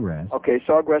to Sawgrass. Okay,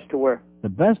 Sawgrass to where? The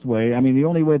best way, I mean, the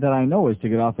only way that I know is to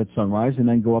get off at Sunrise and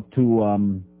then go up to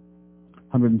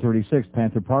 136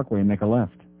 Panther Parkway and make a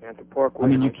left. Panther Parkway. I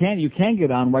mean, you can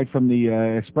get on right from the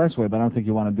expressway, but I don't think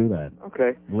you want to do that.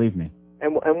 Okay. Believe me.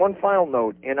 And one final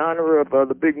note, in honor of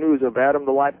the big news of Adam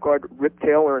the lifeguard, Rip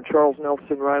Taylor, and Charles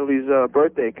Nelson Riley's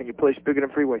birthday, can you play Spigot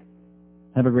and Freeway?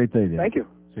 Have a great day, Dave. Thank you.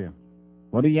 See you.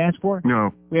 What did you ask for?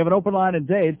 No. We have an open line in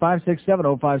Dade,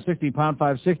 567-0560, pound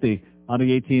 560 on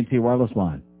the AT&T wireless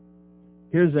line.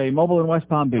 Here's a mobile in West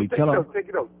Palm Beach. Hello. Take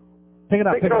it out. Pick it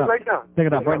up. Take it out right now. Pick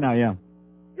it up right now, yeah.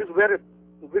 Just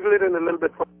wiggle it in a little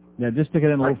bit. Yeah, just stick it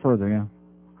in a little further, yeah.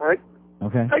 All right?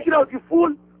 Okay. Take it out, you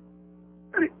fool.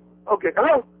 Okay,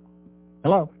 hello?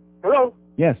 Hello? Hello?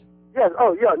 Yes. Yes,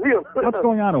 oh, yeah, Neil. What's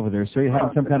going on over there, sir? You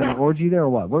having some kind of an orgy there or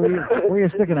what? Where were you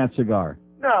sticking that cigar?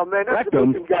 No, man, that's a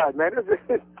looking guy, man.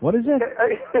 What is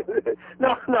it?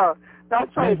 No. That's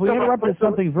If we interrupted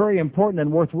something very important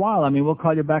and worthwhile, I mean, we'll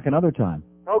call you back another time.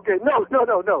 Okay, no.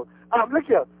 Look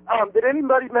here. Did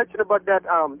anybody mention about that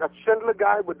Schindler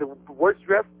guy with the worst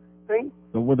dress thing?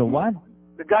 With the what?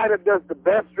 The guy that does the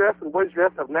best dress and worst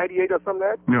dress of 98 or something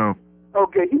like that? No.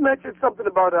 Okay, he mentioned something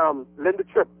about Linda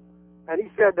Tripp. And he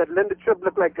said that Linda Tripp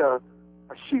looked like a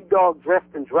sheepdog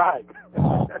dressed in drag.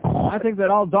 I think that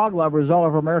all dog lovers all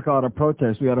over America ought to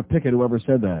protest. We ought to picket whoever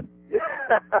said that.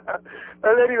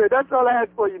 Well, anyway, that's all I had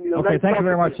for you, Neil. Okay, Nice thank you talking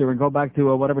very to much, sir. And go back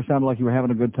to whatever sounded like you were having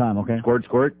a good time, okay?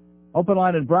 Squirt. Open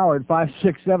line in Broward,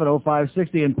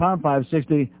 567-0560 and pound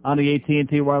 560 on the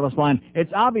AT&T wireless line.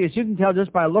 It's obvious. You can tell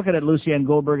just by looking at Lucien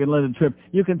Goldberg and Linda Tripp.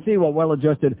 You can see what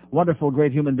well-adjusted, wonderful,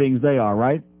 great human beings they are,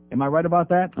 right? Am I right about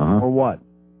that? Or what?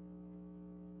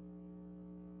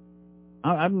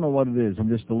 I don't know what it is. I'm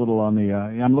just a little on the...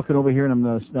 I'm looking over here and I'm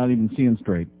not even seeing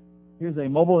straight. Here's a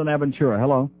mobile in Aventura.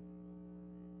 Hello?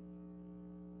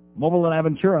 Mobile in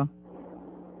Aventura.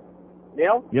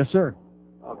 Neil? Yes, sir.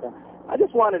 Okay. I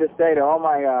just wanted to say to all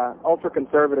my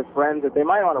ultra-conservative friends that they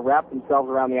might want to wrap themselves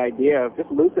around the idea of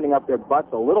just loosening up their butts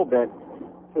a little bit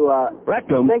to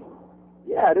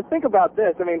think about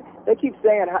this. I mean, they keep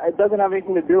saying it doesn't have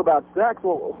anything to do about sex.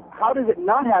 Well, how does it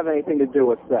not have anything to do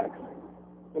with sex?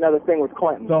 You know, the thing with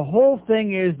Clinton. The whole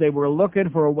thing is they were looking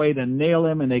for a way to nail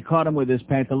him, and they caught him with his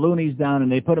pantaloonies down, and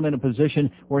they put him in a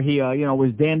position where he,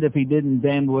 was damned if he didn't,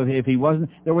 damned if he wasn't.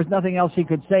 There was nothing else he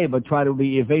could say but try to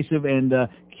be evasive and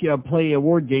play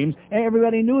word games, and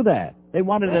everybody knew that. They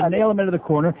wanted to nail him into the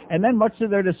corner, and then much to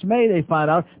their dismay, they found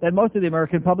out that most of the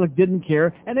American public didn't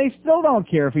care, and they still don't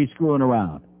care if he's screwing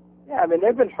around. Yeah, I mean,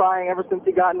 they've been trying ever since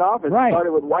he got in office. Right. It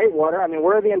started with Whitewater. I mean,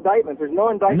 where are the indictments? There's no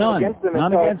indictment against him.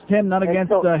 None against him, none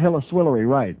against Hilla Swillery,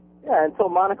 right. Yeah, until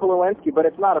Monica Lewinsky, but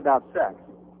it's not about sex.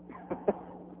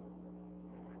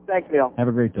 Thanks, Neil. Have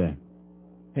a great day.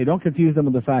 Hey, don't confuse them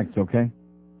with the facts, okay?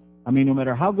 I mean, no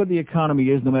matter how good the economy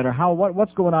is, no matter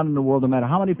what's going on in the world, no matter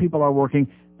how many people are working,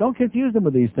 don't confuse them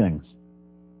with these things.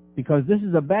 Because this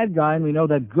is a bad guy, and we know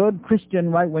that good Christian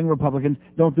right-wing Republicans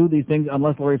don't do these things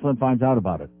unless Larry Flint finds out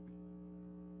about it.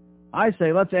 I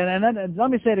say, let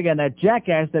me say it again, that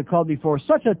jackass that called before,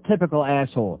 such a typical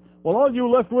asshole. Well, all you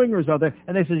left-wingers out there,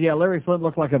 and they said, yeah, Larry Flint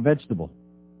looked like a vegetable.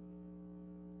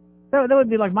 That would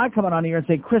be like my coming on here and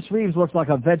saying Chris Reeves looks like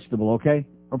a vegetable, okay?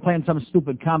 Or playing some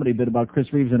stupid comedy bit about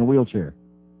Chris Reeves in a wheelchair.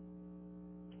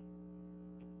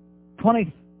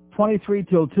 23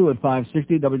 till 2 at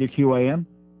 560 WQAM.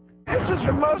 This is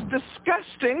the most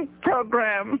disgusting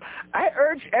program. I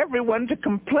urge everyone to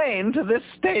complain to this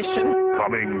station.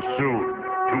 Coming soon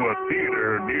to a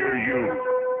theater near you.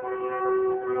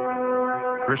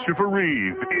 Christopher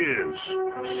Reeve is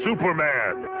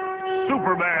Superman.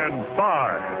 Superman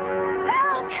 5.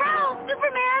 Help!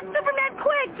 Superman! Superman,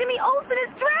 quick! Jimmy Olsen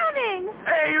is drowning!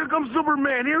 Hey, here comes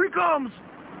Superman. Here he comes.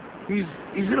 He's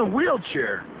in a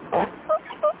wheelchair.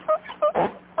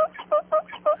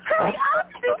 Hurry up,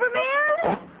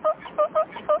 Superman!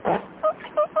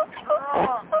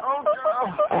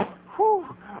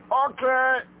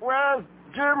 Okay, where's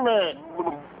Jimmy?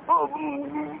 Oh,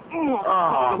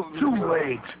 too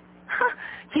late.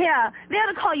 Yeah, they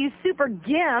ought to call you Super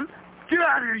Gimp. Get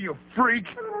out of here, you freak!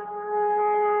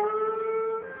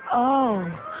 Oh,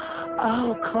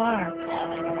 Clark.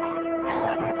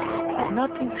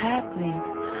 Nothing's happening.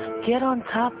 Get on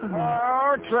top of me.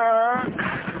 Okay.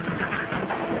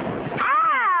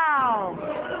 Ow!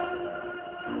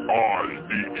 I,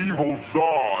 the evil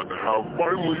Zod, have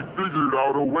finally figured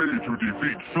out a way to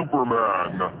defeat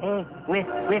Superman.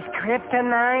 With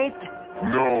kryptonite?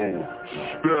 No,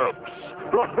 steps.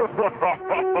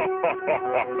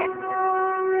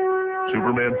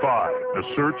 Superman 5, The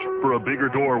Search for a Bigger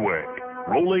Doorway,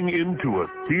 rolling into a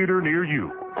theater near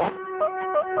you.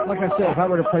 Like I said, if I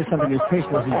were to play something as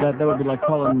tasteless as that would be like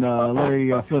calling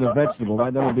Larry Flint a vegetable,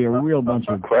 right? That would be a real bunch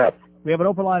of crap. We have an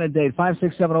open line at date,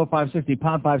 5670560,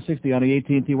 pound 560 on the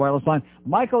AT&T wireless line.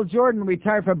 Michael Jordan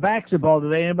retired from basketball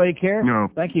today. Anybody care? No.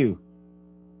 Thank you.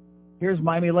 Here's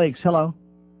Miami Lakes. Hello.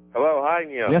 Hello. Hi,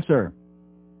 Neil. Yes, sir.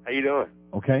 How you doing?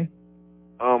 Okay.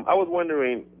 I was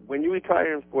wondering, when you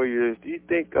retire in 4 years, do you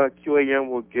think QAM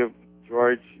will give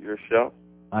George your show?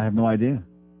 I have no idea.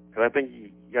 Because I think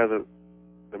you guys are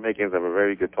the makings of a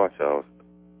very good talk show.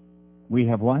 We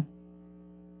have what?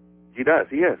 He does.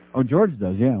 He is. Oh, George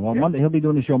does, yeah. Well, Monday he'll be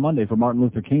doing a show Monday for Martin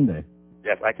Luther King Day.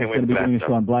 Yes, I can't wait He's going to for be that doing a show.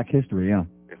 show on Black History, yeah.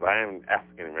 Yes, I am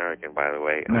African-American, by the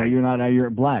way. No, you're not. You're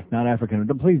black, not African.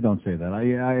 Please don't say that.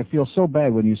 I feel so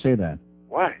bad when you say that.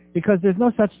 Why? Because there's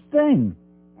no such thing.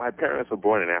 My parents were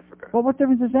born in Africa. Well, what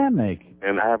difference does that make?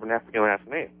 And I have an African last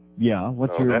name. Yeah.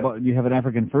 What's So your? You have an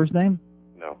African first name?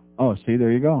 No. Oh, see,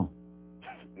 there you go.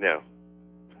 No.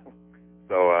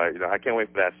 So, I can't wait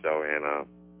for that show. And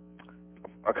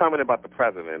a comment about the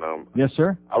president. Yes,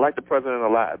 sir. I like the president a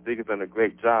lot. I think he's done a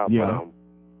great job. Yeah.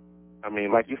 But, I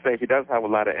mean, like you say, he does have a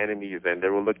lot of enemies, and they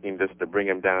were looking just to bring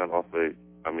him down off of,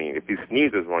 I mean, if he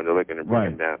sneezes one, they're looking to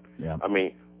bring him down. Yeah. I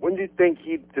mean, wouldn't you think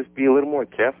he'd just be a little more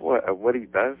careful of what he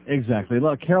does? Exactly.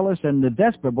 Look, careless and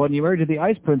desperate. When you're married to the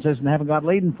Ice Princess and haven't got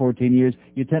laid in 14 years,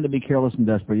 you tend to be careless and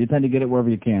desperate. You tend to get it wherever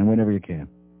you can, whenever you can.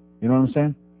 You know what I'm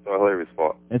saying? So Hillary's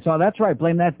fault. That's right.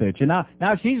 Blame that bitch. And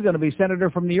now she's going to be senator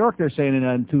from New York, they're saying,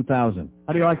 in 2000.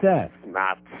 How do you like that?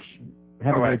 Not.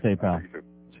 Have a great day, pal.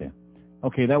 See ya.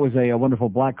 Okay, that was a wonderful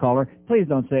black caller. Please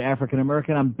don't say African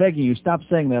American. I'm begging you, stop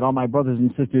saying that, all my brothers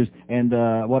and sisters and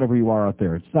whatever you are out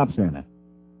there. Stop saying that.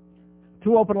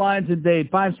 2 open lines in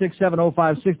Dade,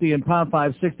 5670560 and pound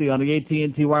 560 on the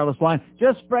AT&T wireless line.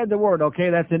 Just spread the word, okay?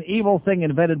 That's an evil thing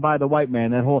invented by the white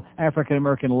man, that whole African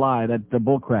American lie, that the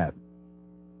bullcrap.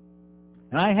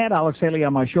 And I had Alex Haley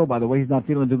on my show, by the way. He's not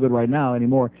feeling too good right now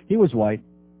anymore. He was white.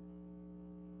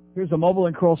 Here's a mobile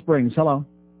in Coral Springs. Hello.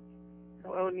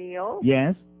 Hello, Neil.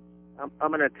 Yes?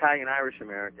 I'm an Italian-Irish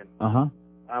American. Uh-huh.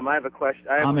 I have a question.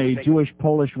 I'm a Jewish,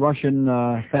 Polish, Russian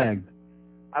fag.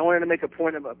 I wanted to make a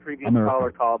point of a previous American.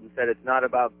 caller called and said it's not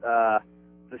about the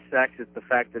sex, it's the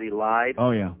fact that he lied.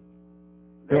 Oh, yeah.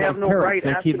 They have no right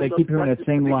They asking keep those hearing that questions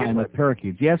same to begin line with. with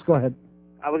parakeets. Yes, go ahead.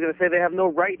 I was going to say they have no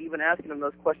right even asking him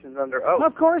those questions under oath.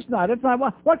 Of course not. It's not.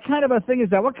 What kind of a thing is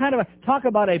that? What kind of talk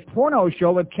about a porno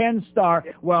show with Ken Starr?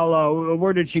 Well,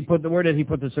 where did he put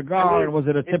the cigar? And was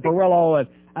it a Tipperillo? And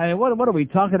I mean, what are we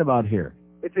talking about here?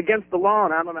 It's against the law,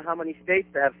 and I don't know how many states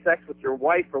to have sex with your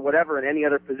wife or whatever in any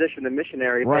other position than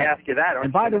missionary. If Right. they ask you that,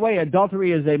 And by the way,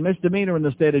 adultery is a misdemeanor in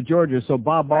the state of Georgia, so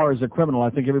Bob Barr is a criminal.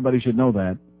 I think everybody should know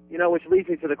that. you know, which leads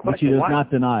me to the Which he question: does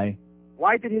not deny.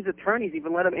 why did his attorneys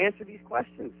even let him answer these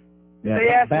questions? Yeah, They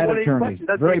asked bad one of these attorneys. questions.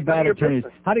 That's Very none of bad your attorneys.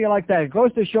 business. How do you like that? It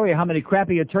goes to show you how many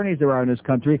crappy attorneys there are in this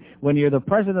country. When you're the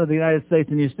president of the United States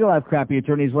and you still have crappy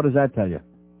attorneys, what does that tell you?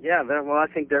 Yeah, well, I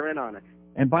think they're in on it.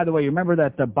 And by the way, you remember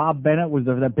that Bob Bennett was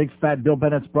that big fat Bill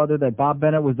Bennett's brother? That Bob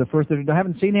Bennett was the first. I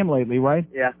haven't seen him lately, right?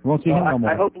 Yeah. You won't see him no more.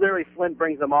 I hope Larry Flynn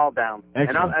brings them all down.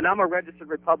 Excellent. And I'm a registered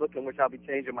Republican, which I'll be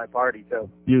changing my party too.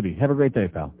 Beauty. Have a great day,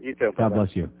 pal. You too. God bless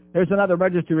you. There's another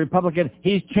registered Republican.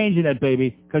 He's changing it,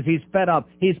 baby, because he's fed up.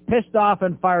 He's pissed off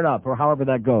and fired up, or however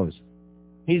that goes.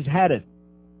 He's had it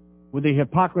with the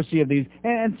hypocrisy of these.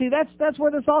 And see, that's where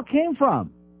this all came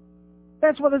from.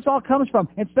 That's where this all comes from.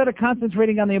 Instead of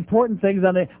concentrating on the important things,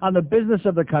 on the business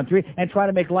of the country, and trying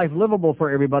to make life livable for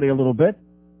everybody a little bit,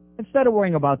 instead of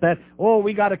worrying about that, oh,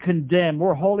 we got to condemn.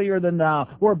 We're holier than thou.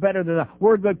 We're better than thou.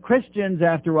 We're good Christians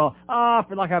after all.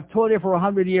 For like I've told you for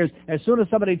 100 years, as soon as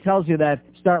somebody tells you that,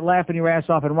 start laughing your ass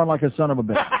off and run like a son of a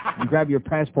bitch. And grab your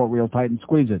passport real tight and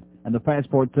squeeze it. And the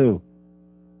passport, too.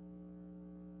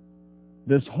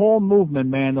 This whole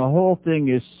movement, man, the whole thing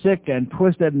is sick and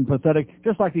twisted and pathetic,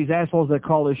 just like these assholes that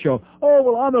call this show. Oh,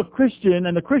 well, I'm a Christian,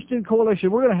 and the Christian Coalition,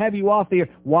 we're going to have you off the air.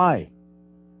 Why?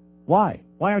 Why?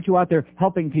 Why aren't you out there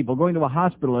helping people, going to a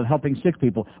hospital and helping sick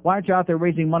people? Why aren't you out there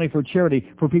raising money for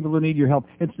charity for people who need your help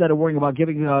instead of worrying about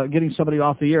getting somebody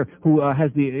off the air who has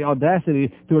the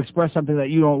audacity to express something that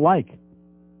you don't like?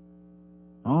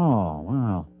 Oh,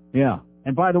 wow. Yeah.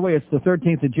 And by the way, it's the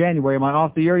 13th of January. Am I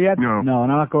off the air yet? No. No,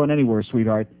 and I'm not going anywhere,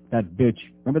 sweetheart. That bitch.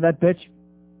 Remember that bitch?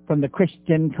 From the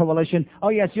Christian Coalition? Oh,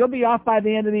 yes, you'll be off by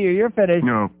the end of the year. You're finished.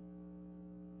 No.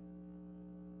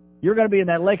 You're going to be in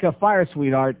that lake of fire,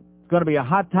 sweetheart. It's going to be a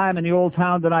hot time in the old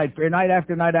town tonight, night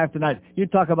after night after night. You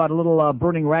talk about a little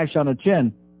burning rash on the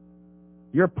chin.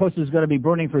 Your puss is going to be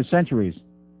burning for centuries.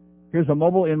 Here's a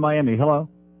mobile in Miami. Hello?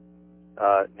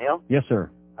 Neil? Yes,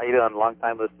 sir. How you doing?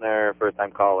 Long-time listener,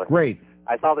 first-time caller. Great.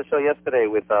 I saw the show yesterday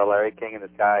with Larry King and this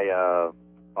guy,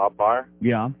 Bob Barr.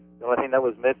 Yeah. The only thing that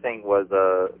was missing was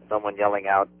someone yelling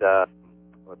out,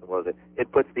 what was it?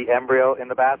 It puts the embryo in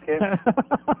the basket.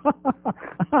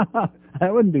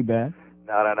 That wouldn't be bad.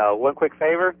 No. One quick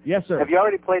favor. Yes, sir. Have you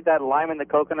already played that lime in the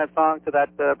coconut song to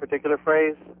that particular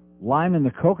phrase? Lime in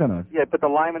the coconut? Yeah, put the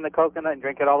lime in the coconut and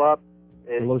drink it all up.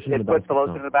 It puts the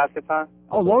lotion in the basket song.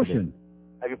 Oh, lotion.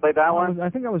 Have you played that one? I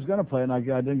think I was going to play it, and I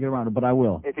didn't get around to it, but I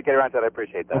will. If you get around to it, I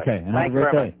appreciate that. Okay, and have a Thank you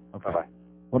great very day. much. Okay. Bye-bye.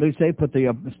 What did he say? Put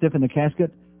the stiff in the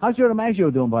casket? How's Joe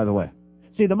DiMaggio doing, by the way?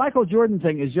 See, the Michael Jordan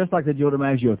thing is just like the Joe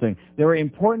DiMaggio thing. There are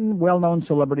important, well-known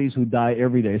celebrities who die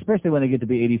every day, especially when they get to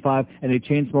be 85, and they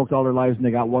chain-smoked all their lives, and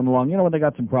they got one lung. You know when they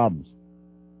got some problems.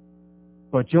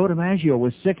 But Joe DiMaggio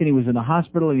was sick and he was in the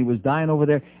hospital and he was dying over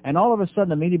there. And all of a sudden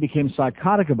the media became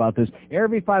psychotic about this.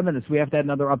 Every 5 minutes we have to add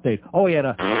another update. Oh, he had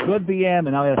a good BM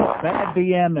and now he had a bad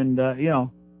BM and,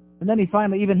 And then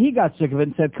even he got sick of it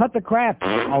and said, cut the crap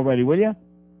already, will you?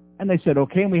 And they said,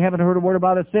 okay, and we haven't heard a word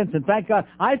about it since. And thank God,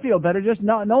 I feel better just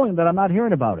not knowing that I'm not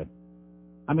hearing about it.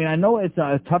 I mean, I know it's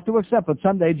tough to accept, but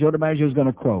someday Joe DiMaggio is going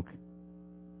to croak.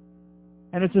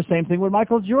 And it's the same thing with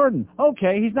Michael Jordan.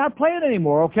 Okay, he's not playing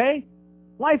anymore, okay?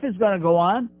 Life is going to go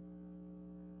on.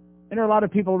 And there are a lot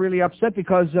of people really upset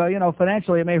because,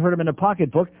 financially it may hurt them in the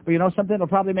pocketbook, but something will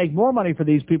probably make more money for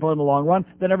these people in the long run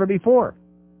than ever before.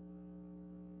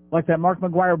 Like that Mark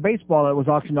McGwire baseball that was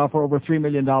auctioned off for over $3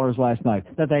 million last night,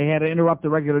 that they had to interrupt the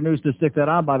regular news to stick that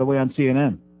on, by the way, on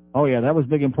CNN. Oh, yeah, that was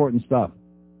big, important stuff.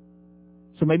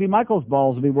 So maybe Michael's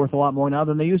balls will be worth a lot more now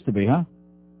than they used to be, huh?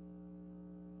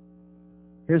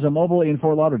 Here's a mobile in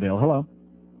Fort Lauderdale. Hello.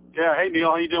 Yeah, hey, Neil,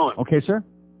 how you doing? Okay, sir.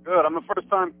 Good. I'm a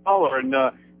first-time caller and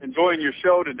enjoying your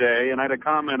show today, and I had a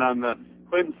comment on the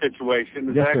Clinton situation.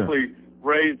 It's actually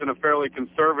raised in a fairly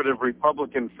conservative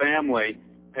Republican family,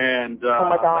 and oh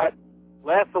my God.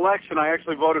 Last election I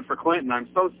actually voted for Clinton. I'm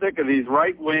so sick of these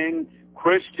right-wing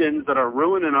Christians that are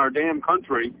ruining our damn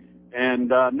country. And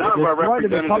none of our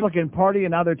representatives... the Republican Party,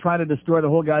 and now they're trying to destroy the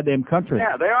whole goddamn country.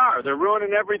 Yeah, they are. They're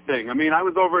ruining everything. I mean, I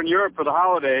was over in Europe for the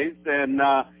holidays, and,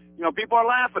 people are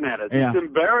laughing at us. Yeah. It's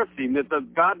embarrassing that the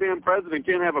goddamn president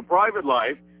can't have a private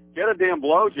life, get a damn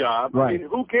blowjob. Right. I mean,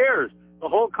 who cares? The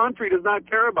whole country does not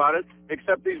care about it,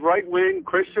 except these right-wing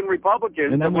Christian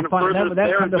Republicans And then that want to further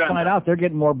their come to agenda. find out they're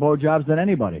getting more blowjobs than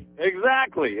anybody.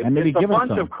 Exactly. And maybe it's a give 'em bunch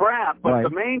some. of crap, but Right. the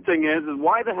main thing is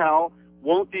why the hell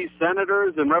won't these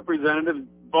senators and representatives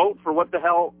vote for what the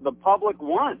hell the public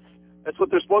wants? That's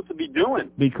what they're supposed to be doing.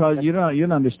 Because you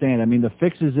don't understand. I mean, the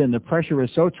fix is in. The pressure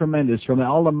is so tremendous from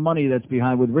all the money that's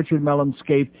behind with Richard Mellon's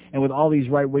scape and with all these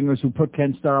right-wingers who put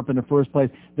Ken Starr up in the first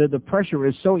place. The pressure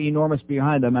is so enormous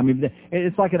behind them. I mean,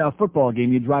 it's like in a football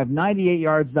game. You drive 98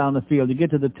 yards down the field. You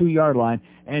get to the 2-yard line,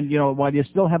 and, while you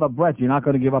still have a breath, you're not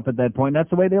going to give up at that point.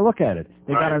 That's the way they look at it.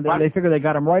 They figure they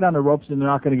got him right on the ropes, and they're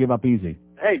not going to give up easy.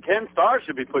 Hey, Ken Starr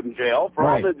should be put in jail for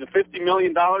all the $50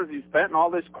 million he spent and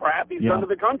all this crap he's done to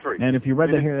the country. And if you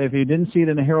read if you didn't see it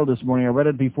in the Herald this morning, I read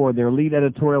it before. Their lead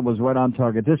editorial was right on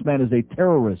target. This man is a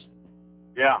terrorist.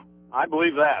 Yeah, I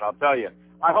believe that. I'll tell you.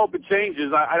 I hope it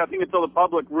changes. I don't think until the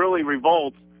public really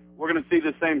revolts, we're going to see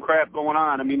the same crap going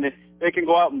on. I mean, they can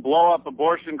go out and blow up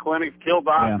abortion clinics, kill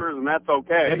doctors, and that's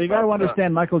okay. Yeah, but you got to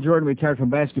understand, Michael Jordan retired from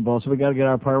basketball, so we got to get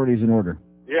our priorities in order.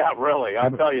 Yeah, really.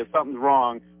 I'll tell you, something's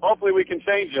wrong. Hopefully we can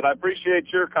change it. I appreciate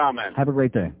your comment. Have a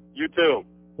great day. You too.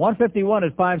 151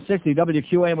 at 560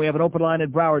 WQAM. We have an open line at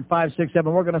Broward, 567.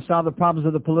 We're going to solve the problems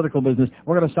of the political business.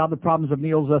 We're going to solve the problems of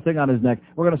Neil's thing on his neck.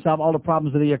 We're going to solve all the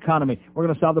problems of the economy. We're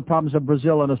going to solve the problems of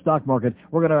Brazil and the stock market.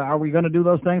 Are we going to do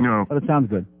those things? No. But it sounds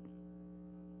good.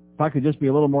 If I could just be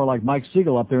a little more like Mike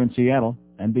Siegel up there in Seattle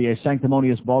and be a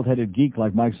sanctimonious, bald-headed geek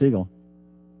like Mike Siegel.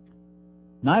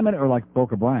 9 minutes, or like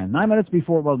Boca Brian. 9 minutes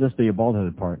before, just the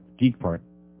bald-headed part, geek part.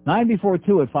 9 before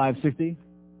 2 at 560,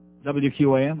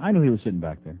 WQAM. I knew he was sitting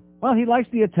back there. Well, he likes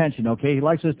the attention, okay? He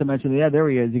likes us to mention, yeah, there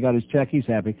he is. He got his check. He's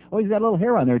happy. Oh, he's got a little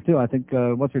hair on there, too. I think,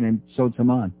 what's her name, sewed some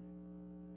on.